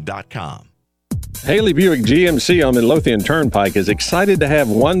DaleCarnegieRichmond.com. Haley Buick GMC on Midlothian Turnpike is excited to have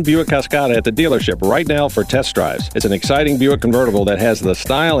one Buick Cascada at the dealership right now for test drives. It's an exciting Buick convertible that has the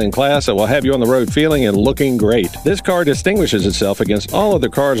style and class that will have you on the road feeling and looking great. This car distinguishes itself against all other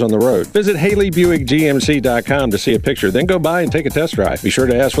cars on the road. Visit HaleyBuickGMC.com to see a picture, then go by and take a test drive. Be sure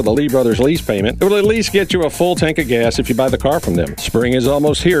to ask for the Lee Brothers lease payment. It will at least get you a full tank of gas if you buy the car from them. Spring is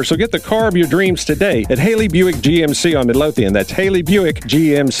almost here, so get the car of your dreams today at Haley Buick GMC on Midlothian. That's Haley Buick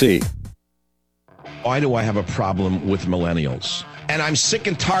GMC. Why do I have a problem with millennials? And I'm sick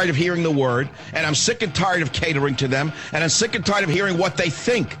and tired of hearing the word, and I'm sick and tired of catering to them, and I'm sick and tired of hearing what they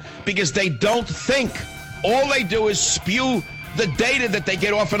think, because they don't think. All they do is spew the data that they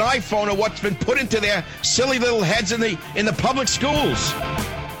get off an iPhone or what's been put into their silly little heads in the public schools.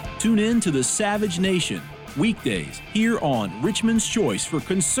 Tune in to the Savage Nation, weekdays here on Richmond's Choice for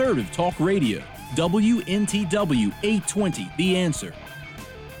Conservative Talk Radio, WNTW 820, The Answer.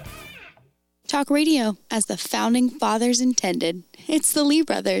 Talk radio as the founding fathers intended. It's the Lee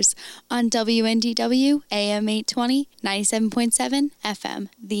Brothers on WNTW AM 820, 97.7 FM,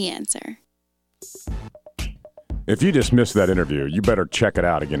 The Answer. If you just missed that interview, you better check it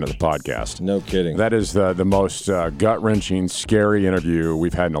out again to the podcast. No kidding. That is the most gut-wrenching, scary interview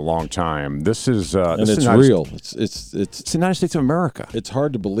we've had in a long time. This is and it's real. It's the United States of America. It's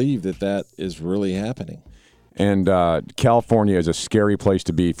hard to believe that is really happening. And California is a scary place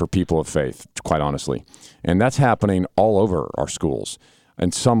to be for people of faith, quite honestly. And that's happening all over our schools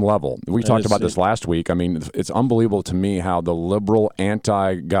on some level. We talked about this last week. I mean, it's unbelievable to me how the liberal,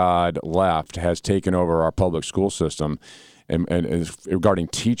 anti-God left has taken over our public school system. And regarding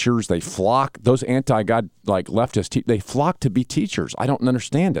teachers, they flock. Those anti-God, like leftist, they flock to be teachers. I don't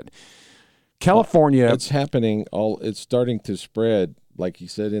understand it. California. It's happening. It's starting to spread. Like you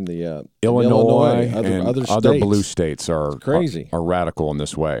said, in the Illinois and other blue states are crazy, are radical in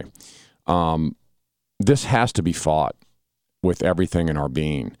this way. This has to be fought with everything in our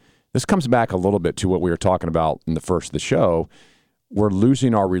being. This comes back a little bit to what we were talking about in the first of the show. We're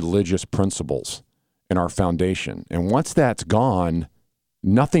losing our religious principles and our foundation, and once that's gone,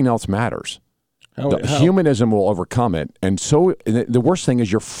 nothing else matters. Humanism will overcome it. And so the worst thing is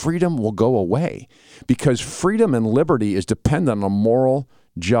your freedom will go away, because freedom and liberty is dependent on moral,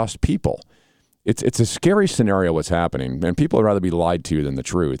 just people. It's a scary scenario what's happening, and people would rather be lied to than the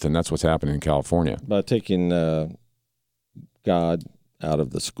truth, and that's what's happening in California. By taking God out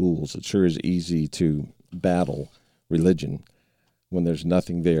of the schools, it sure is easy to battle religion when there's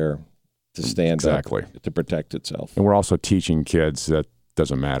nothing there to stand up to protect itself. And we're also teaching kids that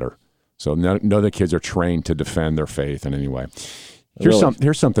doesn't matter. So none of the kids are trained to defend their faith in any way.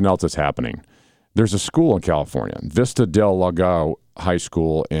 Here's something else that's happening. There's a school in California, Vista del Lago High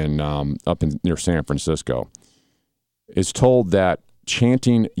School near San Francisco, is told that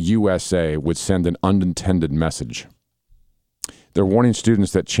chanting USA would send an unintended message. They're warning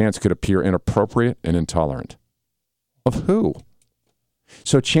students that chants could appear inappropriate and intolerant. Of who?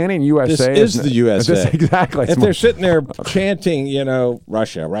 So chanting USA is the USA. Exactly. If they're sitting there chanting,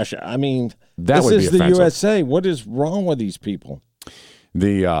 Russia. I mean, this is the USA. What is wrong with these people?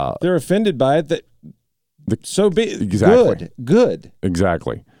 They're offended by it. So be exactly. Good.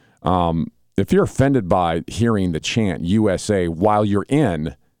 Exactly. If you're offended by hearing the chant USA while you're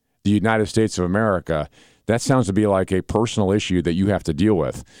in the United States of America, that sounds to be like a personal issue that you have to deal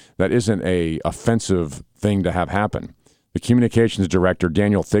with. That isn't a offensive thing to have happen. The communications director,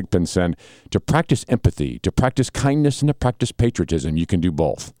 Daniel Thigpen, said, to practice empathy, to practice kindness, and to practice patriotism, you can do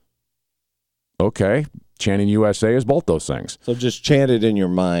both. Okay, chanting USA is both those things. So just chant it in your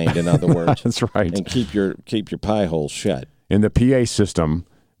mind, in other words. That's right. And keep your pie holes shut. In the PA system,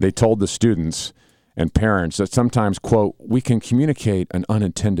 they told the students, and parents that sometimes, quote, we can communicate an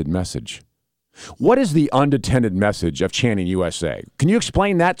unintended message. What is the unintended message of chanting USA? Can you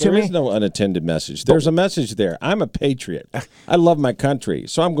explain that to me? There is no unintended message. There's a message there. I'm a patriot. I love my country,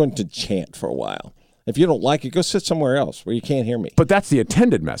 so I'm going to chant for a while. If you don't like it, go sit somewhere else where you can't hear me. But that's the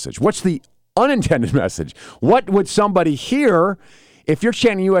intended message. What's the unintended message? What would somebody hear if you're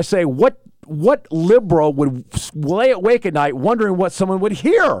chanting USA? What liberal would lay awake at night wondering what someone would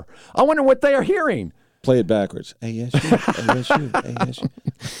hear? I wonder what they are hearing. Play it backwards. ASU, ASU,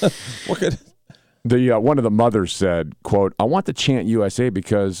 ASU. What could... One of the mothers said, quote, I want to chant USA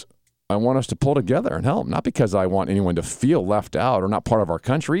because I want us to pull together and help, not because I want anyone to feel left out or not part of our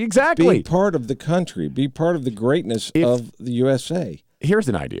country. Exactly. Be part of the country. Be part of the greatness of the USA. Here's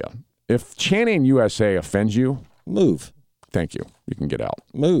an idea. If chanting USA offends you, move. Thank you. You can get out.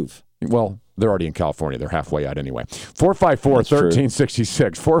 Move. Well, they're already in California. They're halfway out anyway.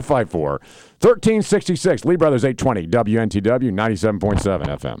 454-1366. 454-1366. Lee Brothers 820, WNTW 97.7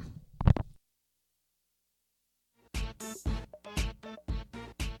 FM.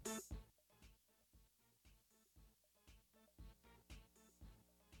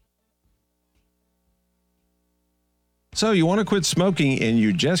 So you want to quit smoking and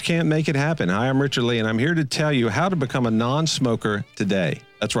you just can't make it happen. Hi, I'm Richard Lee, and I'm here to tell you how to become a non-smoker today.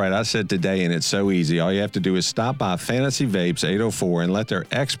 That's right, I said today, and it's so easy. All you have to do is stop by Fantasy Vapes 804 and let their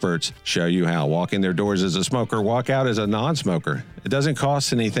experts show you how. Walk in their doors as a smoker, walk out as a non-smoker. It doesn't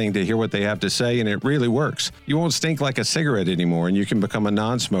cost anything to hear what they have to say, and it really works. You won't stink like a cigarette anymore, and you can become a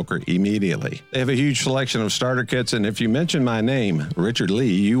non-smoker immediately. They have a huge selection of starter kits, and if you mention my name, Richard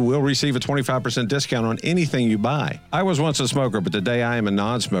Lee, you will receive a 25% discount on anything you buy. I was once a smoker, but today I am a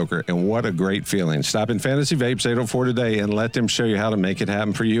non-smoker, and what a great feeling. Stop in Fantasy Vapes 804 today and let them show you how to make it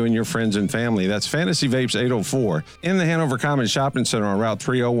happen for you and your friends and family. That's Fantasy Vapes 804 in the Hanover Commons Shopping Center on Route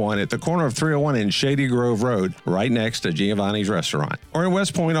 301 at the corner of 301 and Shady Grove Road, right next to Giovanni's Restaurant. Or in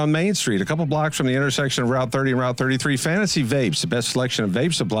West Point on Main Street, a couple blocks from the intersection of Route 30 and Route 33. Fantasy Vapes, the best selection of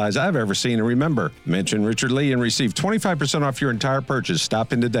vape supplies I've ever seen. And remember, mention Richard Lee and receive 25% off your entire purchase.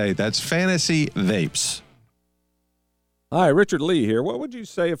 Stop in today. That's Fantasy Vapes. Hi, Richard Lee here. What would you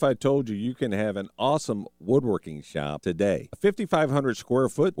say if I told you you can have an awesome woodworking shop today? A 5,500 square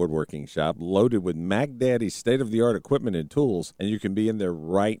foot woodworking shop loaded with Mac Daddy's state-of-the-art equipment and tools, and you can be in there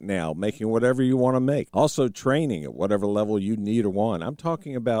right now making whatever you want to make. Also training at whatever level you need or want. I'm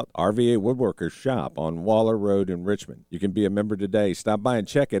talking about RVA Woodworkers Shop on Waller Road in Richmond. You can be a member today. Stop by and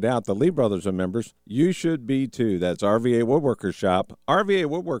check it out. The Lee Brothers are members. You should be too. That's RVA Woodworkers Shop. RVA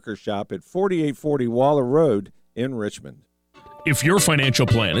Woodworkers Shop at 4840 Waller Road in Richmond. If your financial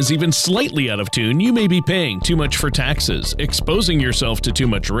plan is even slightly out of tune, you may be paying too much for taxes, exposing yourself to too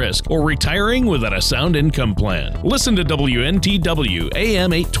much risk, or retiring without a sound income plan. Listen to WNTW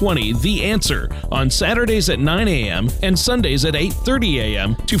AM 820 The Answer on Saturdays at 9 a.m. and Sundays at 8:30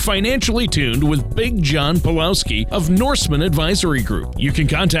 a.m. to Financially Tuned with Big John Pulowski of Norseman Advisory Group. You can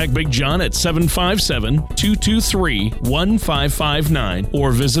contact Big John at 757-223-1559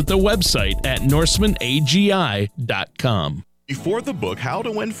 or visit the website at norsemanagi.com. Before the book, How to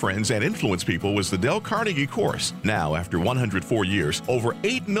Win Friends and Influence People was the Dale Carnegie course. Now, after 104 years, over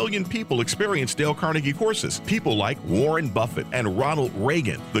 8 million people experience Dale Carnegie courses. People like Warren Buffett and Ronald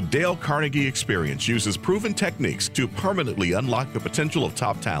Reagan. The Dale Carnegie experience uses proven techniques to permanently unlock the potential of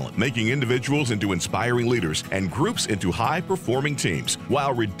top talent, making individuals into inspiring leaders and groups into high-performing teams,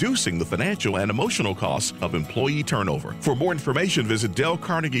 while reducing the financial and emotional costs of employee turnover. For more information, visit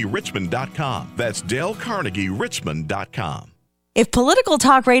DaleCarnegieRichmond.com. That's DaleCarnegieRichmond.com. If political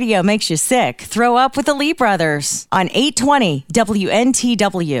talk radio makes you sick, throw up with the Lee Brothers on 820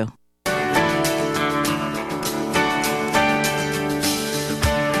 WNTW.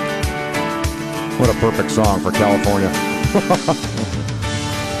 What a perfect song for California.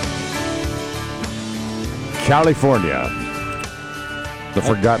 California, the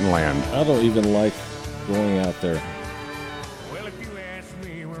forgotten land. I don't even like going out there.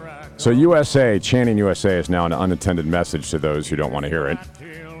 So USA, chanting USA is now an unintended message to those who don't want to hear it.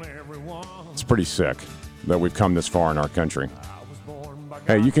 It's pretty sick that we've come this far in our country.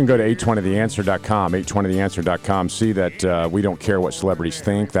 Hey, you can go to 820theanswer.com, 820theanswer.com, see that we don't care what celebrities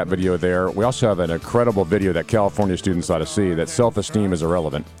think, that video there. We also have an incredible video that California students ought to see, that self-esteem is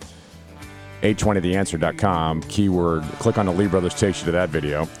irrelevant. 820theanswer.com, keyword, click on the Lee Brothers, takes you to that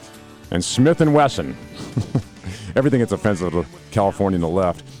video. And Smith & Wesson, everything that's offensive to California and the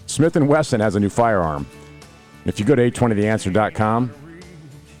left, Smith & Wesson has a new firearm. If you go to 820theanswer.com,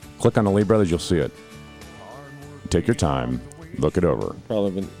 click on the Lee Brothers, you'll see it. Take your time. Look it over.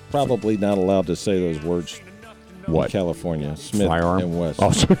 Probably not allowed to say those words. What? In California. Smith Firearm? and Wesson.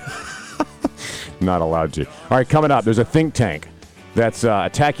 Oh, Not allowed to. All right, coming up, there's a think tank that's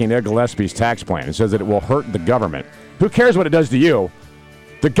attacking Ed Gillespie's tax plan. It says that it will hurt the government. Who cares what it does to you?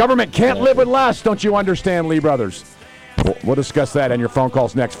 The government can't live with less. Don't you understand, Lee Brothers? We'll discuss that on your phone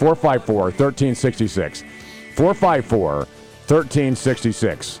calls next. 454-1366.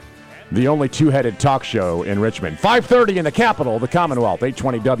 454-1366. The only two-headed talk show in Richmond. 5:30 in the capital, the Commonwealth.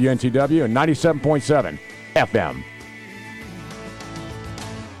 820 WNTW and 97.7 FM.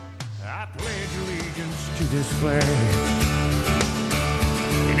 I pledge allegiance to this flag.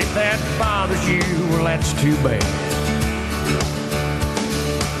 And if that bothers you, well, that's too bad.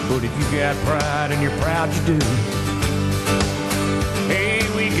 But if you got pride and you're proud you do, hey,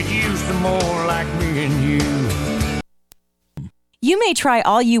 we could use some more like me and you. You may try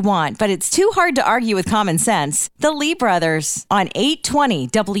all you want, but it's too hard to argue with common sense. The Lee Brothers on 820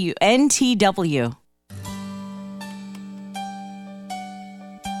 WNTW.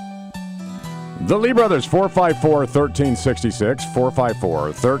 The Lee Brothers, 454-1366,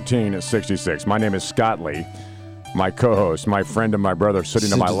 454-1366. My name is Scott Lee. My co-host, my friend and my brother sitting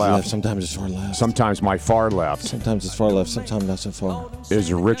to my left. Sometimes it's far left. Sometimes my far left. Sometimes it's far left, sometimes not so far.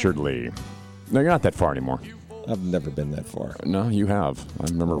 Is Richard Lee. No, you're not that far anymore. I've never been that far. No, you have. I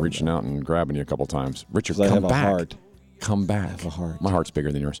remember reaching out and grabbing you a couple times. Richard, I come have back. a heart. Come back. I have a heart. My heart's bigger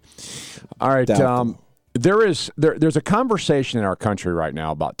than yours. All right. Doubtful. There's a conversation in our country right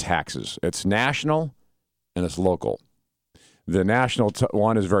now about taxes. It's national and it's local. The national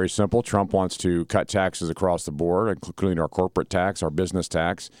one is very simple. Trump wants to cut taxes across the board, including our corporate tax, our business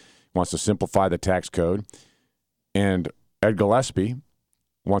tax. He wants to simplify the tax code. And Ed Gillespie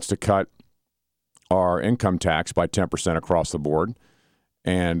wants to cut our income tax by 10% across the board.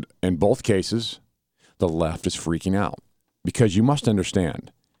 And in both cases, the left is freaking out. Because you must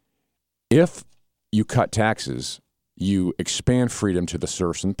understand, if you cut taxes, you expand freedom to the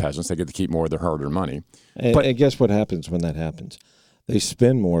serfs and peasants. They get to keep more of their hard-earned money. And guess what happens when that happens? They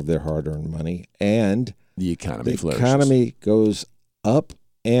spend more of their hard-earned money, and the economy flourishes. The economy goes up,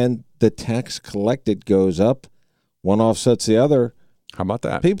 and the tax collected goes up. One offsets the other. How about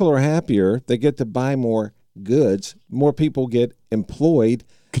that? People are happier. They get to buy more goods. More people get employed,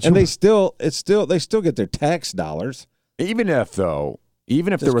 and they still get their tax dollars. Even if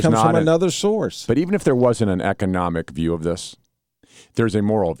there was comes not from another source. But even if there wasn't an economic view of this, there's a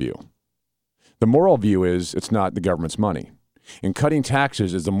moral view. The moral view is it's not the government's money. And cutting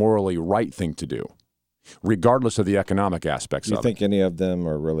taxes is the morally right thing to do, regardless of the economic aspects of it. You think any of them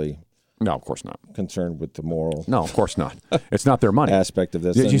are really... No, of course not. Concerned with the moral... No, of course not. It's not their money. ...aspect of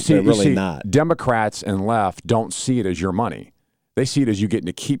this. You see, not. Democrats and left don't see it as your money. They see it as you getting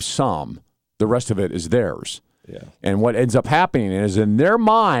to keep some. The rest of it is theirs. Yeah. And what ends up happening is in their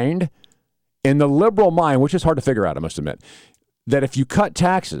mind, in the liberal mind, which is hard to figure out, I must admit, that if you cut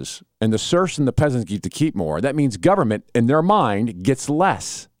taxes and the serfs and the peasants get to keep more, that means government, in their mind, gets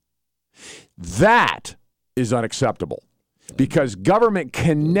less. That is unacceptable because government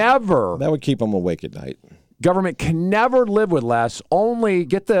can never... That would keep them awake at night. Government can never live with less. Only,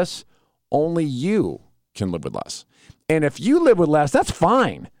 get this, only you can live with less. And if you live with less, that's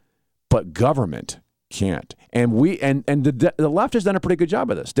fine. But government can't. And the left has done a pretty good job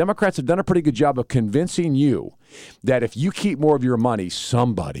of this. Democrats have done a pretty good job of convincing you that if you keep more of your money,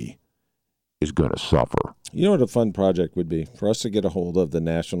 somebody is going to suffer. You know what a fun project would be? For us to get a hold of the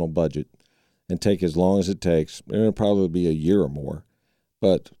national budget and take as long as it takes. It'll probably be a year or more.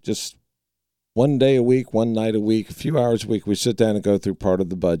 But just one day a week, one night a week, a few hours a week, we sit down and go through part of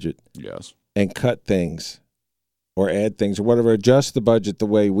the budget. Yes. And cut things or add things or whatever. Adjust the budget the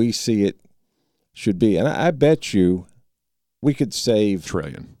way we see it should be. And I bet you we could save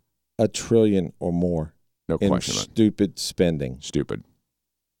 $1 trillion or more no in question stupid spending. Stupid.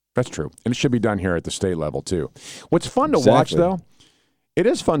 That's true. And it should be done here at the state level, too. What's fun to watch, though, it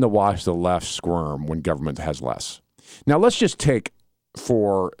is fun to watch the left squirm when government has less. Now, let's just take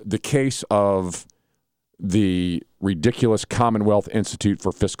for the case of the ridiculous Commonwealth Institute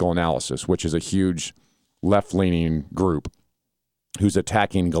for Fiscal Analysis, which is a huge left-leaning group who's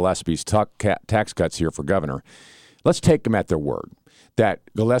attacking Gillespie's tax cuts here for governor. Let's take them at their word that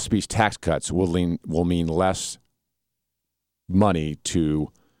Gillespie's tax cuts will mean less money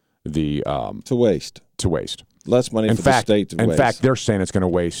to the to waste. Less money for the state to waste. In fact, they're saying it's going to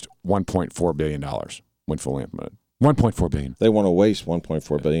waste $1.4 billion when fully implemented. $1.4 billion. They want to waste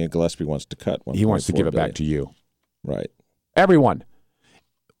 $1.4 billion. Gillespie wants to cut $1.4 billion. He wants to give it back to you. Right. Everyone.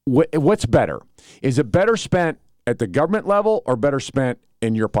 What's better? Is it better spent at the government level or better spent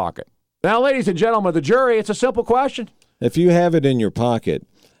in your pocket? Now, ladies and gentlemen of the jury, it's a simple question. If you have it in your pocket,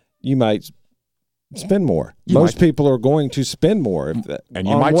 you might spend more. You Most might. people are going to spend more. If that, And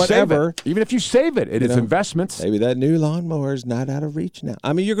you on might whatever, save it. Even if you save it, it is investments. Maybe that new lawnmower is not out of reach now.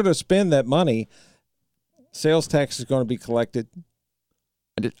 I mean, you're going to spend that money. Sales tax is going to be collected.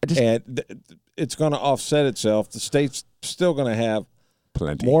 And it's going to offset itself. The state's still going to have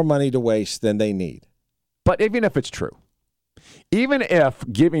plenty more money to waste than they need. But even if it's true, even if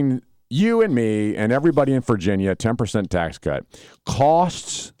giving you and me and everybody in Virginia a 10% tax cut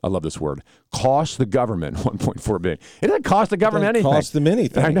costs, I love this word, costs the government $1.4 billion. It doesn't cost the government anything. It costs them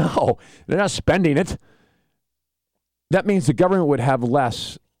anything. I know. They're not spending it. That means the government would have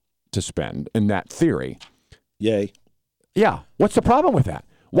less to spend in that theory. Yay. Yeah. What's the problem with that?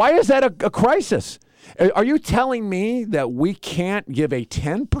 Why is that a crisis? Are you telling me that we can't give a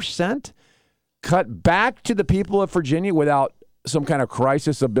 10% cut back to the people of Virginia without some kind of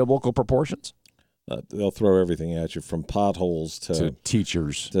crisis of biblical proportions? They'll throw everything at you, from potholes to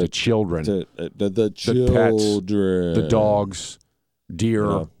teachers, to children, to the children, pets, the dogs,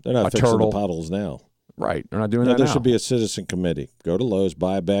 deer, they're not a fixing turtle. the potholes now. Right, they're not doing that There now. should be a citizen committee. Go to Lowe's,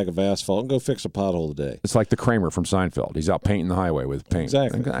 buy a bag of asphalt, and go fix a pothole today. It's like the Kramer from Seinfeld. He's out painting the highway with paint.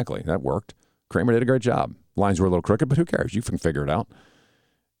 Exactly. That worked. Kramer did a great job. Lines were a little crooked, but who cares? You can figure it out.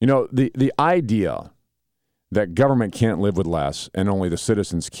 You know, the idea that government can't live with less and only the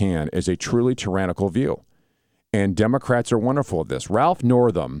citizens can is a truly tyrannical view. And Democrats are wonderful at this. Ralph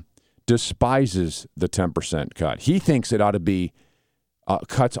Northam despises the 10% cut. He thinks it ought to be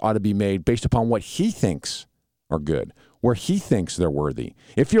cuts ought to be made based upon what he thinks are good, where he thinks they're worthy.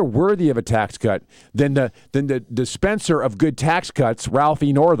 If you're worthy of a tax cut, then the dispenser of good tax cuts, Ralph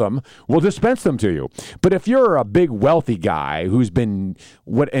E. Northam, will dispense them to you. But if you're a big wealthy guy who's been,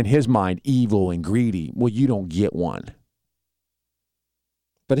 what in his mind, evil and greedy, well, you don't get one.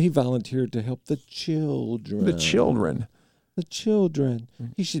 But he volunteered to help the children. The children. The children.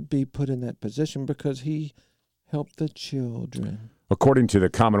 He should be put in that position because he helped the children. According to the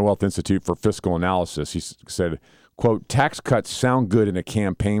Commonwealth Institute for Fiscal Analysis, he said, quote, tax cuts sound good in a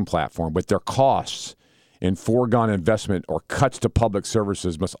campaign platform, but their costs in foregone investment or cuts to public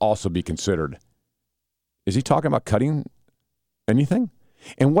services must also be considered. Is he talking about cutting anything?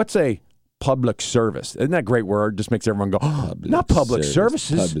 And what's a public service? Isn't that a great word? Just makes everyone go, oh, not public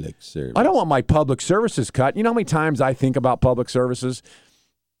services. Public service. I don't want my public services cut. You know how many times I think about public services?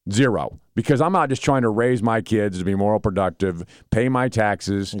 Zero. Because I'm not just trying to raise my kids to be more productive, pay my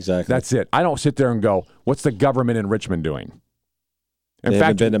taxes. Exactly. That's it. I don't sit there and go, what's the government in Richmond doing? They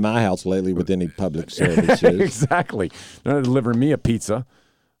haven't been to my house lately with any public services. Exactly. They're not delivering me a pizza.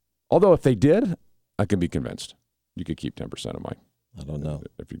 Although if they did, I can be convinced. You could keep 10% of mine. I don't know.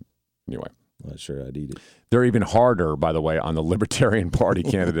 Anyway. I'm not sure I'd eat it. They're even harder, by the way, on the Libertarian Party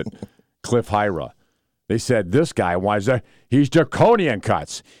candidate, Cliff Hyra. They said this guy he's draconian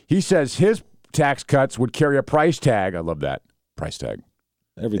cuts. He says his tax cuts would carry a price tag. I love that. Price tag.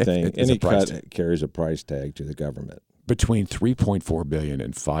 Everything, any cut carries a price tag to the government. Between $3.4 billion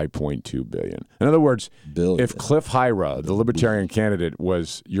and $5.2 billion. In other words, if Cliff Hyra, the Libertarian candidate,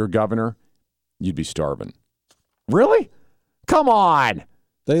 was your governor, you'd be starving. Really? Come on.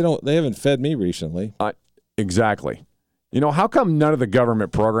 They haven't fed me recently. Exactly. You know, how come none of the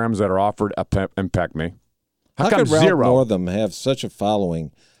government programs that are offered impact me? How come could Ralph zero? Northam have such a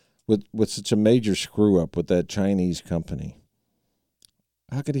following with such a major screw up with that Chinese company?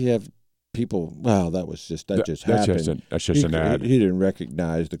 How could he have people? Wow, that just happened. That's just an ad. He didn't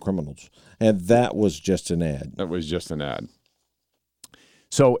recognize the criminals, and that was just an ad. That was just an ad.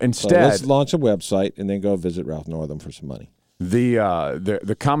 So instead, let's launch a website and then go visit Ralph Northam for some money.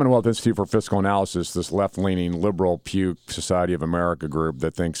 The Commonwealth Institute for Fiscal Analysis, this left-leaning liberal Pew Society of America group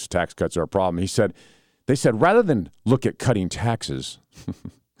that thinks tax cuts are a problem, they said rather than look at cutting taxes,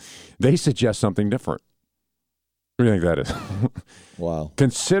 they suggest something different. What do you think that is? Wow.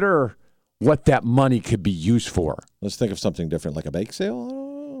 Consider what that money could be used for. Let's think of something different, like a bake sale. I don't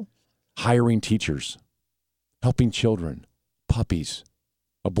know. Hiring teachers, helping children, puppies,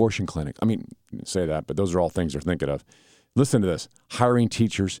 abortion clinic. I mean, say that, but those are all things they're thinking of. Listen to this. Hiring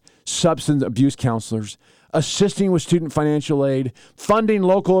teachers, substance abuse counselors, assisting with student financial aid, funding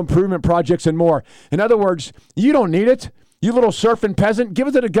local improvement projects, and more. In other words, you don't need it. You little surfing peasant, give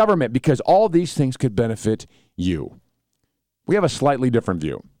it to the government because all these things could benefit you. We have a slightly different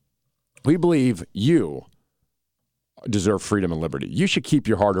view. We believe you deserve freedom and liberty. You should keep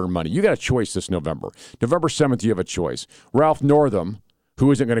your hard-earned money. You got a choice this November. November 7th, you have a choice. Ralph Northam,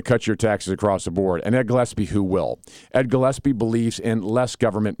 who isn't going to cut your taxes across the board, and Ed Gillespie, who will. Ed Gillespie believes in less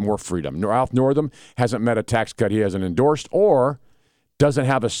government, more freedom. Ralph Northam hasn't met a tax cut he hasn't endorsed or doesn't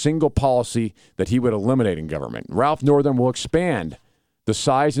have a single policy that he would eliminate in government. Ralph Northam will expand the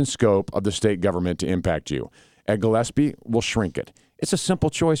size and scope of the state government to impact you. Ed Gillespie will shrink it. It's a simple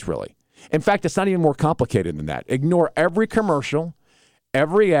choice, really. In fact, it's not even more complicated than that. Ignore every commercial,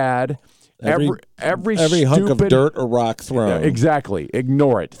 every ad, every hunk of stupid dirt or rock thrown. Exactly.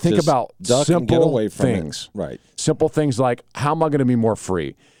 Ignore it. Think Just about duck and get simple away from things. it. Right. Simple things like, how am I going to be more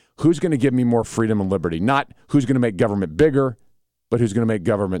free? Who's going to give me more freedom and liberty? Not who's going to make government bigger, but who's going to make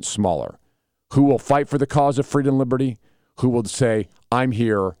government smaller. Who will fight for the cause of freedom and liberty? Who will say, I'm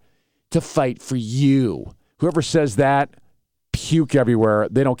here to fight for you? Whoever says that, puke everywhere.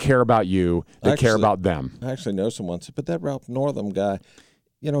 They don't care about you. They care about them. I actually know someone, but that Ralph Northam guy,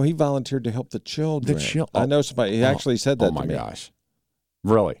 he volunteered to help the children. I know somebody. He actually said that to me. Oh, my gosh.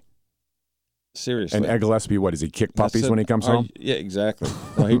 Really? Seriously. And Ed Gillespie, what, does he kick puppies when he comes home? Yeah, exactly.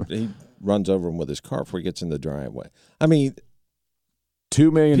 Well, he runs over them with his car before he gets in the driveway. I mean,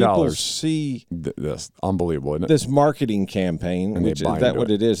 $2 million. People see this. Unbelievable, isn't it? This marketing campaign, And which is that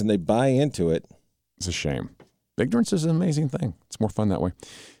what it is, and they buy into it. It's a shame. Ignorance is an amazing thing. It's more fun that way.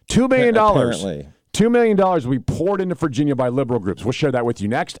 $2 million. Apparently. $2 million will be poured into Virginia by liberal groups. We'll share that with you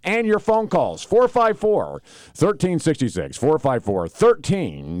next. And your phone calls, 454-1366,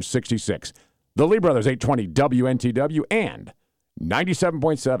 454-1366. The Lee Brothers, 820 WNTW and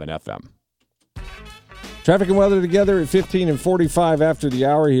 97.7 FM. Traffic and weather together at 15 and 45 after the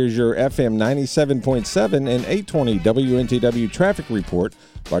hour. Here's your FM 97.7 and 820 WNTW traffic report,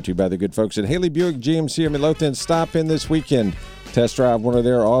 brought to you by the good folks at Haley Buick GMC of Midlothian. Stop in this weekend. Test drive one of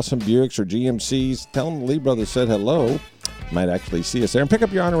their awesome Buicks or GMCs. Tell them the Lee Brothers said hello. Might actually see us there. And pick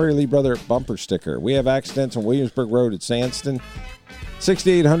up your honorary Lee Brother bumper sticker. We have accidents on Williamsburg Road at Sandston,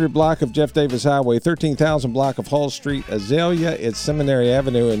 6800 block of Jeff Davis Highway, 13,000 block of Hall Street, Azalea at Seminary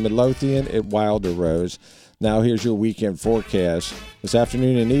Avenue, in Midlothian at Wilder Rose. Now here's your weekend forecast. This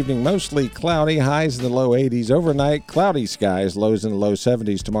afternoon and evening, mostly cloudy, highs in the low 80s. Overnight, cloudy skies, lows in the low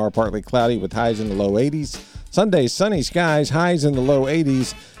 70s. Tomorrow, partly cloudy with highs in the low 80s. Sunday, sunny skies, highs in the low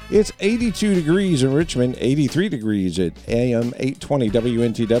 80s. It's 82 degrees in Richmond, 83 degrees at AM 820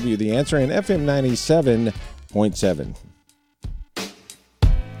 WNTW, The Answer, and FM 97.7.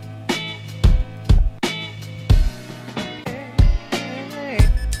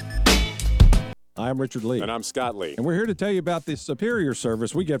 I'm Richard Lee. And I'm Scott Lee. And we're here to tell you about the superior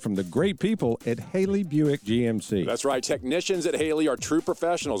service we get from the great people at Haley Buick GMC. That's right. Technicians at Haley are true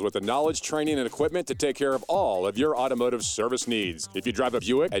professionals with the knowledge, training, and equipment to take care of all of your automotive service needs. If you drive a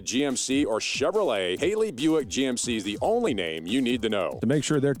Buick, a GMC, or Chevrolet, Haley Buick GMC is the only name you need to know. To make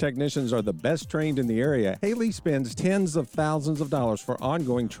sure their technicians are the best trained in the area, Haley spends tens of thousands of dollars for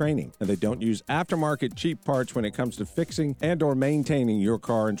ongoing training, and they don't use aftermarket cheap parts when it comes to fixing and or maintaining your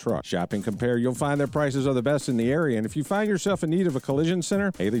car and truck. Shop and compare, you'll find their prices are the best in the area, and if you find yourself in need of a collision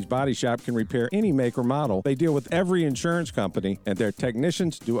center, Haley's Body Shop can repair any make or model. They deal with every insurance company, and their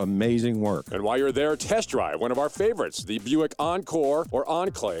technicians do amazing work. And while you're there, test drive one of our favorites, the Buick Encore or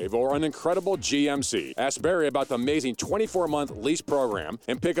Enclave or an incredible GMC. Ask Barry about the amazing 24-month lease program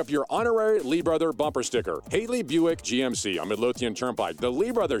and pick up your honorary Lee Brother bumper sticker. Haley Buick GMC on Midlothian Turnpike, the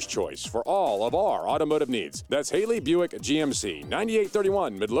Lee Brothers' choice for all of our automotive needs. That's Haley Buick GMC,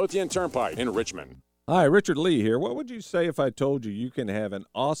 9831 Midlothian Turnpike in Richmond. Hi, Richard Lee here. What would you say if I told you can have an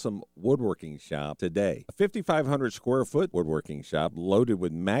awesome woodworking shop today? A 5,500 square foot woodworking shop loaded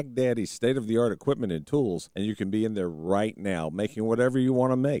with Mac Daddy's state-of-the-art equipment and tools, and you can be in there right now making whatever you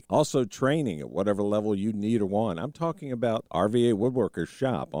want to make. Also training at whatever level you need or want. I'm talking about RVA Woodworkers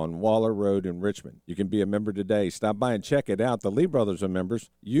Shop on Waller Road in Richmond. You can be a member today. Stop by and check it out. The Lee Brothers are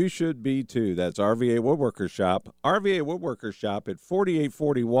members. You should be too. That's RVA Woodworkers Shop. RVA Woodworkers Shop at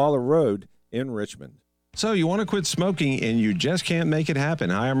 4840 Waller Road in Richmond. So you want to quit smoking and you just can't make it happen.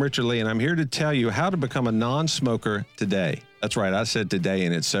 Hi, I'm Richard Lee, and I'm here to tell you how to become a non-smoker today. That's right, I said today,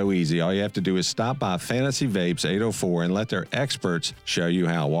 and it's so easy. All you have to do is stop by Fantasy Vapes 804 and let their experts show you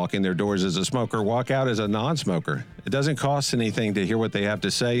how. Walk in their doors as a smoker, walk out as a non-smoker. It doesn't cost anything to hear what they have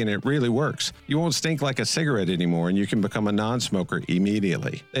to say, and it really works. You won't stink like a cigarette anymore, and you can become a non-smoker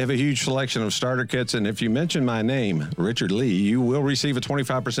immediately. They have a huge selection of starter kits, and if you mention my name, Richard Lee, you will receive a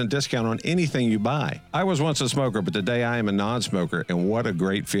 25% discount on anything you buy. I was once a smoker, but today I am a non-smoker, and what a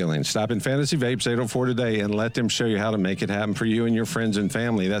great feeling. Stop in Fantasy Vapes 804 today and let them show you how to make it happen for you and your friends and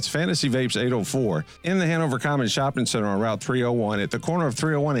family. That's Fantasy Vapes 804 in the Hanover Commons Shopping Center on Route 301 at the corner of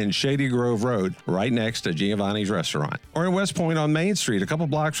 301 and Shady Grove Road, right next to Giovanni's Restaurant. Or in West Point on Main Street, a couple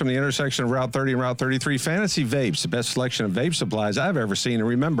blocks from the intersection of Route 30 and Route 33. Fantasy Vapes, the best selection of vape supplies I've ever seen. And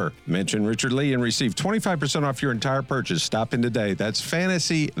remember, mention Richard Lee and receive 25% off your entire purchase. Stop in today. That's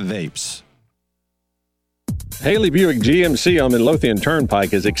Fantasy Vapes. Haley Buick GMC on Midlothian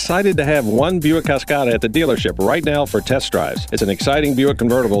Turnpike is excited to have one Buick Cascada at the dealership right now for test drives. It's an exciting Buick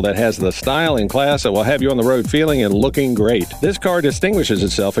convertible that has the style and class that will have you on the road feeling and looking great. This car distinguishes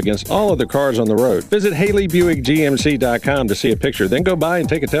itself against all other cars on the road. Visit HaleyBuickGMC.com to see a picture, then go by and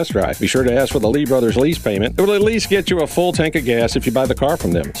take a test drive. Be sure to ask for the Lee Brothers lease payment. It will at least get you a full tank of gas if you buy the car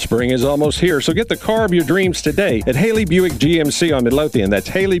from them. Spring is almost here, so get the car of your dreams today at Haley Buick GMC on Midlothian. That's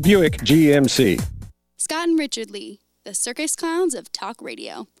Haley Buick GMC. Scott and Richard Lee, the Circus Clowns of Talk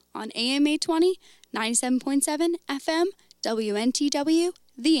Radio, on AM 820, 97.7 FM, WNTW,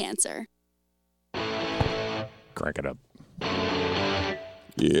 The Answer. Crank it up.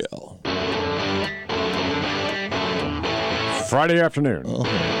 Yeah. Friday afternoon.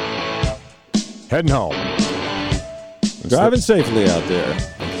 Heading home. Driving safely out there.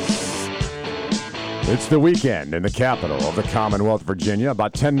 It's the weekend in the capital of the Commonwealth, Virginia,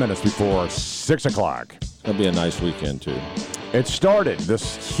 about 10 minutes before 6 o'clock. That'll be a nice weekend, too. It started,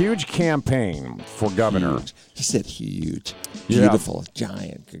 this huge campaign for governor. Huge. He said huge. Beautiful,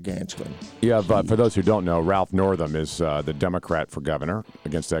 giant, gargantuan. Yeah, but for those who don't know, Ralph Northam is the Democrat for governor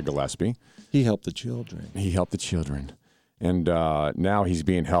against Ed Gillespie. He helped the children. And now he's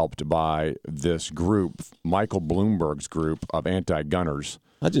being helped by this group, Michael Bloomberg's group of anti-gunners.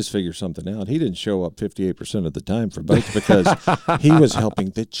 I just figured something out. He didn't show up 58% of the time for votes because he was helping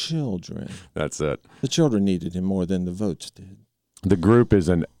the children. That's it. The children needed him more than the votes did. The group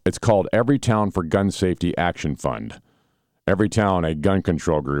it's called Everytown for Gun Safety Action Fund. Everytown, a gun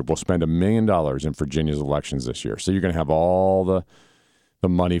control group, will spend $1 million in Virginia's elections this year. So you're going to have all the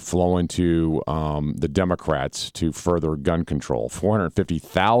money flowing to the Democrats to further gun control.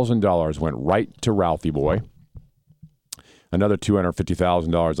 $450,000 went right to Ralphie Boy. Another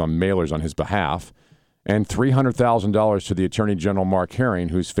 $250,000 on mailers on his behalf, and $300,000 to the Attorney General Mark Herring,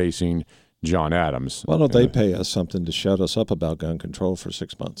 who's facing John Adams. Why don't they pay us something to shut us up about gun control for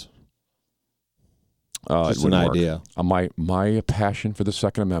 6 months? Just an idea. My passion for the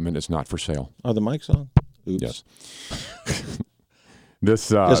Second Amendment is not for sale. Are the mics on? Oops. Yes.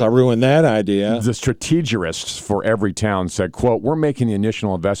 Guess I ruined that idea. The strategists for Everytown said, quote, "We're making the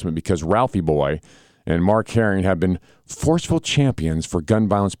initial investment because Ralphie Boy and Mark Herring have been forceful champions for gun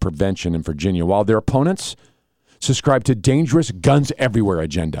violence prevention in Virginia, while their opponents subscribe to dangerous guns everywhere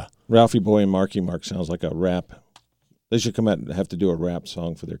agenda." Ralphie Boy and Marky Mark sounds like a rap. They should come out and have to do a rap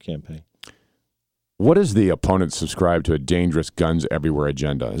song for their campaign. What does the opponent subscribe to a dangerous guns everywhere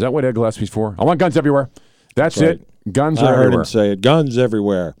agenda? Is that what Ed Gillespie's for? I want guns everywhere. That's right. It. Guns I are heard everywhere. him say it. Guns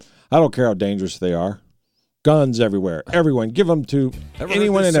everywhere. I don't care how dangerous they are. Guns everywhere. Everyone. Give them to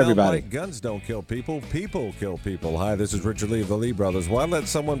anyone and everybody. Like guns don't kill people. People kill people. Hi, this is Richard Lee of the Lee Brothers. Why let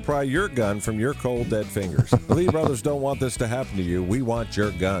someone pry your gun from your cold, dead fingers? The Lee Brothers don't want this to happen to you. We want your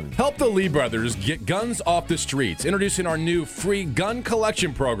gun. Help the Lee Brothers get guns off the streets. Introducing our new free gun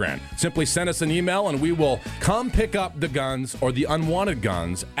collection program. Simply send us an email and we will come pick up the guns or the unwanted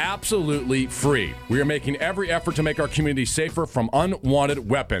guns absolutely free. We are making every effort to make our community safer from unwanted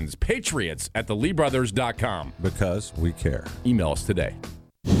weapons. Patriots at theleebrothers.com. Because we care. Email us today.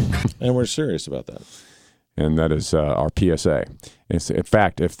 And we're serious about that. And that is our PSA. In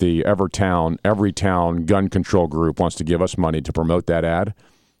fact, if the Everytown Gun Control Group wants to give us money to promote that ad,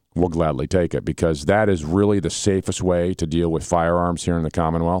 we'll gladly take it, because that is really the safest way to deal with firearms here in the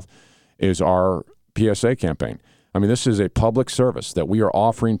Commonwealth, is our PSA campaign. I mean, this is a public service that we are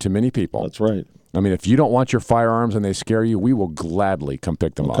offering to many people. That's right. I mean, if you don't want your firearms and they scare you, we will gladly come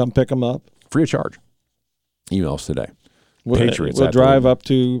pick them up. Come pick them up. Free of charge. Email us today. Patriots. We'll drive up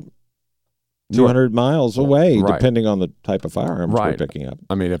to 200 miles away, right, depending on the type of firearms right, we're picking up.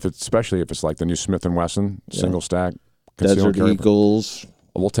 I mean, especially if it's like the new Smith & Wesson single stack. Desert Eagles.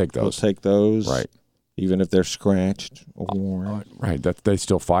 We'll take those. We'll take those. Right. Even if they're scratched or worn. Right. That they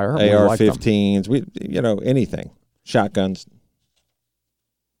still fire. AR-15s. Anything. Shotguns.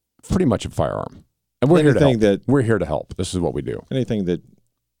 Pretty much a firearm. And we're here to help. We're here to help. This is what we do. Anything that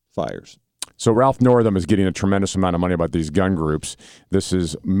fires. So Ralph Northam is getting a tremendous amount of money about these gun groups. This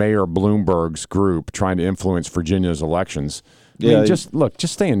is Mayor Bloomberg's group trying to influence Virginia's elections. I mean, just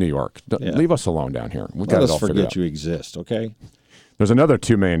stay in New York. Leave us alone down here. We've got it all figured out. Let us forget you exist, okay? There's another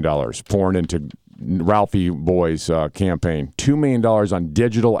 $2 million pouring into Ralphie Boy's campaign. $2 million on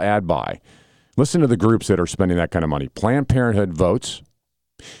digital ad buy. Listen to the groups that are spending that kind of money. Planned Parenthood Votes,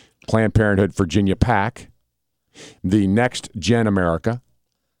 Planned Parenthood Virginia PAC, the Next Gen America,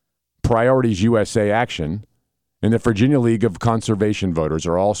 Priorities USA Action, and the Virginia League of Conservation Voters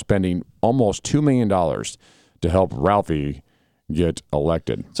are all spending almost $2 million to help Ralphie get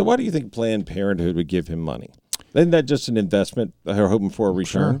elected. So why do you think Planned Parenthood would give him money? Isn't that just an investment they're hoping for a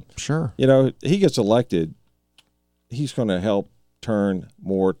return? Sure. You know, he gets elected, he's going to help turn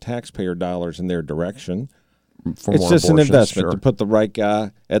more taxpayer dollars in their direction. For it's more just abortions, an investment sure. to put the right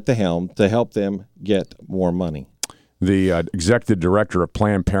guy at the helm to help them get more money. The executive director of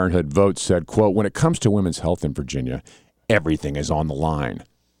Planned Parenthood Vote said, quote, when it comes to women's health in Virginia, everything is on the line.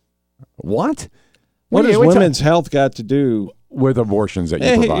 What? What has women's health got to do with abortions that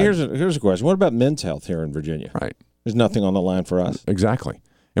you provide? Here's a question. What about men's health here in Virginia? Right. There's nothing on the line for us. Exactly.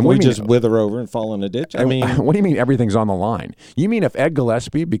 And we just wither over and fall in a ditch? I mean, what do you mean everything's on the line? You mean if Ed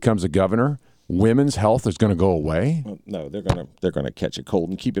Gillespie becomes a governor, women's health is going to go away? No, they're going to catch a cold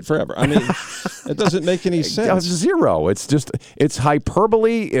and keep it forever. I mean, it doesn't make any sense. Zero. It's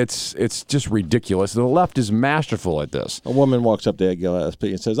hyperbole. It's just ridiculous. The left is masterful at this. A woman walks up to Ed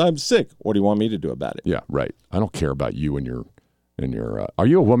Gillespie and says, "I'm sick. What do you want me to do about it?" Yeah, right. I don't care about you and your. Are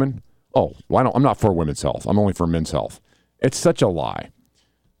you a woman? Oh, why don't I'm not for women's health. I'm only for men's health. It's such a lie.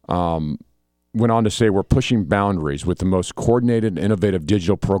 Went on to say we're pushing boundaries with the most coordinated and innovative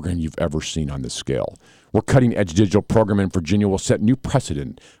digital program you've ever seen on this scale. We're cutting-edge digital program in Virginia will set new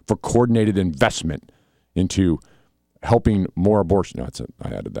precedent for coordinated investment into helping more abortion. No,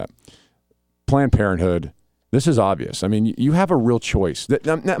 I added that. Planned Parenthood, this is obvious. I mean, you have a real choice.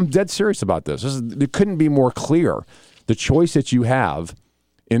 I'm dead serious about this. It couldn't be more clear, the choice that you have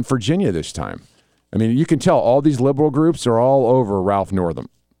in Virginia this time. I mean, you can tell all these liberal groups are all over Ralph Northam.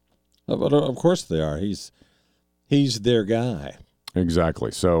 But of course they are. He's their guy.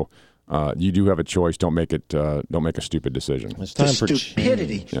 Exactly. So you do have a choice. Don't make it. Don't make a stupid decision. It's time for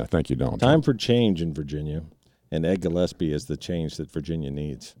stupidity. Yeah. Thank you, Donald. Time for change in Virginia, and Ed Gillespie is the change that Virginia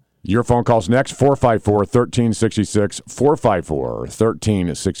needs. Your phone calls next. 454-1366.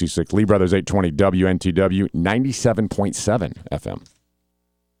 454-1366. Lee Brothers 820 WNTW 97.7 FM.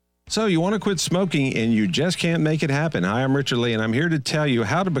 So you want to quit smoking and you just can't make it happen. Hi, I'm Richard Lee, and I'm here to tell you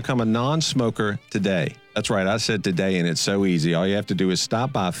how to become a non-smoker today. That's right, I said today, and it's so easy. All you have to do is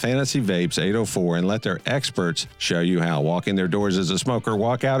stop by Fantasy Vapes 804 and let their experts show you how. Walk in their doors as a smoker,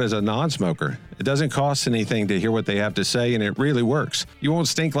 walk out as a non-smoker. It doesn't cost anything to hear what they have to say, and it really works. You won't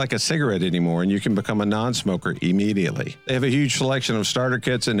stink like a cigarette anymore, and you can become a non-smoker immediately. They have a huge selection of starter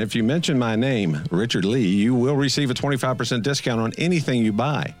kits, and if you mention my name, Richard Lee, you will receive a 25% discount on anything you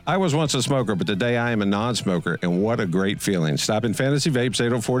buy. I was once a smoker, but today I am a non-smoker, and what a great feeling. Stop in Fantasy Vapes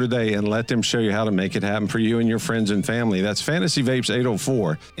 804 today and let them show you how to make it happen for you and your friends and family. That's Fantasy Vapes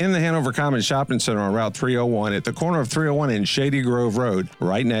 804 in the Hanover Commons Shopping Center on Route 301 at the corner of 301 and Shady Grove Road,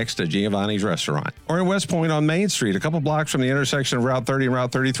 right next to Giovanni's Restaurant. Or in West Point on Main Street, a couple blocks from the intersection of Route 30 and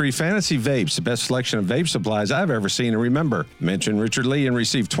Route 33. Fantasy Vapes, the best selection of vape supplies I've ever seen. And remember, mention Richard Lee and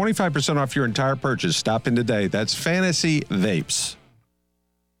receive 25% off your entire purchase. Stop in today. That's Fantasy Vapes.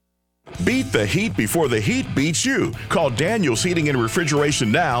 Beat the heat before the heat beats you. Call Daniels Heating and Refrigeration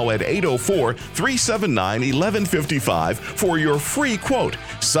now at 804-379-1155 for your free quote.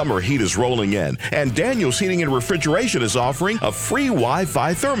 Summer heat is rolling in, and Daniels Heating and Refrigeration is offering a free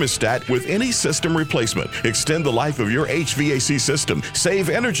Wi-Fi thermostat with any system replacement. Extend the life of your HVAC system. Save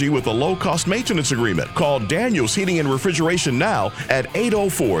energy with a low-cost maintenance agreement. Call Daniels Heating and Refrigeration now at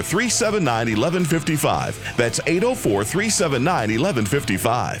 804-379-1155. That's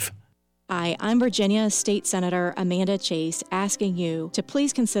 804-379-1155. Hi, I'm Virginia State Senator Amanda Chase, asking you to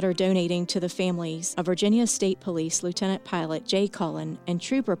please consider donating to the families of Virginia State Police Lieutenant Pilot Jay Cullen and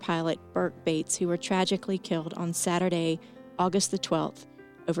Trooper Pilot Burke Bates, who were tragically killed on Saturday, August the 12th,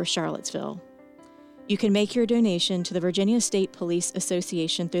 over Charlottesville. You can make your donation to the Virginia State Police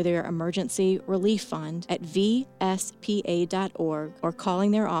Association through their Emergency Relief Fund at vspa.org or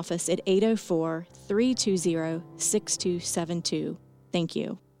calling their office at 804-320-6272. Thank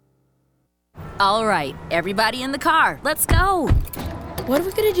you. All right, everybody in the car, let's go. What are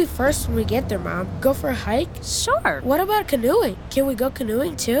we gonna do first when we get there, Mom? Go for a hike? Sure. What about canoeing? Can we go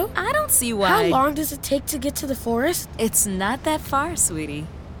canoeing too? I don't see why. How long does it take to get to the forest? It's not that far, sweetie.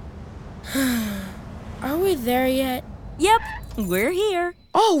 Are we there yet? Yep, we're here.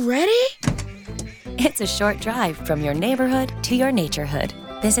 Already? It's a short drive from your neighborhood to your naturehood.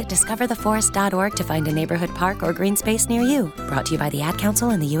 Visit discovertheforest.org to find a neighborhood park or green space near you. Brought to you by the Ad Council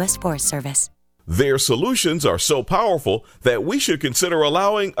and the U.S. Forest Service. Their solutions are so powerful that we should consider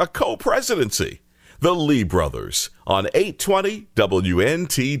allowing a co-presidency. The Lee Brothers on 820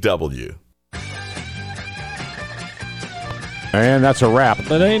 WNTW. And that's a wrap.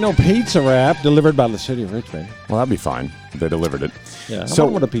 But ain't no pizza wrap delivered by the city of Richmond. Well, that'd be fine. They delivered it. Yeah. So I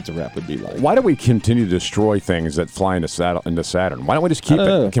wonder what a pizza wrap would be like. Why do we continue to destroy things that fly into Saturn? Why don't we just keep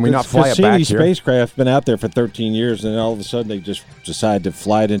it? Can we not fly it back Cassini here? spacecraft been out there for 13 years, and then all of a sudden they just decide to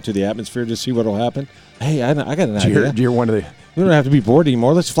fly it into the atmosphere to see what will happen. Hey, I got an idea. Do you hear one of the We don't have to be bored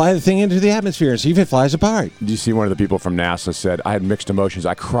anymore. Let's fly the thing into the atmosphere and see if it flies apart. Did you see one of the people from NASA said, I had mixed emotions.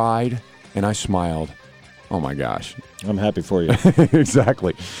 I cried and I smiled. Oh, my gosh. I'm happy for you.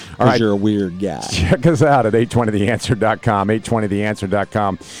 Exactly. All right. You're a weird guy. Check us out at 820theanswer.com,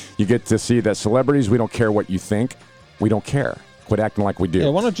 820theanswer.com. You get to see that celebrities, we don't care what you think. We don't care. Quit acting like we do. Yeah,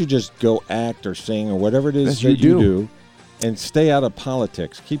 why don't you just go act or sing or whatever it is that you do and stay out of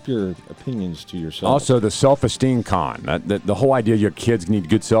politics. Keep your opinions to yourself. Also, the self-esteem con. The whole idea your kids need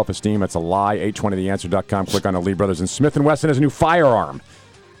good self-esteem, that's a lie. 820theanswer.com. Click on the Lee Brothers. And Smith & Wesson has a new firearm.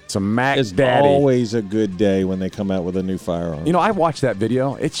 It's a Mac It's Daddy. always a good day when they come out with a new firearm. You know, I watched that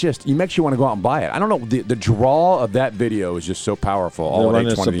video. It's just, it makes you want to go out and buy it. I don't know, the draw of that video is just so powerful. They're All at running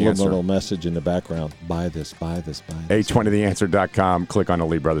a 820 The Answer. subliminal message in the background. Buy this, buy this, buy this. 820theanswer.com. Click on the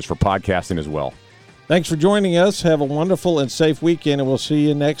Lee Brothers for podcasting as well. Thanks for joining us. Have a wonderful and safe weekend, and we'll see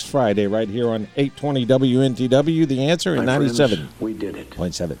you next Friday right here on 820 WNTW, The Answer, and 97. Friends, we did it.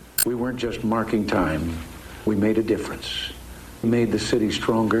 0.7. We weren't just marking time. We made a difference. We made the city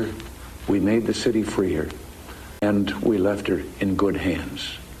stronger. We made the city freer. And we left her in good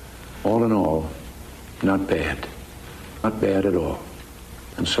hands. All in all, not bad. Not bad at all.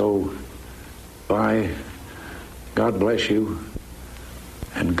 And so, God bless you,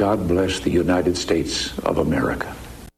 and God bless the United States of America.